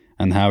day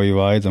and how he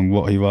rides and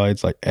what he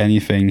rides, like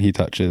anything he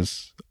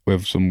touches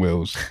with some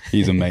wheels,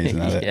 he's amazing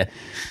at it.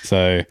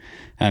 So,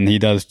 and he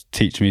does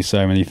teach me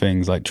so many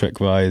things like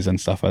trick rides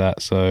and stuff like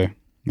that. So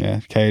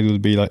Cade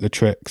would be like the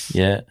tricks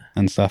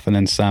and stuff, and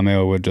then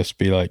Samuel would just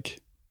be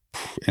like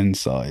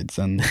insides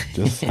and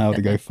just how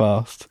to go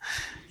fast.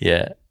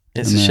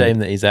 It's a shame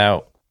that he's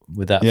out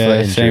with that foot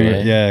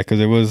injury. Yeah, because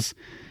it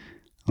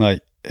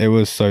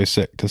was so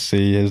sick to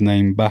see his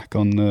name back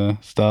on the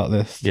start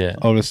list. Yeah.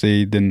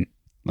 Obviously, didn't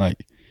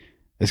like.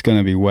 It's going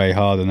to be way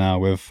harder now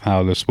with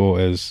how the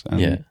sport is,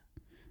 and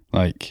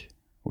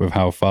with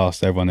how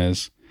fast everyone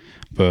is.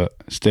 But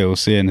still,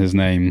 seeing his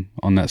name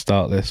on that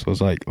start list was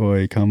like,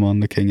 "Oi, come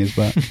on, the king is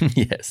back."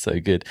 Yeah, so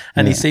good.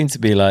 And he seemed to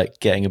be like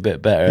getting a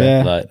bit better.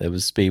 Yeah. Like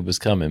speed was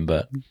coming,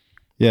 but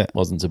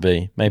wasn't to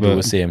be. Maybe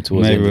we'll see him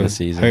towards the end of the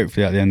season.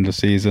 Hopefully at the end of the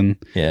season.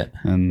 Yeah.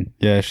 And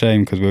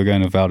shame because we were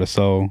going to Val de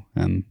Sol,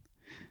 and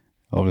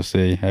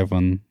obviously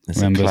everyone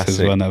remembers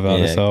his run at Val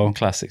de Sol.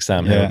 Classic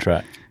Sam Hill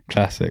track.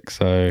 Classic.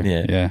 So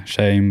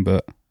shame,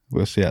 but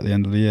we'll see at the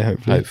end of the year,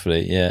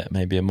 hopefully.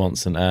 Maybe a Mont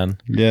St. Anne.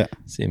 Yeah.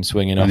 See him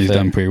swinging off. And he's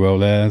done pretty well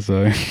there,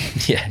 so.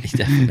 Yeah, he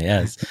definitely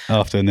has.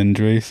 After an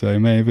injury, so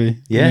maybe.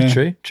 Yeah.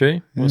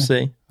 True. We'll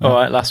see. All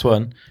right, last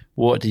one.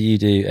 What do you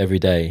do every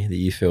day that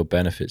you feel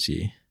benefits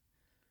you?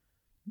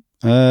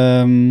 What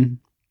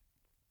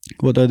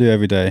do I do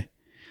every day?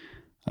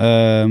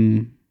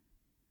 I'm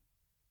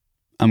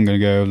going to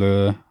go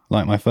over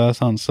my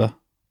first answer.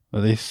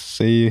 At least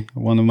see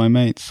one of my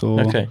mates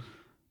or... Okay.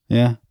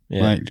 Yeah.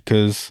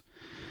 Because...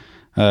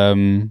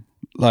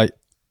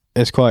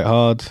 it's quite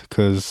hard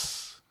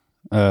because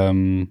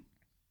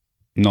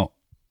not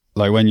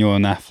like when you're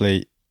an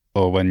athlete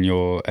or when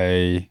you're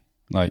a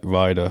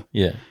rider,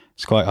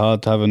 it's quite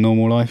hard to have a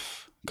normal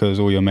life because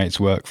all your mates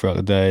work throughout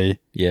the day,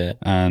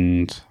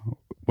 and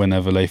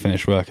whenever they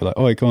finish work, you're like,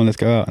 "Oh, come on, let's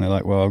go out," and they're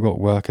like, "Well, I've got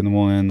work in the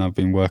morning, I've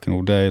been working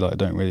all day, I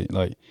don't really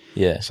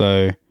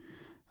so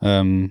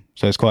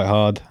it's quite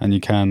hard, and you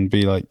can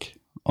be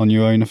on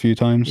your own a few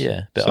times,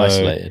 a bit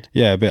isolated,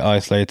 a bit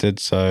isolated,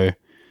 so.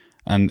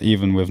 And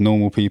even with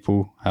normal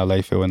people, how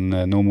they feel in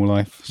their normal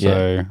life.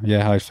 So,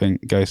 I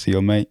think go see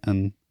your mate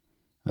and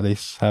at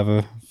least have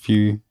a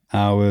few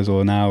hours or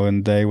an hour in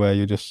a day where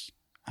you're just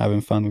having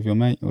fun with your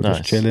mate or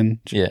just chilling.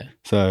 Yeah.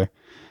 So,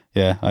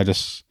 I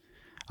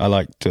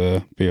like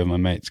to be with my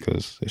mates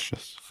because it's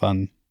just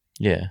fun.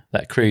 Yeah.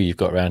 That crew you've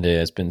got around here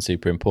has been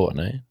super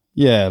important, eh?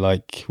 Yeah,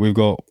 we've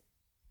got,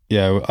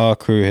 our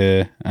crew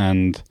here,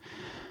 and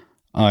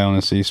we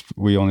honestly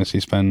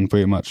spend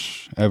pretty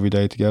much every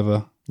day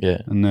together.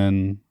 Yeah. And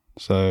then,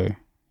 so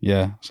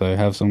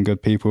have some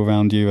good people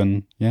around you,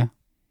 and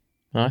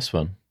Nice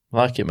one. I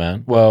like it,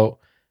 man. Well,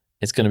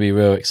 it's going to be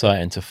real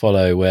exciting to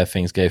follow where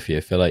things go for you.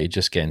 I feel like you're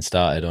just getting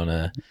started on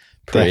a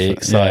pretty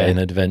exciting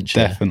adventure.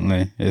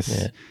 Definitely.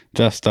 It's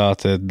just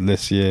started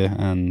this year,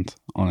 and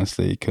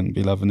honestly, couldn't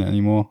be loving it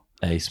anymore.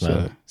 Ace, man.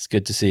 So, it's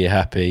good to see you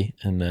happy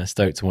and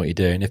stoked on what you're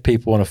doing. If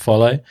people want to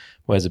follow,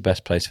 where's the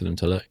best place for them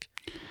to look?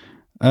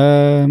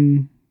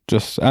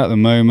 Just at the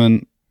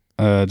moment,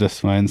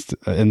 just my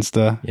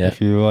Insta.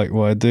 If you like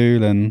what I do,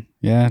 then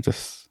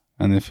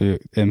and if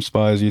it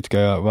inspires you to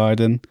go out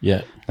riding,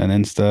 then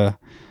Insta.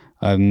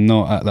 I'm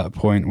not at that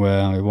point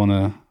where I want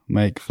to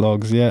make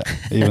vlogs yet,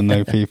 even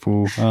though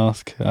people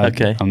ask.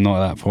 I'm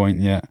not at that point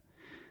yet.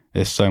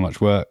 It's so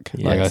much work.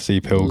 I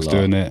see Pilgs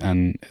doing it,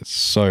 and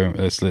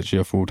it's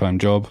literally a full-time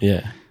job.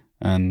 Yeah.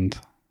 And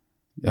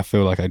I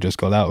feel like I just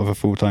got out of a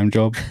full-time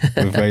job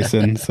with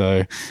racing.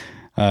 So,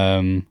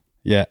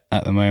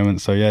 at the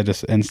moment. So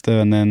just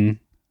Insta, and then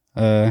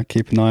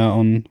keep an eye out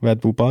on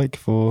Red Bull Bike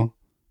for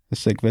a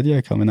sick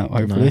video coming out,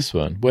 hopefully. Nice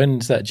one.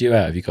 When's that due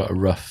out? Have you got a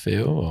rough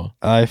feel? Or?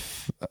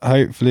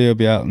 Hopefully it'll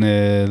be out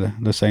near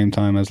the same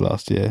time as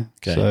last year.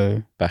 Okay.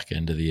 So back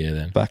end of the year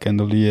then. Back end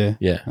of the year.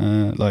 Yeah.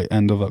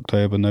 End of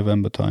October,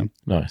 November time.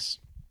 Nice.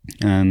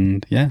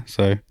 And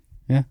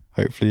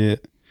hopefully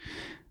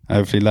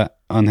that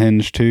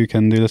Unhinged 2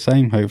 can do the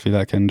same. Hopefully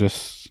that can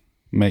just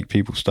make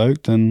people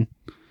stoked and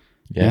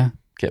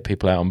get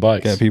people out on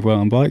bikes.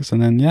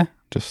 And then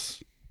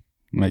just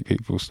make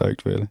people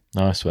stoked, really.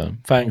 Nice one.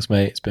 Thanks,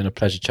 mate. It's been a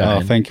pleasure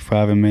chatting. Oh, thank you for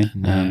having me.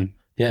 And,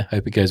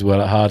 hope it goes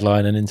well at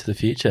Hardline and into the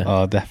future.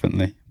 Oh,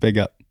 definitely. Big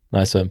up.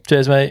 Nice one.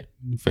 Cheers, mate.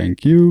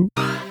 Thank you.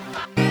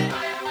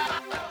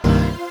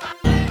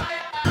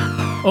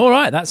 All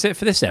right, that's it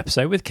for this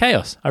episode with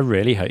Kaos. I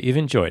really hope you've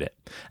enjoyed it.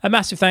 A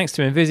massive thanks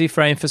to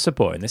InvisiFrame for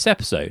supporting this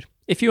episode.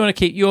 If you want to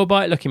keep your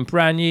bike looking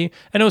brand new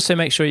and also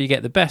make sure you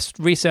get the best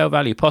resale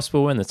value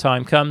possible when the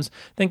time comes,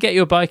 then get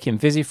your bike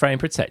InvisiFrame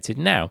protected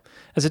now.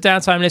 As a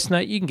Downtime listener,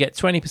 you can get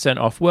 20%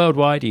 off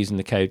worldwide using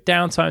the code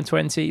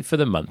DOWNTIME20 for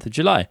the month of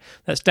July.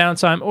 That's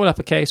Downtime, all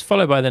uppercase,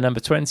 followed by the number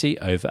 20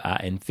 over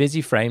at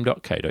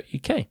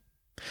invisiframe.co.uk.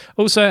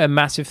 Also, a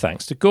massive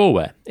thanks to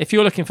Gorewear. If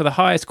you're looking for the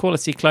highest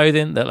quality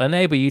clothing that'll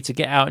enable you to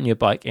get out on your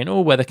bike in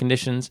all weather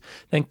conditions,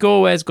 then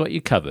Gorewear's got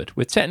you covered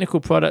with technical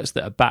products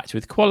that are backed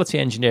with quality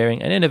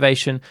engineering and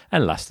innovation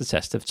and last the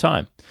test of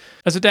time.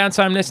 As a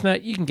Downtime listener,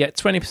 you can get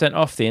 20%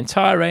 off the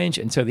entire range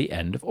until the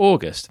end of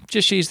August.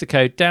 Just use the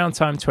code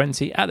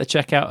DOWNTIME20 at the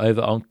checkout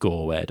over on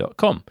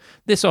gorewear.com.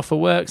 This offer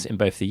works in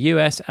both the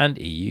US and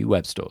EU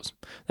web stores.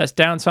 That's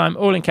Downtime,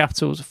 all in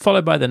capitals,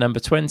 followed by the number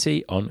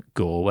 20 on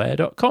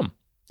gorewear.com.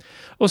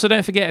 Also,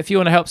 don't forget, if you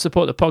want to help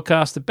support the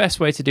podcast, the best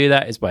way to do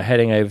that is by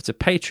heading over to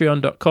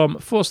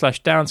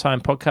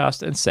patreon.com/downtime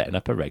podcast and setting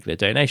up a regular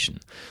donation.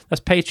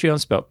 That's Patreon,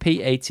 spelled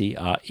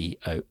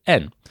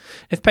Patreon.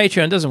 If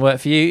Patreon doesn't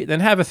work for you, then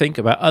have a think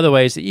about other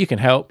ways that you can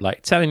help,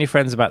 like telling your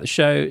friends about the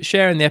show,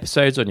 sharing the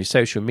episodes on your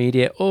social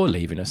media, or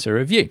leaving us a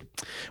review.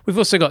 We've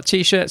also got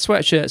t-shirts,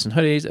 sweatshirts, and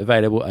hoodies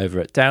available over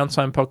at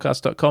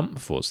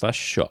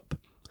downtimepodcast.com/shop.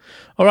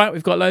 All right,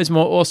 we've got loads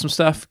more awesome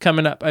stuff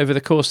coming up over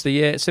the course of the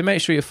year, so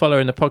make sure you're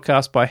following the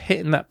podcast by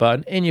hitting that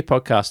button in your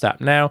podcast app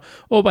now,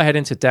 or by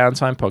heading to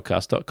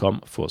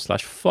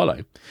downtimepodcast.com/follow.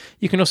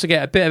 You can also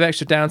get a bit of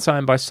extra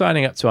downtime by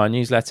signing up to our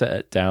newsletter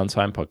at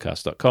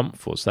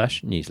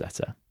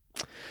downtimepodcast.com/newsletter.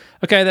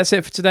 Okay, that's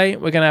it for today.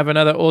 We're going to have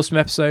another awesome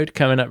episode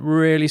coming up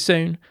really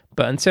soon,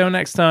 but until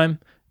next time,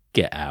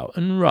 get out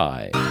and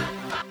ride.